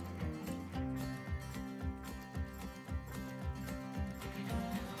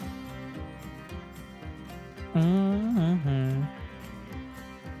 Mm-hmm.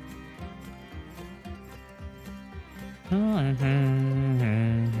 Mm-hmm.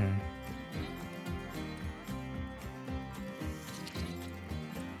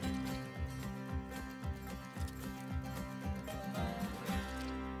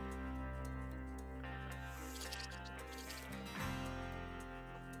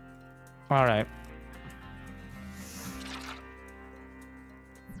 All right.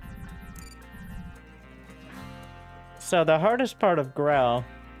 So the hardest part of Grell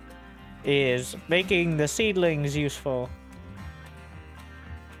is making the seedlings useful.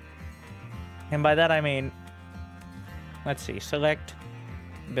 And by that I mean, let's see, select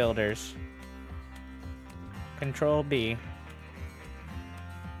builders. Control B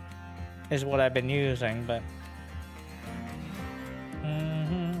is what I've been using, but...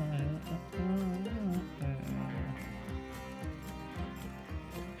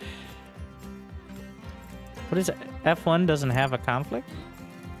 What is it? F1 doesn't have a conflict?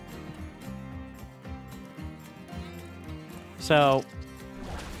 So,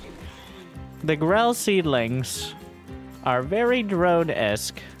 the Grell seedlings are very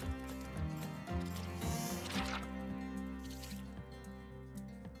drone-esque.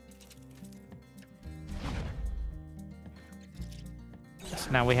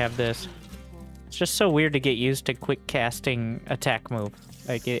 So now we have this. It's just so weird to get used to quick casting attack move.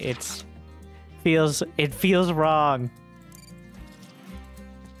 Like it feels wrong.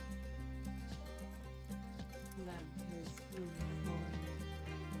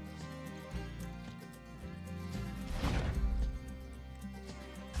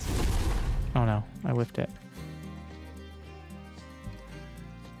 Oh no, I whiffed it.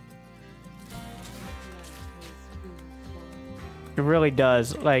 It really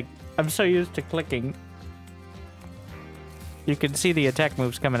does. Like, I'm so used to clicking. You can see the attack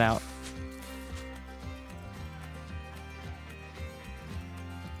moves coming out.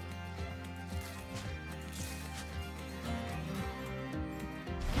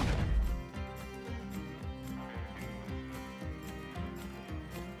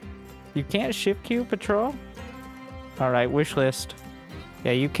 You can't shift queue patrol? Alright, wish list.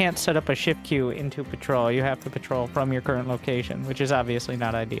 Yeah, you can't set up a shift queue into patrol. You have to patrol from your current location, which is obviously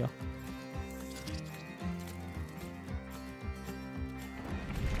not ideal.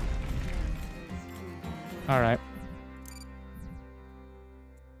 Alright.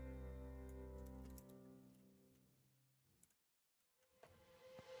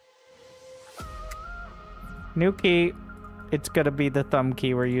 New key. It's gonna be the thumb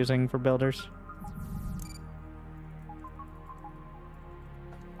key we're using for builders.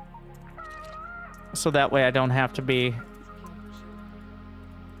 So that way I don't have to be...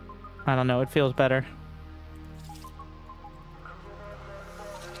 I don't know, it feels better.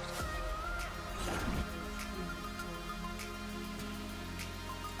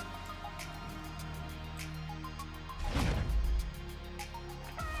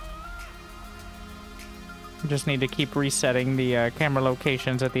 Just need to keep resetting the camera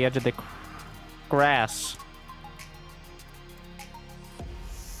locations at the edge of the grass.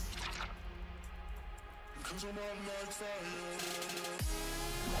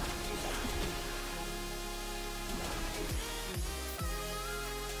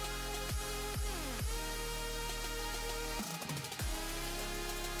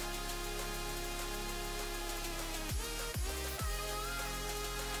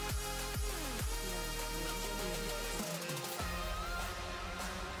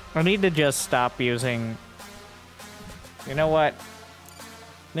 I need to just stop using... You know what?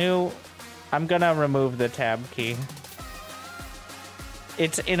 I'm gonna remove the tab key.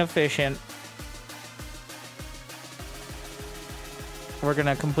 It's inefficient. We're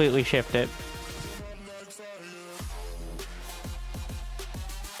gonna completely shift it.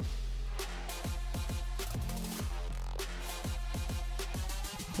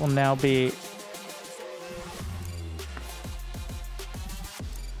 Will now be...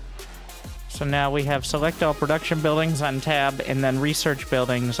 So now we have select all production buildings on tab and then research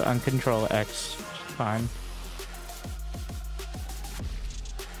buildings on Control X. Fine.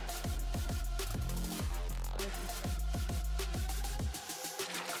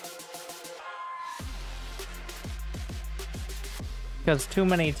 Because too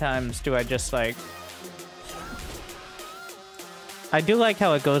many times do I just like... I do like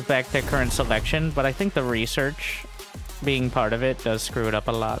how it goes back to current selection, but I think the research being part of it does screw it up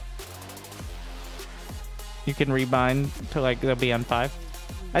a lot. You can rebind to like they'll be on 5.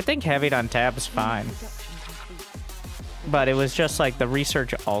 I think having it on tab is fine. But it was just like the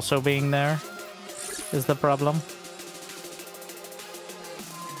research also being there is the problem.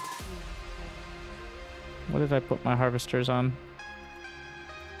 What did I put my harvesters on?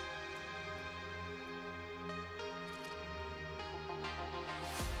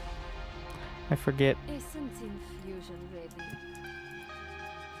 I forget. Essence infusion ready.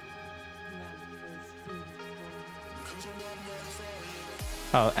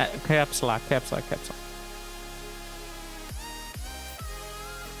 Oh, caps lock, caps lock, caps lock.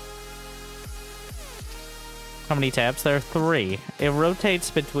 How many tabs? There are 3. It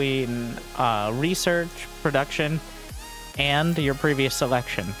rotates between research, production, and your previous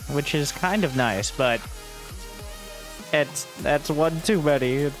selection, which is kind of nice, but that's one too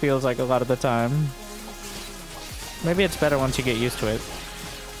many, it feels like a lot of the time. Maybe it's better once you get used to it.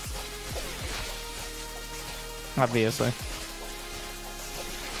 Obviously.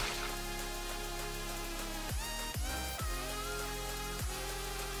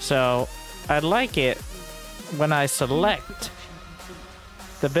 So, I like it when I select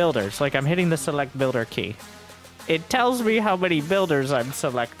the builders. Like, I'm hitting the select builder key. It tells me how many builders I'm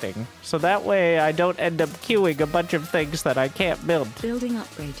selecting. So that way I don't end up queuing a bunch of things that I can't build. Building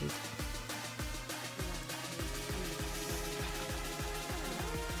upgraded.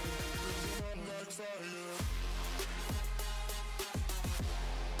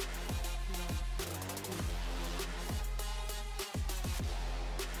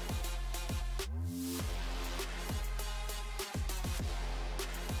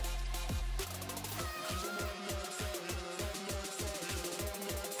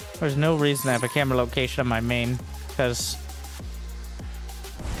 There's no reason to have a camera location on my main, because,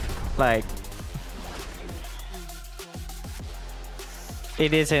 like,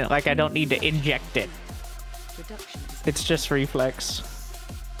 it isn't, like, I don't need to inject it. It's just reflex.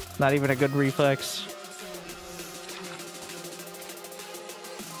 Not even a good reflex.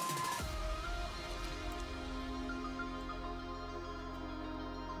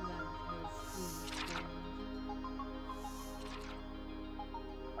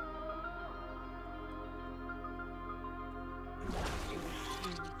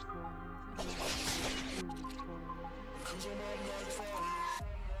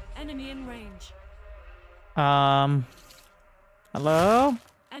 Enemy in range. Hello?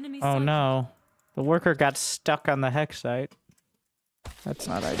 Enemy Oh sighted. no. The worker got stuck on the hex site. That's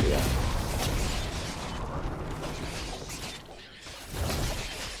not ideal.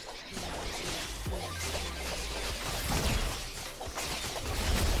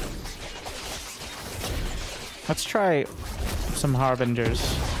 Let's try some harbingers.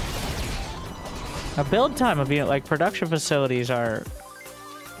 A build time of unit, like production facilities, are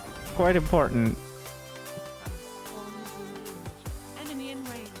quite important. Enemy in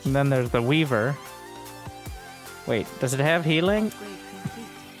range. And then there's the Weaver. Wait, does it have healing? Upgrade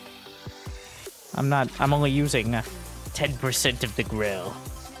complete. I'm only using 10% of the grill.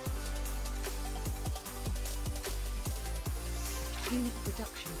 Unit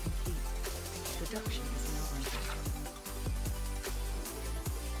production complete. Production is now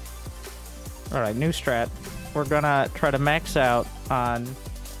under. Alright, new strat. We're gonna try to max out on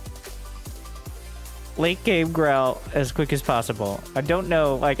late game Grell as quick as possible. I don't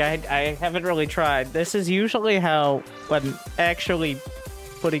know, like, I haven't really tried. This is usually how, when actually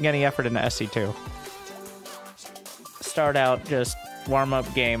putting any effort into SC2. Start out, just warm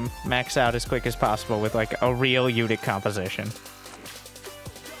up game, max out as quick as possible with, like, a real unit composition.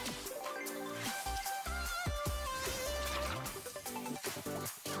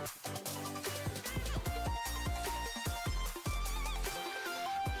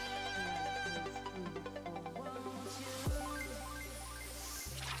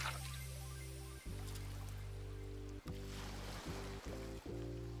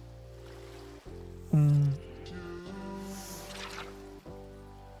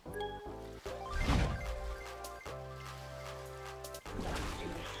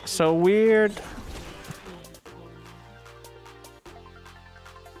 So weird.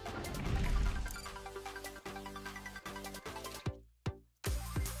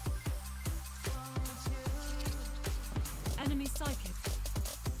 Enemy sighted.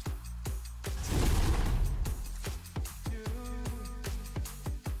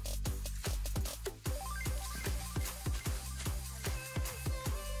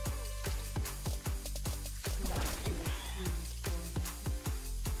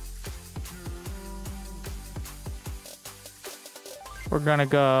 We're gonna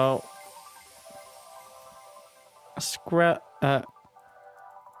go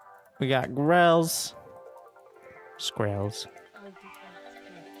we got Grells. Skrells.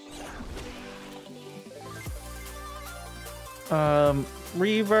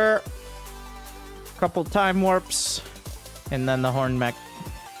 Reaver. Couple time warps. And then the Horn Mech.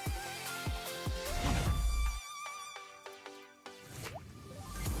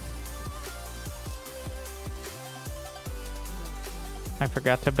 I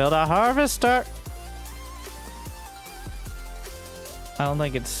forgot to build a harvester. I don't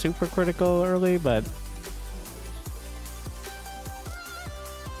think it's super critical early, but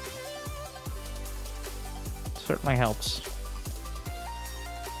certainly helps.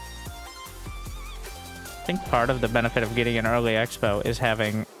 I think part of the benefit of getting an early expo is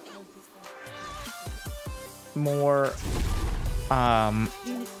having more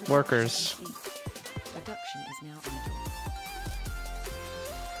workers. Production is now under.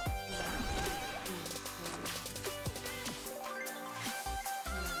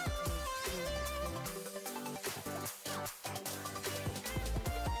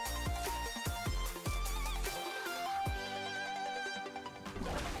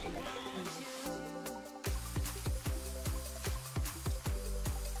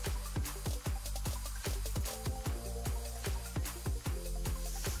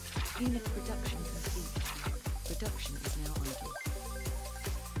 Unit production complete. Production is now idle.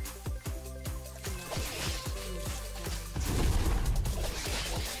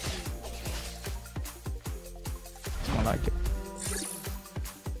 I like it.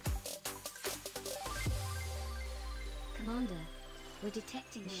 Commander, we're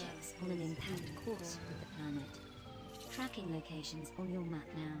detecting ships on an impact course with the planet. Tracking locations on your map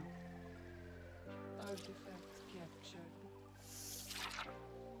now. Artifact captured.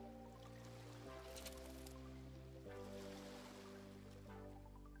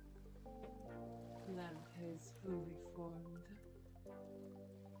 Lamp is fully formed.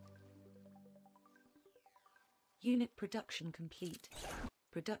 Unit production complete.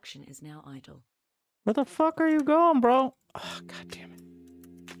 Production is now idle. Where the fuck are you going, bro? Oh, god damn it.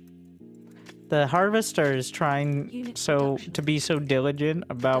 The harvester is trying to be so diligent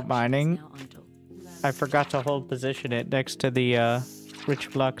about mining. I forgot to hold position it next to the rich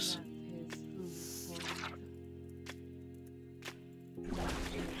flux.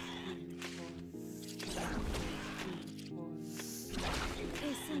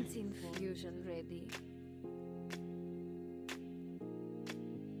 Essentia infusion ready.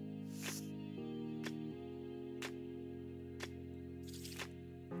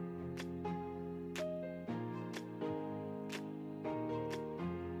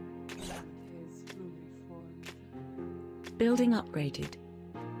 Building upgraded.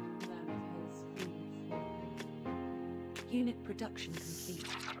 Unit production complete.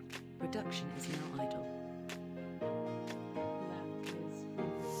 Production is now idle.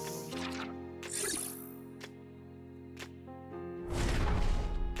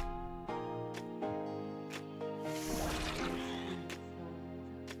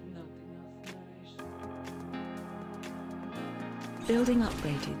 Building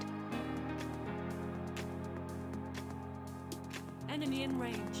upgraded. Enemy in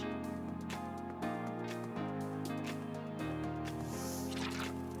range.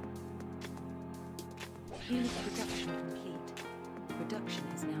 Unit production complete. Production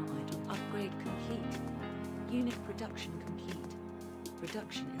is now idle. Upgrade complete. Unit production complete.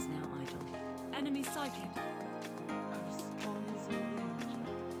 Production is now idle. Enemy sighted.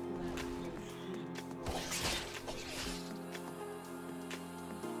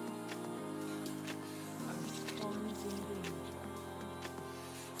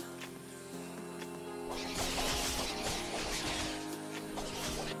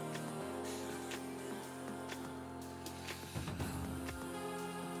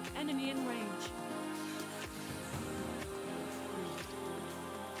 Enemy in range.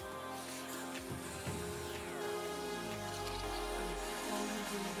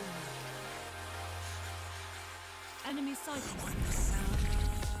 Enemy sighted.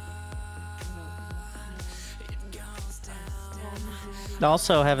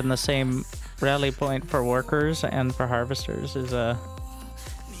 Also, having the same rally point for workers and for harvesters is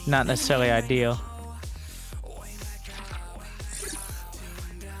not necessarily ideal.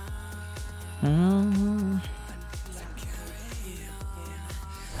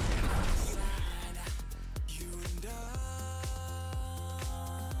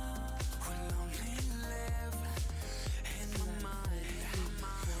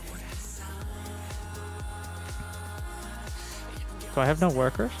 Do I have no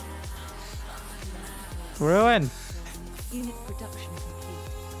workers? Ruin! Unit production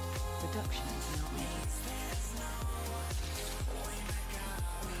complete. Production is now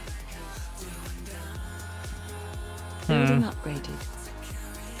idle. Building upgraded.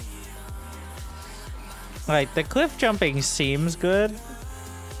 Right, the cliff jumping seems good.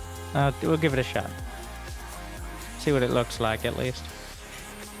 We'll give it a shot. See what it looks like at least.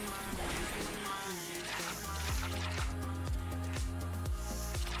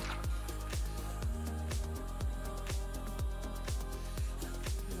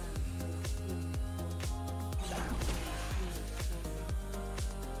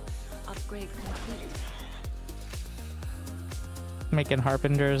 Upgrade complete. Making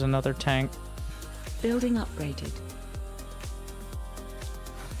Harbingers another tank. Building upgraded.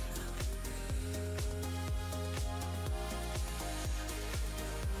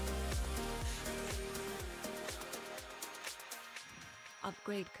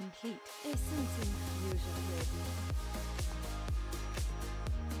 Upgrade complete. Essence infusion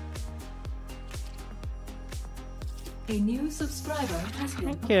ready. A new subscriber has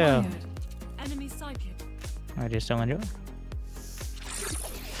been Thank you. acquired. Enemy sighted. I just don't enjoy.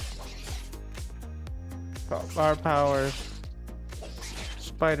 Bar powers.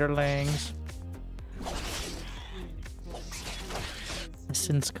 Spiderlings.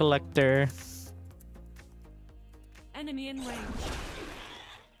 Essence collector. Enemy in range.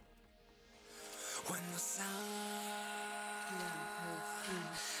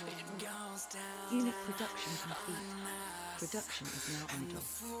 Unit production complete. Production is now idle.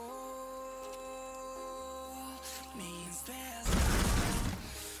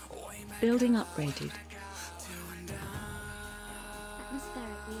 Building upgraded.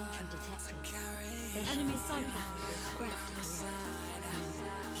 Atmospheric re-entry detected. Enemy sighted.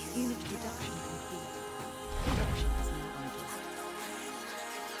 Unit production complete. Production is now idle.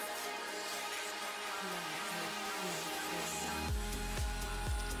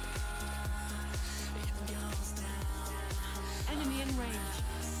 Enemy in range.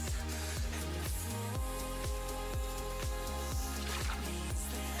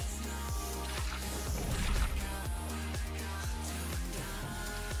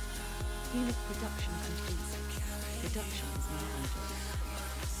 Unit production complete. Production is now idle.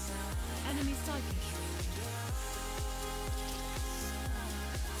 Enemy sighted.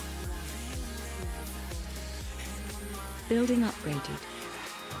 Building upgraded.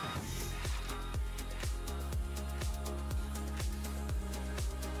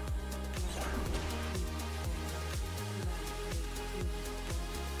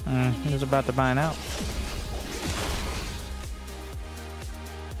 He was about to mine out.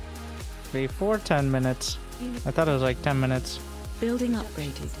 Before 10 minutes. I thought it was like 10 minutes. Building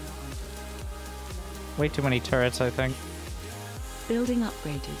upgraded. Way too many turrets, I think. Building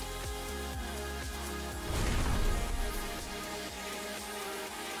upgraded.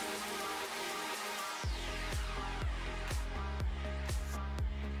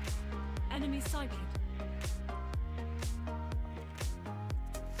 Enemy sighted.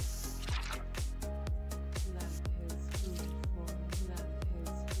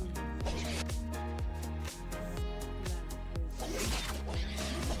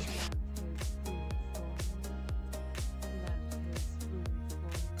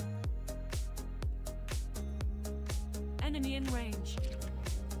 Enemy in range.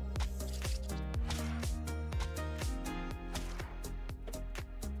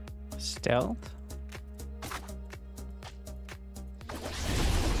 Stealth?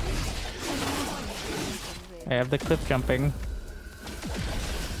 I have the cliff jumping.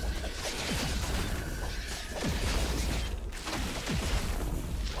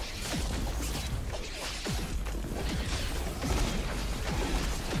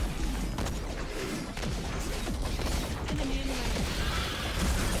 Enemy in range.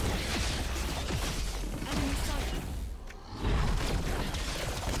 Enemy sighted.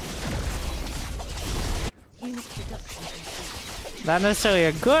 Unit production complete. Not necessarily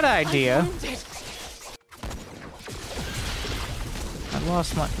a good idea. I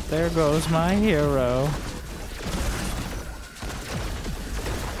lost my... There goes my hero.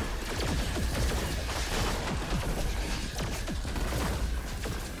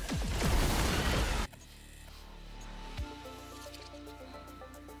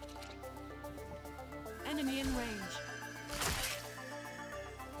 Enemy in range.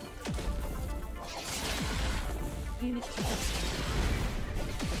 Unit production.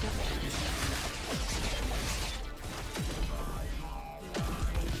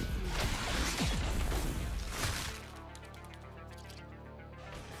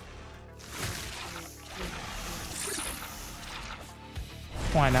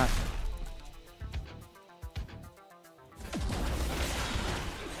 Why not?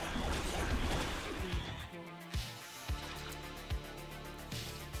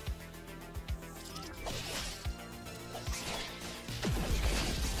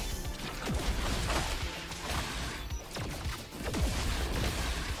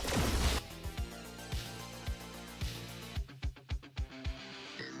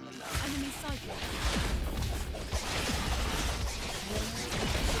 Enemy sighted.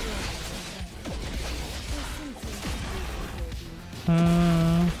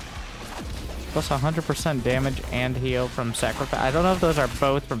 Plus 100% damage and heal from sacrifice. I don't know if those are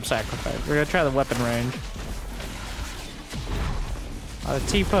both from sacrifice. We're gonna try the weapon range. A lot of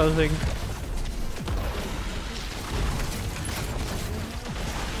T-posing.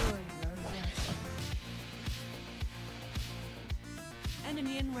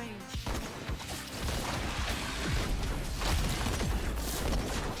 Enemy in range.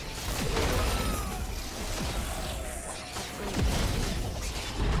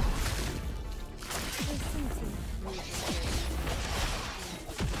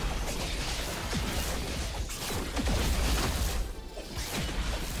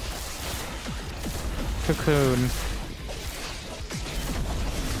 Cocoon.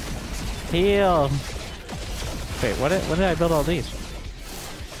 Heal. Wait, what did I build all these?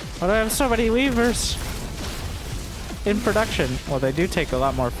 Why do I have so many weavers in production? Well, they do take a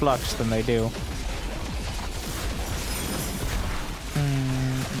lot more flux than they do.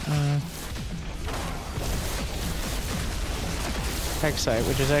 Hexite,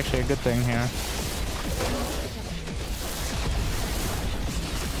 which is actually a good thing here.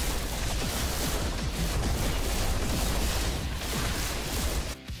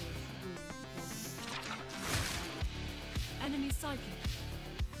 Enemy sighted.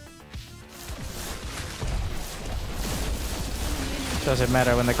 Doesn't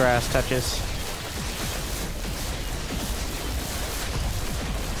matter when the grass touches.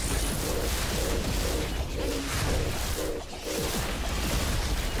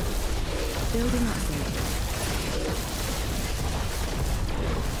 Building upgrade.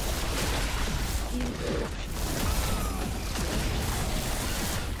 Unit production.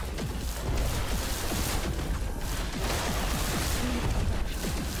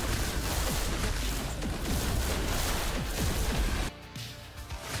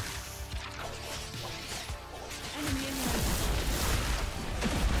 Enemy in range.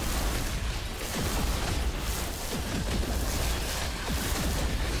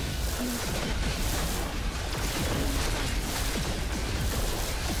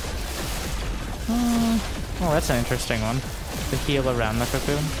 Oh, that's an interesting one. The heal around the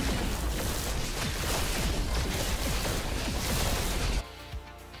cocoon.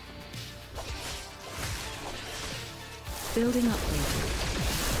 Building upgrade.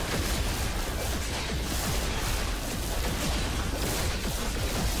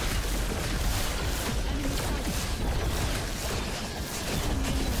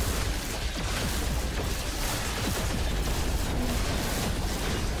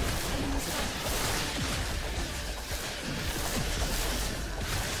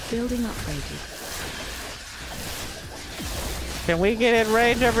 Building upgraded. Can we get in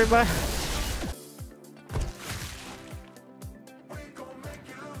range, everybody?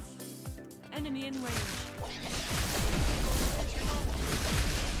 Enemy in range.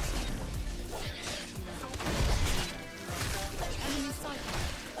 Enemy sighted.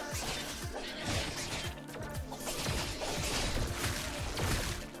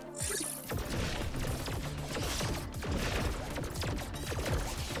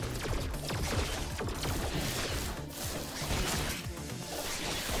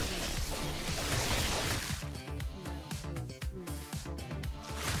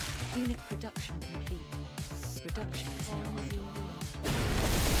 Unit production complete. Production is now idle.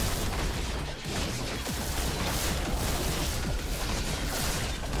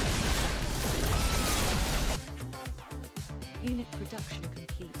 Unit production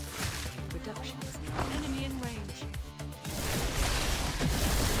complete. Production is now idle. Enemy in range.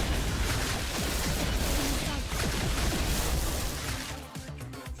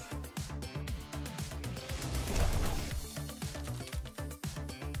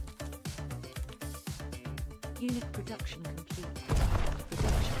 Unit production complete.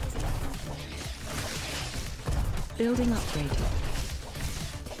 Production is now idle. Building upgraded.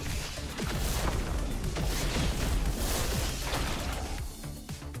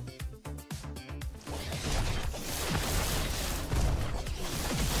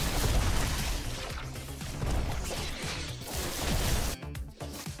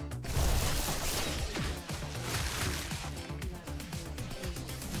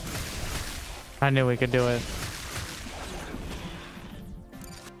 I knew we could do it.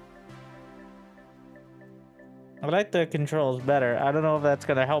 I like the controls better. I don't know if that's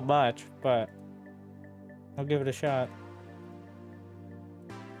gonna help much, but I'll give it a shot.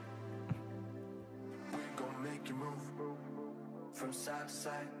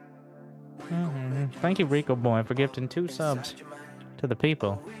 Thank you, Rico Boy, for gifting 2 subs to the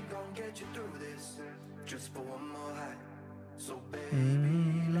people.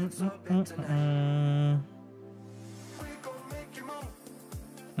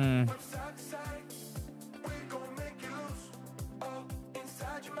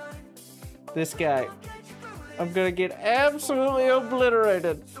 This guy, I'm gonna get absolutely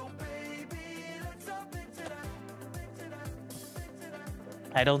obliterated.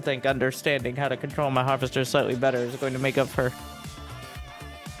 I don't think understanding how to control my harvester slightly better is going to make up for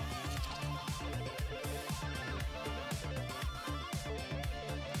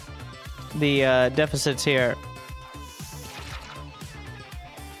the deficits here.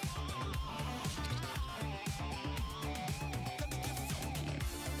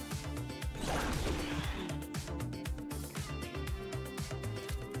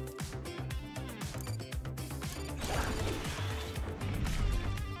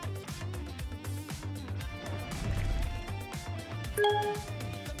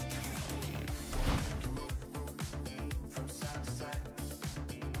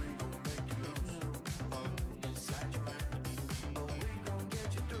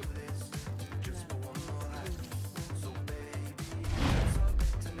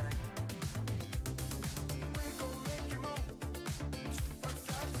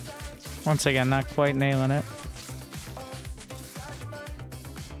 Once again, not quite nailing it.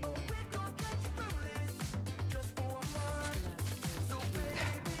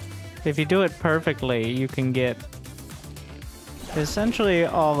 If you do it perfectly, you can get essentially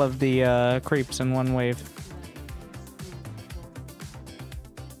all of the creeps in one wave.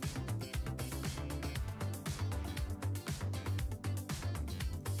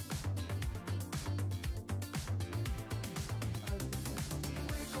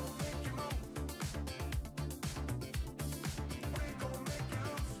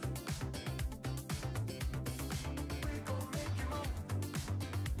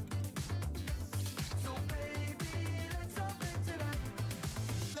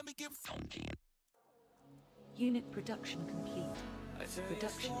 Unit production complete.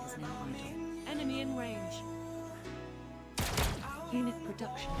 Production is now idle. Enemy in range. Unit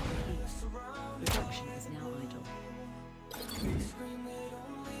production complete. Production is now idle.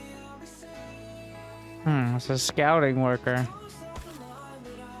 It's a scouting worker.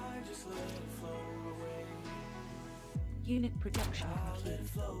 Unit production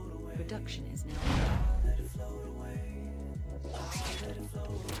complete. Production is now.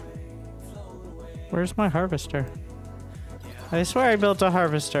 Where's my harvester? I swear I built a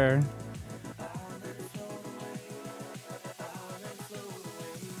harvester.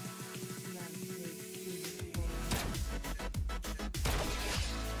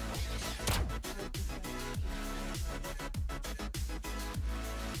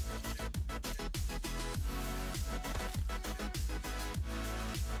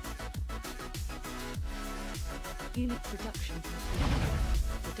 Unit production complete.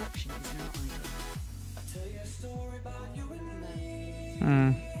 Production is now idle.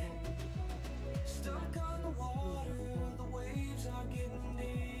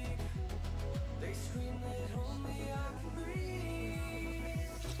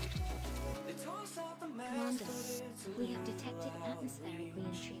 Commander, we have detected atmospheric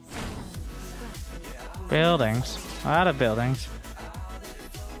re-entry. Buildings. A lot of buildings.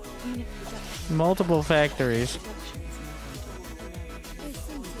 Unit production. Multiple factories.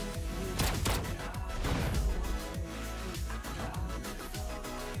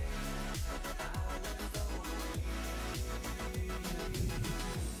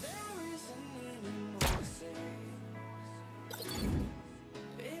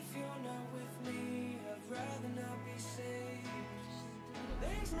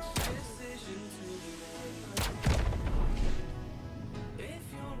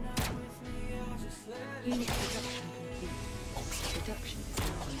 Unit production complete. Production is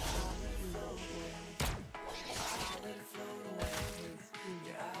now idle.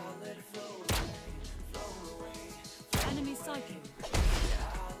 Enemy sighting.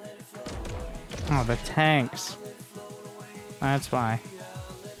 Oh, the tanks. That's why.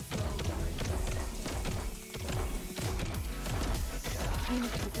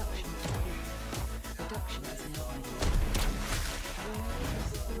 Unit production complete. Production is now idle.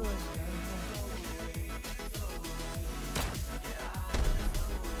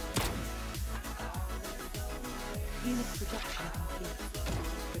 Unit production complete.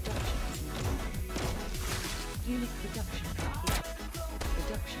 Production is now idle. Unit production complete.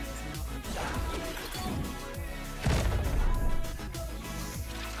 Production is now idle.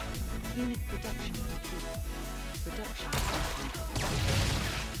 Unit production complete. Production is now idle.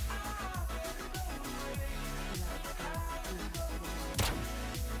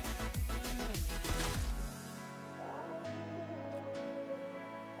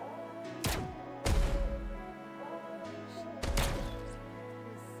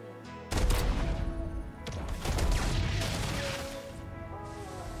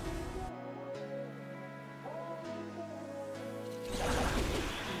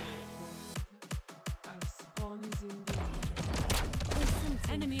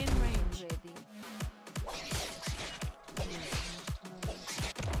 Enemy in range.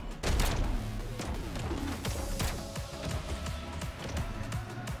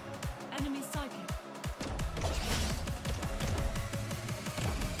 Enemy sighting.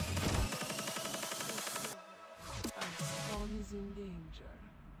 Spawn is in danger.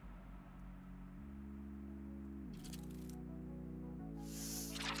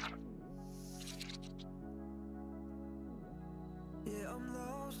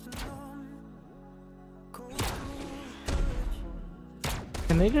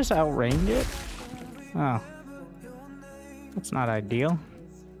 Can they just outrange it? Oh. That's not ideal.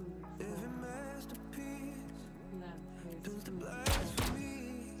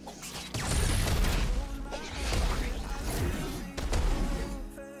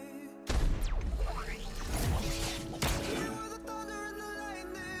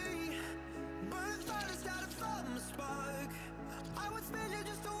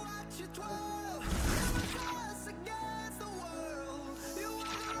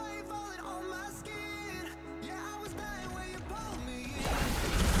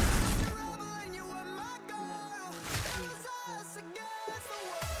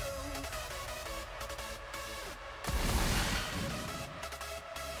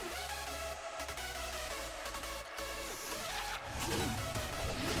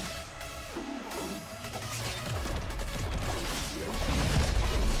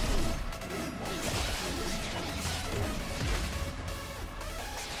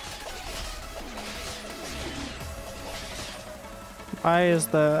 Why is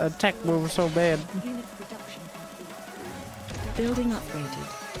the attack move so bad? Unit production complete. Building upgraded.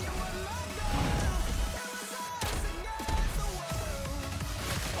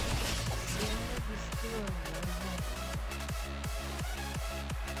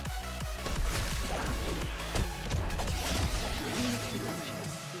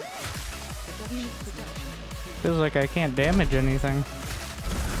 Unit production. Feels like I can't damage anything.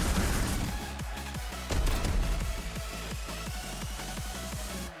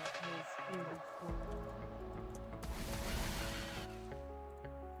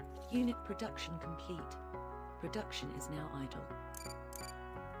 Unit production complete. Production is now idle.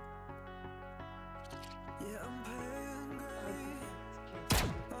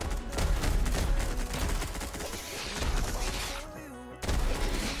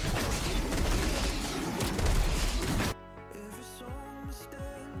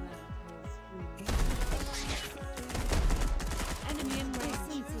 Enemy in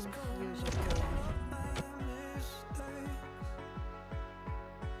range.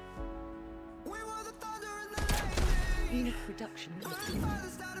 Unit production complete.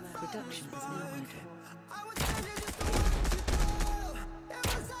 Production is now idle. Unit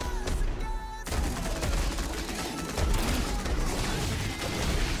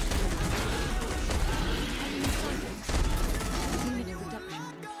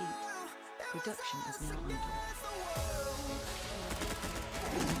production complete. Production is now idle.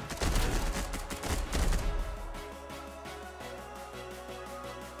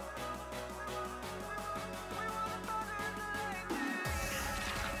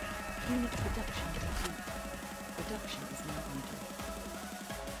 Unit production complete. Production is now idle.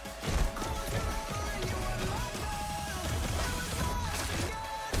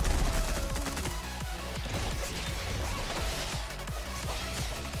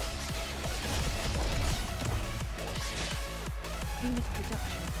 Unit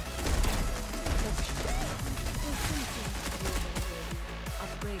production complete. Production is now idle.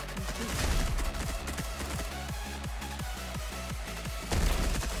 Upgrade complete.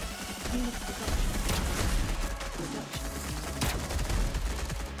 Unit production. Production is now idle.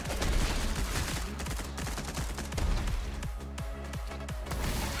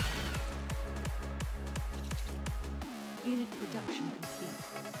 Unit production complete.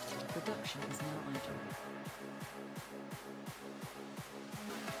 Production is now idle.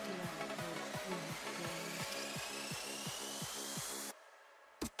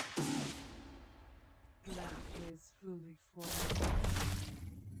 Lab is fully formed.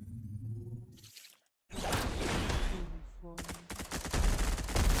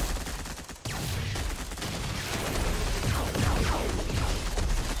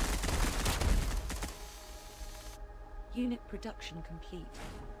 Unit production complete.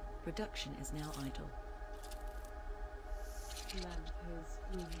 Production is now idle. Lab is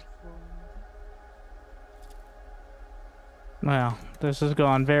fully formed. Well, this has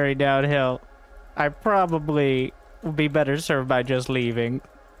gone very downhill. I probably would be better served by just leaving.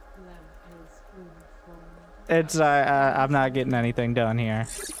 Lab is fully formed. It's I'm not getting anything done here.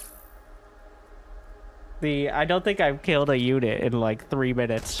 I don't think I've killed a unit in like 3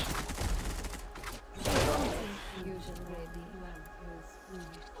 minutes. Fusion ready. Lab is fully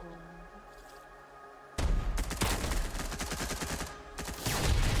formed.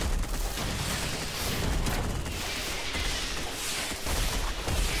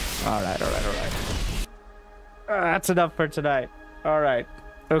 All right. That's enough for tonight. All right.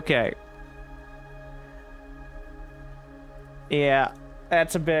 Okay. Yeah,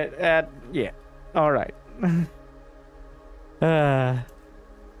 that's a bit. Yeah. All right. A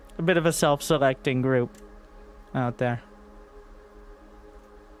bit of a self-selecting group out there.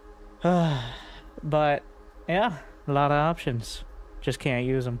 But yeah, a lot of options. Just can't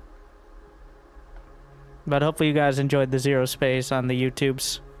use them. But hopefully you guys enjoyed the ZeroSpace on the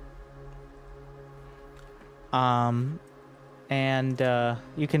YouTubes. And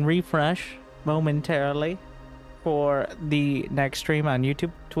you can refresh momentarily for the next stream on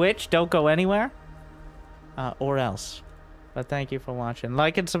YouTube. Twitch, don't go anywhere. Or else. But thank you for watching.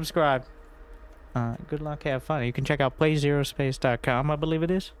 Like and subscribe. Good luck, have fun. You can check out playzerospace.com, I believe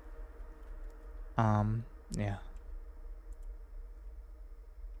it is. Yeah.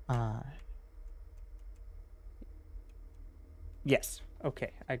 Yes.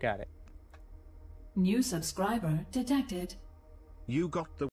 Okay, I got it. New subscriber detected. You got the